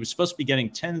payment. He was supposed to be getting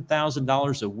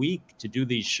 $10,000 a week to do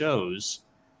these shows.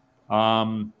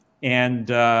 Do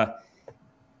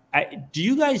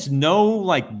you guys know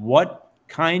like what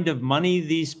kind of money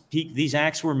these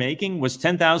acts were making? Was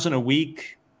 $10,000 a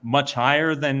week much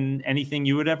higher than anything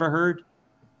you had ever heard?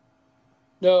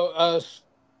 No,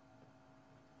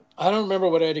 I don't remember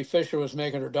what Eddie Fisher was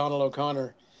making or Donald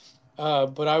O'Connor,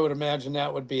 but I would imagine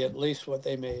that would be at least what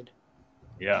they made.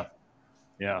 Yeah,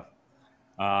 yeah.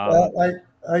 Well,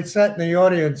 I sat in the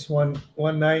audience one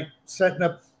night,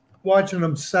 watching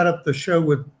them set up the show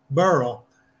with Burl,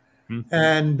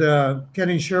 and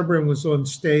Kenny Sherburne was on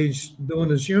stage doing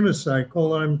his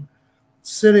unicycle. I'm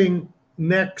sitting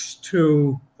next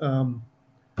to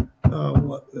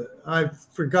I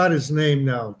forgot his name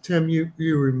now. Tim, you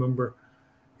remember?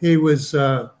 He was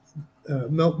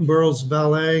Milton Berle's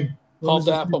valet. Paul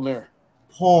Dappelmere.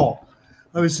 Paul.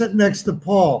 I was sitting next to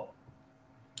Paul,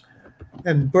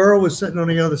 and Burl was sitting on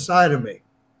the other side of me.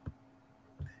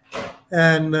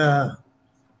 And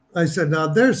I said, now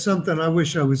there's something I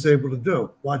wish I was able to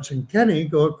do, watching Kenny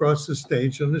go across the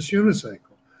stage on this unicycle.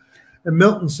 And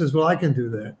Milton says, well, I can do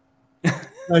that.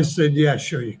 I said, yeah,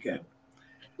 sure you can.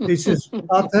 He says,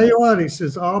 I'll tell you what, he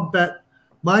says, I'll bet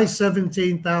my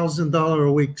 $17,000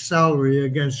 a week salary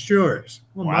against yours.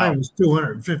 Well, wow. Mine was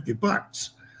 $250.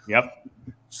 Yep.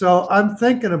 So I'm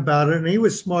thinking about it, and he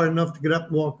was smart enough to get up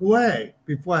and walk away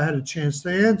before I had a chance to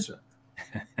answer.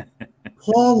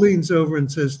 Paul leans over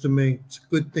and says to me, it's a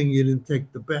good thing you didn't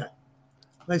take the bet.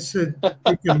 I said,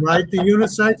 he can ride the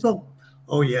unicycle?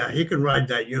 Oh, yeah, he can ride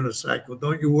that unicycle.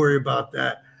 Don't you worry about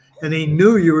that. And he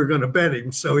knew you were going to bet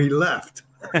him, so he left.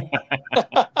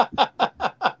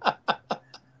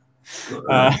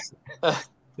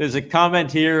 There's a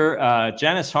comment here.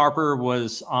 Janice Harper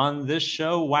was on this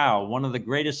show. Wow, one of the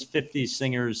greatest 50s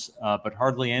singers, but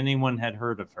hardly anyone had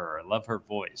heard of her. I love her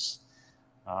voice.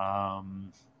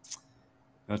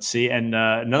 Let's see. And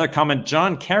another comment,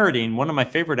 John Carradine, one of my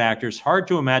favorite actors. Hard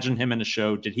to imagine him in a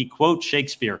show. Did he quote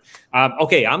Shakespeare?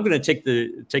 Okay, I'm going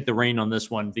to take the reign on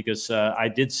this one because I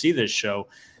did see this show.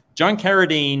 John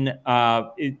Carradine,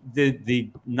 the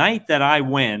night that I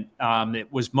went, it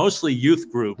was mostly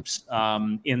youth groups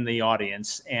in the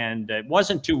audience, and it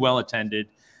wasn't too well attended.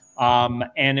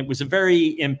 And it was a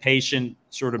very impatient,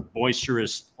 sort of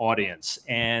boisterous audience.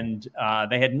 And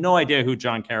they had no idea who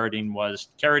John Carradine was.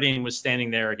 Carradine was standing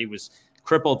there. He was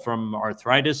crippled from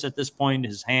arthritis at this point,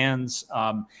 his hands.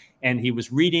 And he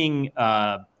was reading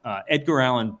Edgar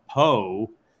Allan Poe.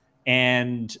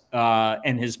 And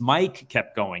his mic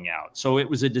kept going out, so it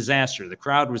was a disaster. The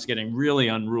crowd was getting really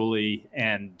unruly,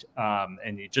 and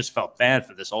you just felt bad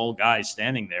for this old guy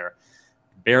standing there,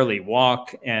 barely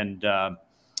walk. And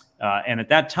at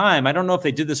that time, I don't know if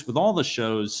they did this with all the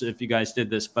shows, if you guys did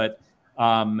this, but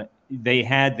they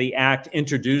had the act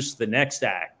introduce the next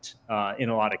act in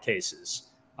a lot of cases.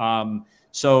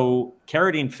 So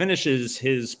Carradine finishes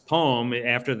his poem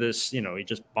after this. He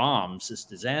just bombs this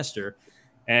disaster.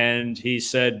 And he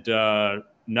said,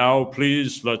 now,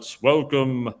 please, let's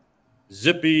welcome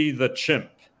Zippy the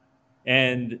Chimp.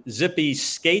 And Zippy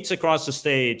skates across the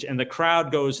stage, and the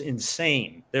crowd goes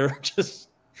insane. They're just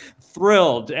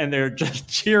thrilled, and they're just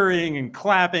cheering and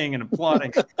clapping and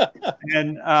applauding.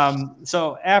 And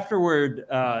so afterward,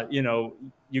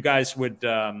 you guys would,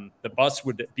 the bus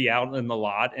would be out in the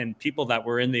lot, and people that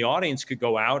were in the audience could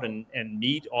go out and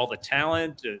meet all the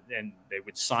talent, and they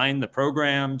would sign the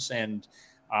programs. And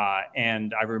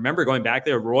I remember going back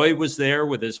there. Roy was there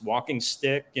with his walking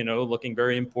stick, looking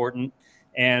very important.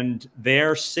 And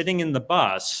there, sitting in the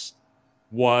bus,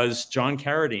 was John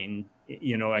Carradine.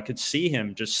 I could see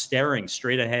him just staring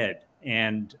straight ahead.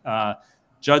 And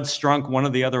Judd Strunk, one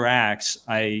of the other acts,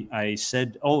 I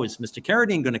said, "Oh, is Mr.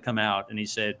 Carradine going to come out?" And he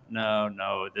said,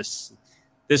 "No, this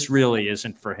really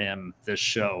isn't for him, this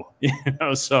show."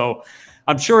 So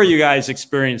I'm sure you guys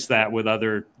experienced that with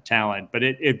other talent, but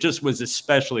it just was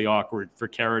especially awkward for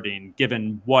Carradine,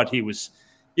 given what he was,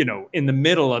 in the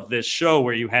middle of this show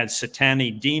where you had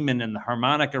Satani Demon and the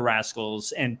Harmonica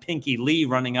Rascals and Pinky Lee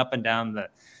running up and down the,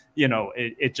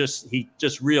 he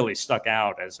just really stuck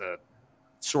out as a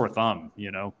sore thumb,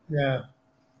 Yeah.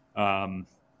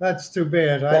 That's too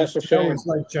bad. I always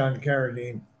liked John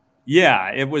Carradine.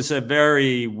 Yeah, it was a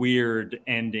very weird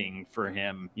ending for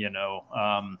him,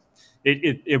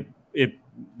 It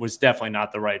was definitely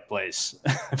not the right place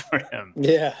for him.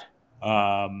 Yeah.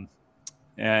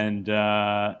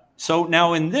 So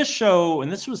now in this show,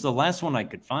 and this was the last one I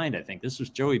could find, I think this was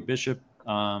Joey Bishop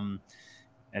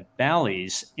at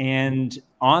Bally's, and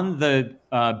on the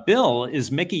bill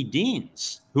is Mickey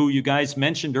Deans, who you guys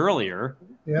mentioned earlier.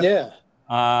 Yeah.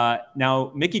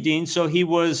 Now Mickey Deans, so he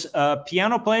was a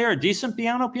piano player, a decent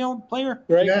piano player.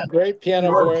 Great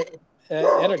piano player,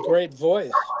 and a great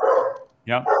voice.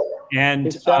 Yeah. And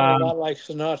he sounded a lot like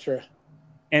Sinatra.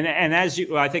 And as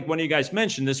you, I think one of you guys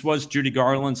mentioned, this was Judy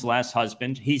Garland's last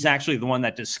husband. He's actually the one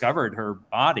that discovered her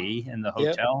body in the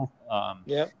hotel.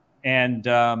 Yep. And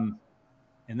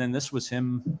then this was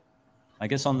him, I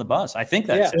guess, on the bus. I think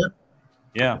that's it.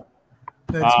 Yeah.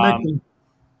 That's making.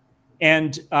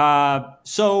 And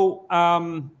so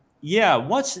one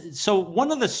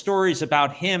of the stories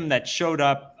about him that showed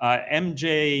up,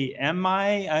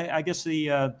 MJMI, I guess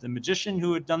the magician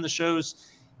who had done the shows,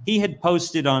 he had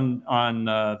posted on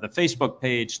the Facebook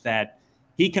page that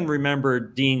he can remember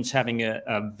Dean's having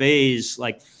a vase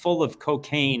like full of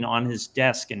cocaine on his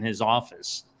desk in his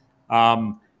office.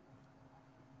 Do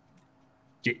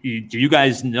you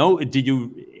guys know? Did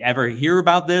you ever hear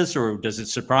about this, or does it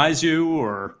surprise you?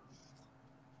 Or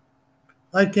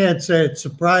I can't say it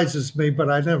surprises me, but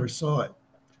I never saw it.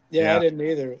 Yeah, I didn't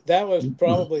either. That was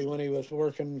probably when he was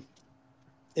working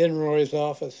in Roy's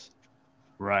office.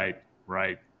 Right.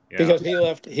 Yeah. Because he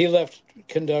left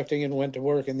conducting and went to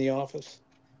work in the office.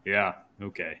 Yeah.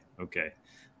 Okay.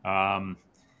 And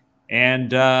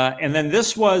then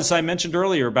this was, I mentioned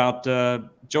earlier about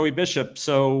Joey Bishop.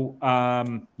 So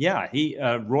Roy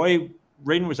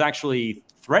Radin was actually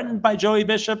threatened by Joey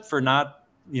Bishop for not,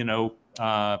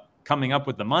 coming up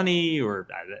with the money,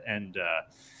 and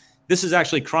this is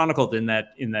actually chronicled in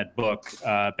that book,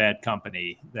 Bad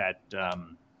Company, that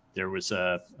there was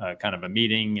a kind of a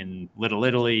meeting in Little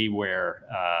Italy where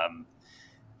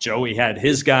Joey had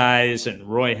his guys and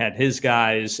Roy had his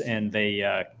guys, and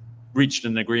they reached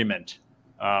an agreement.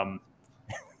 But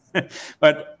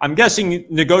I'm guessing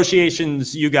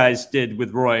negotiations you guys did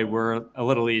with Roy were a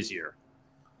little easier.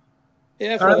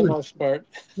 Yeah, for the most part.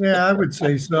 Yeah, I would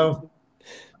say so.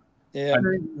 Yeah. I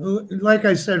mean, like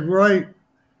I said, Roy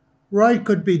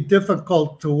could be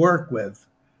difficult to work with.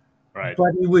 Right.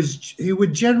 But he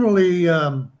would generally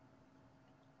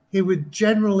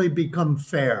become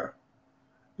fair.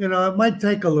 It might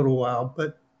take a little while,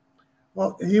 but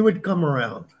he would come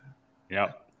around.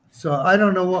 Yeah. So I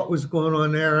don't know what was going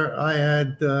on there. I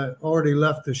had already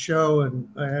left the show, and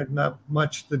I had not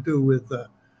much to do with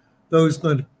those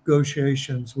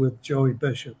negotiations with Joey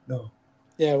Bishop. No.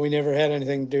 Yeah, we never had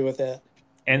anything to do with that.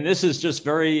 And this is just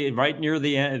right near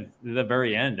the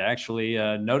very end, actually.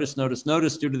 Notice,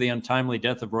 due to the untimely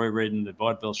death of Roy Radin, the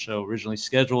vaudeville show originally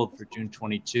scheduled for June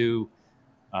 22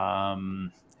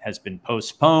 has been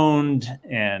postponed.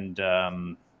 And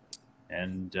then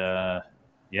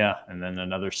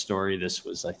another story. This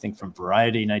was, I think, from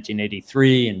Variety,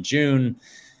 1983 in June,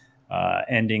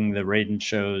 ending the Radin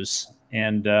shows.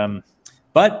 And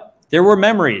but there were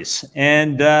memories,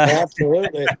 and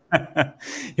absolutely.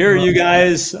 Here are you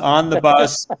guys on the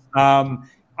bus.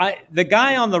 The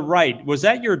guy on the right, was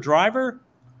that your driver?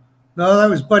 No, that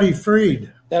was Buddy Freed.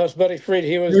 That was Buddy Freed.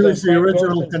 He was the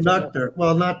original conductor.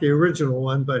 Well, not the original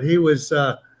one, but he was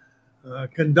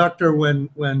conductor when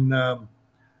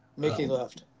Mickey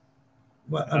left.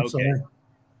 Well, I'm sorry.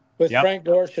 With Frank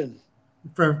Gorshin.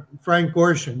 Frank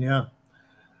Gorshin, yeah.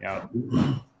 Yeah.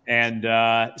 And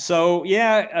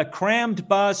a crammed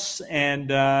bus and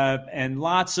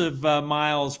lots of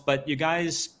miles, but you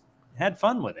guys had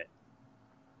fun with it.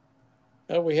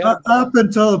 We had up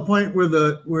until the point where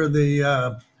the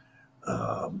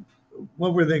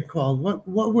what were they called?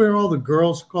 What were all the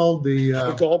girls called?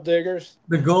 The Gold Diggers.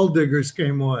 The Gold Diggers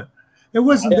came on. It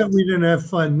wasn't that we didn't have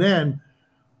fun then,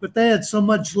 but they had so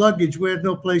much luggage we had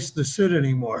no place to sit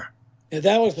anymore. And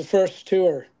that was the first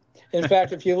tour. In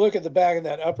fact, if you look at the back of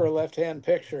that upper left-hand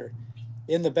picture,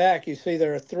 in the back you see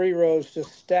there are 3 rows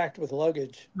just stacked with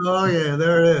luggage. Oh yeah,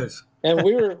 there it is. And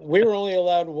we were only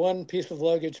allowed 1 piece of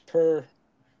luggage per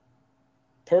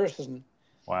person.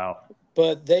 Wow.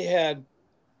 But they had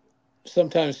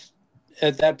sometimes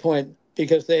at that point,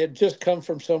 because they had just come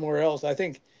from somewhere else, I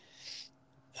think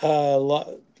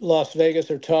Las Vegas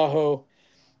or Tahoe,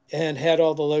 and had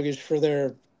all the luggage for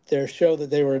their show that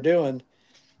they were doing.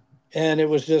 And it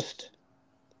was just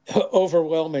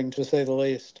overwhelming, to say the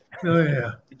least. Oh,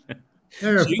 yeah.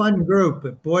 They're a fun group,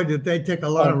 but boy, did they take a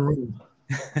lot of room.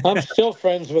 I'm still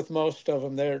friends with most of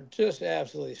them. They're just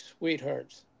absolutely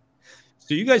sweethearts.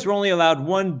 So you guys were only allowed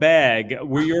 1 bag.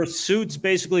 Were your suits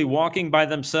basically walking by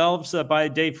themselves by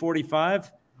day 45?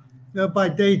 No, by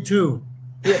day 2.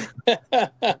 Yeah,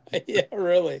 yeah,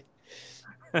 really.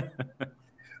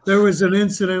 There was an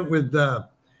incident with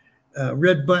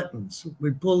red buttons.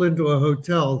 We pulled into a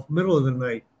hotel middle of the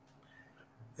night,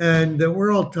 and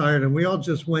we're all tired, and we all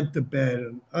just went to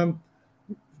bed. And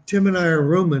Tim and I are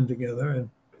rooming together,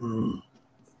 and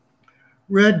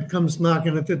Red comes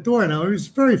knocking at the door. Now, he was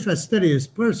a very fastidious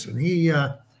person. He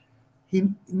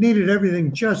needed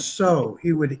everything just so.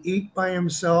 He would eat by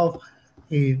himself.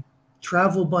 He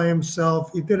travel by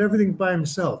himself. He did everything by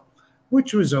himself,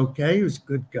 which was okay. He was a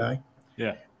good guy.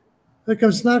 Yeah. I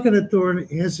comes knocking at the door, and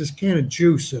he has this can of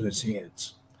juice in his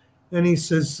hands. And he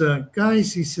says,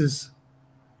 guys, he says,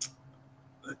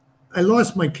 I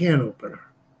lost my can opener.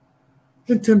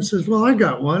 And Tim says, well, I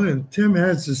got one. And Tim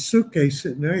has his suitcase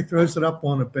sitting there. He throws it up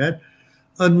on the bed,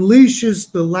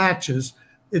 unleashes the latches.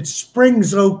 It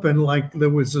springs open like there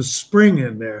was a spring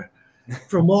in there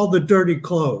from all the dirty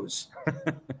clothes.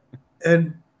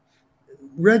 And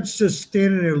Red's just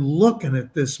standing there looking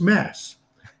at this mess.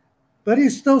 But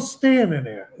he's still standing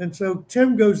there. And so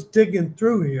Tim goes digging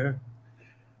through here,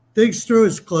 digs through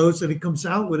his clothes, and he comes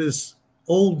out with his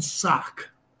old sock.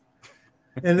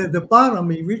 And at the bottom,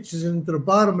 he reaches into the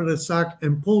bottom of the sock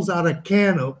and pulls out a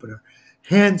can opener,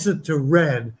 hands it to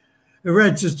Red. And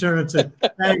Red just turns and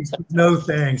says, thanks, but no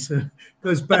thanks, and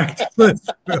goes back to the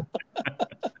room.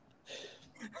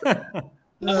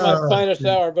 Not my finest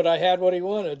hour, but I had what he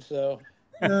wanted, so.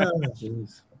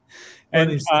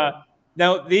 And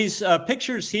now these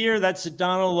pictures here, that's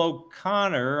Donald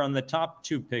O'Connor on the top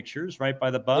two pictures, right by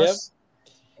the bus. Yep.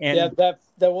 And yeah,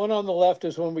 that one on the left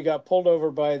is when we got pulled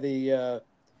over by the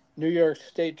New York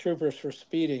State Troopers for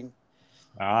speeding.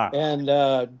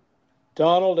 And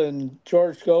Donald and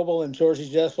George Goebel and Georgie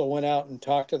Jessel went out and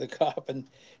talked to the cop, and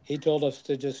he told us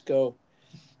to just go.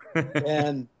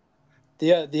 And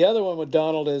the other one with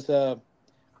Donald is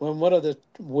when one of the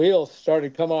wheels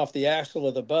started to come off the axle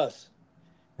of the bus.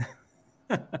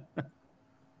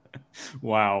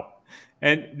 Wow.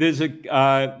 And there's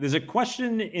a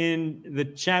question in the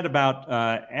chat about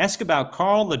ask about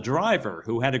Carl the driver,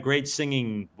 who had a great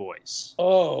singing voice.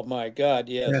 Oh my God,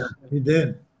 yes. Yeah, he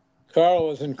did. Carl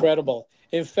was incredible.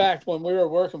 In fact, when we were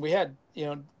working, we had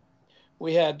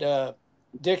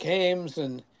Dick Hames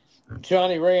and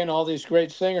Johnny Ray and all these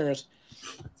great singers.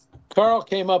 Carl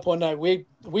came up one night. We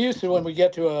used to, when we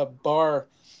get to a bar,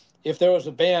 if there was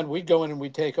a band, we'd go in and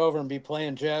we'd take over and be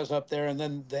playing jazz up there, and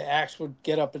then the acts would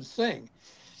get up and sing.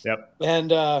 Yep.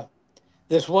 And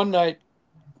this one night,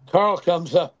 Carl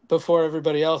comes up before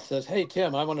everybody else, says, "Hey,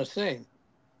 Tim, I want to sing."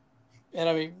 And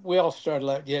I mean, we all started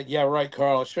laughing. Yeah, right,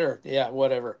 Carl, sure. Yeah,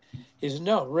 whatever. He said,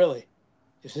 "No, really."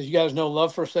 He says, "You guys know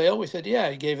Love for Sale?" We said, "Yeah."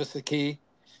 He gave us the key.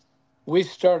 We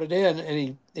started in,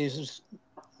 and he says,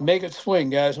 "Make it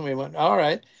swing, guys." And we went, "All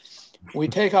right." We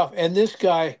take off, and this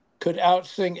guy could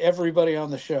out-sing everybody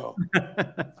on the show.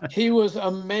 He was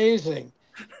amazing.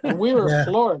 And we were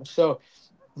floored. So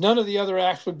none of the other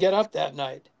acts would get up that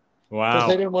night. Wow. Because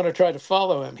they didn't want to try to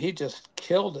follow him. He just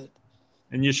killed it.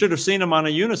 And you should have seen him on a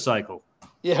unicycle.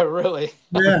 Yeah, really.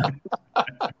 Yeah.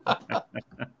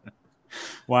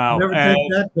 Wow. Never take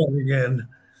that one again.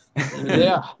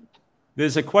 Yeah.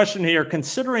 There's a question here.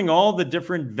 Considering all the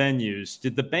different venues,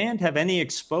 did the band have any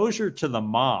exposure to the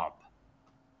mob?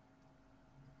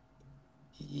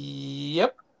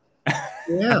 Yep.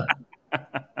 Yeah.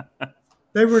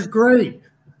 They were great.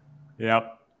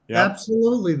 Yep.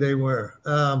 Absolutely, they were.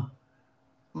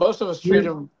 Most of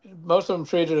them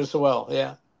treated us well.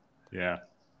 Yeah. Yeah.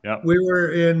 Yep. We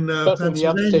were in Pennsylvania, the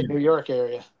upstate New York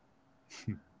area.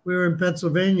 We were in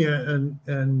Pennsylvania,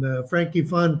 and Frankie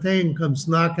Fontaine comes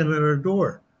knocking at our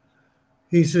door.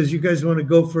 He says, "You guys want to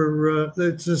go for?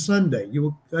 It's a Sunday.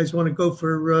 You guys want to go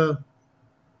for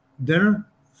dinner?"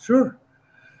 Sure.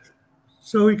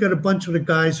 So we got a bunch of the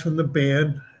guys from the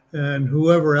band and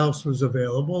whoever else was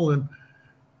available, and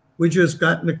we just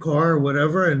got in the car or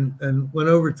whatever and went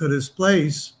over to this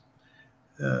place.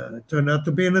 It turned out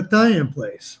to be an Italian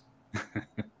place.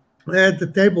 They had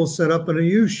the table set up in a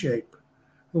U shape.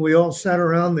 And we all sat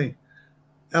around the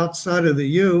outside of the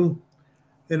U,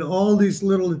 and all these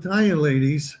little Italian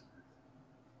ladies,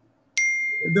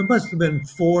 there must have been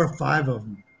 4 or 5 of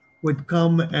them, would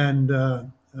come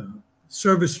and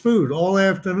serve us food all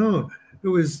afternoon. It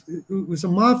was a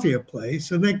mafia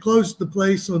place, and they closed the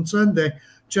place on Sunday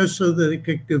just so that they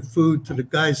could give food to the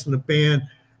guys in the band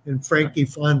and Frankie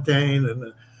Fontaine,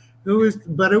 and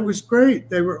it was great.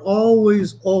 They were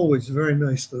always very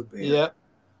nice to the band.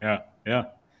 Yeah.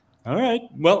 All right.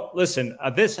 Well, listen,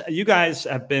 you guys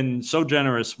have been so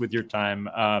generous with your time.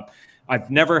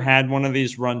 I've never had one of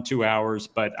these run 2 hours,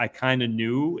 but I kind of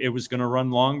knew it was going to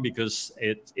run long because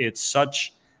it's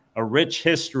such a rich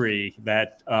history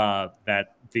that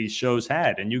these shows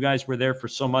had, and you guys were there for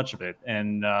so much of it.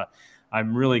 And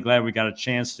I'm really glad we got a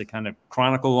chance to kind of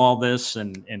chronicle all this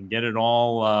and get it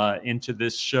all into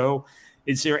this show.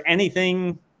 Is there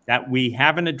anything that we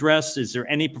haven't addressed? Is there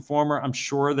any performer? I'm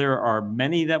sure there are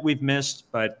many that we've missed,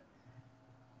 but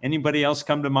anybody else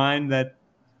come to mind that?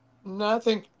 No,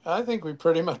 I think we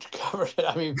pretty much covered it.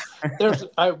 I mean,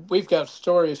 we've got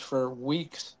stories for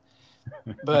weeks.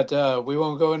 but we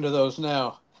won't go into those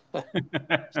now.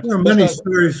 There are many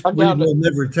stories we will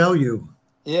never tell you.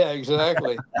 Yeah,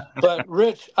 exactly. But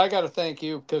Rich, I got to thank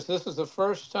you because this is the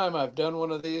first time I've done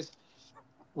one of these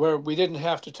where we didn't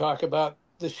have to talk about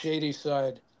the shady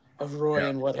side of Roy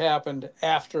and what happened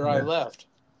after I left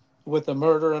with the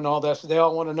murder and all that. So they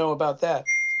all want to know about that.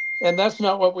 And that's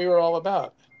not what we were all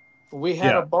about. We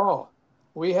had a ball.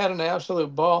 We had an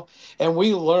absolute ball, and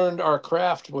we learned our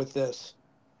craft with this.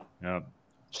 Yeah.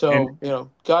 So, you know,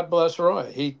 God bless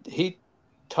Roy. He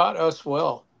taught us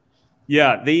well.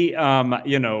 Yeah,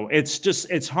 you know,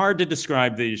 it's hard to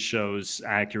describe these shows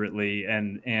accurately,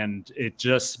 and it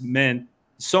just meant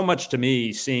so much to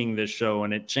me seeing this show,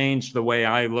 and it changed the way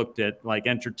I looked at like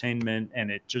entertainment,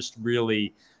 and it just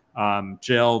really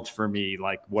gelled for me,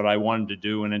 like what I wanted to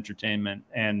do in entertainment.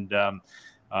 And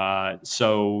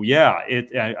so yeah,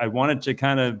 I wanted to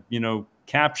kind of, you know,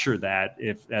 capture that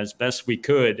as best we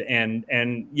could.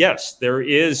 And yes, there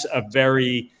is a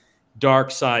very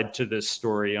dark side to this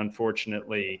story,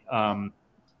 unfortunately,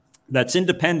 that's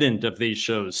independent of these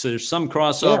shows. So there's some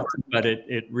crossover, but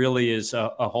it really is a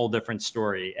whole different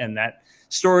story. And that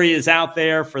story is out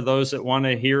there for those that want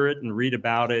to hear it and read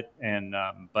about it. And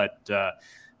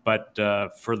but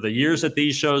for the years that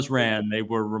these shows ran, they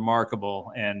were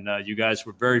remarkable, and you guys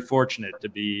were very fortunate to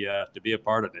be a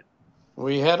part of it.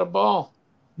 We had a ball.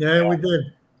 Yeah, we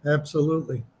did.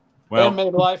 Absolutely. Well, and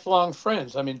made lifelong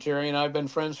friends. I mean, Gerry and I have been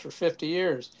friends for 50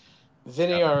 years.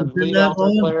 Vinny, our lead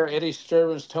alto player, Eddie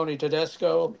Sturbins, Tony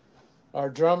Tedesco, our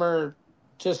drummer,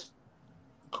 just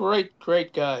great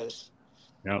guys.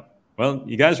 Yeah. Well,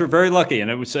 you guys were very lucky,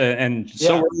 and it was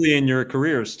so early in your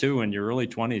careers too, in your early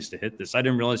 20s to hit this. I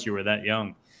didn't realize you were that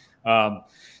young. Well,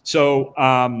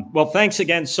 thanks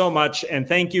again so much, and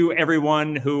thank you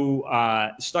everyone who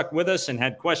stuck with us and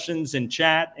had questions in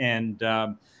chat. And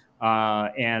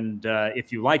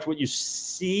if you liked what you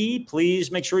see, please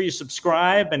make sure you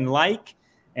subscribe and like.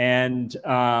 And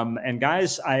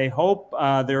guys, I hope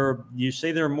you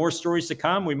say there are more stories to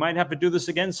come. We might have to do this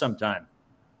again sometime.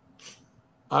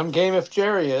 I'm game if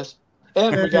Gerry is.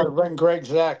 And we got to bring Greg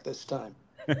Zach this time.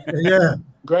 Yeah.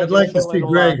 I'd like to see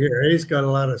Greg here. He's got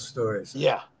a lot of stories.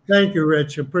 Yeah. Thank you,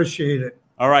 Rich. Appreciate it.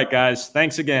 All right, guys.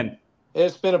 Thanks again.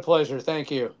 It's been a pleasure.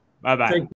 Thank you. Bye-bye.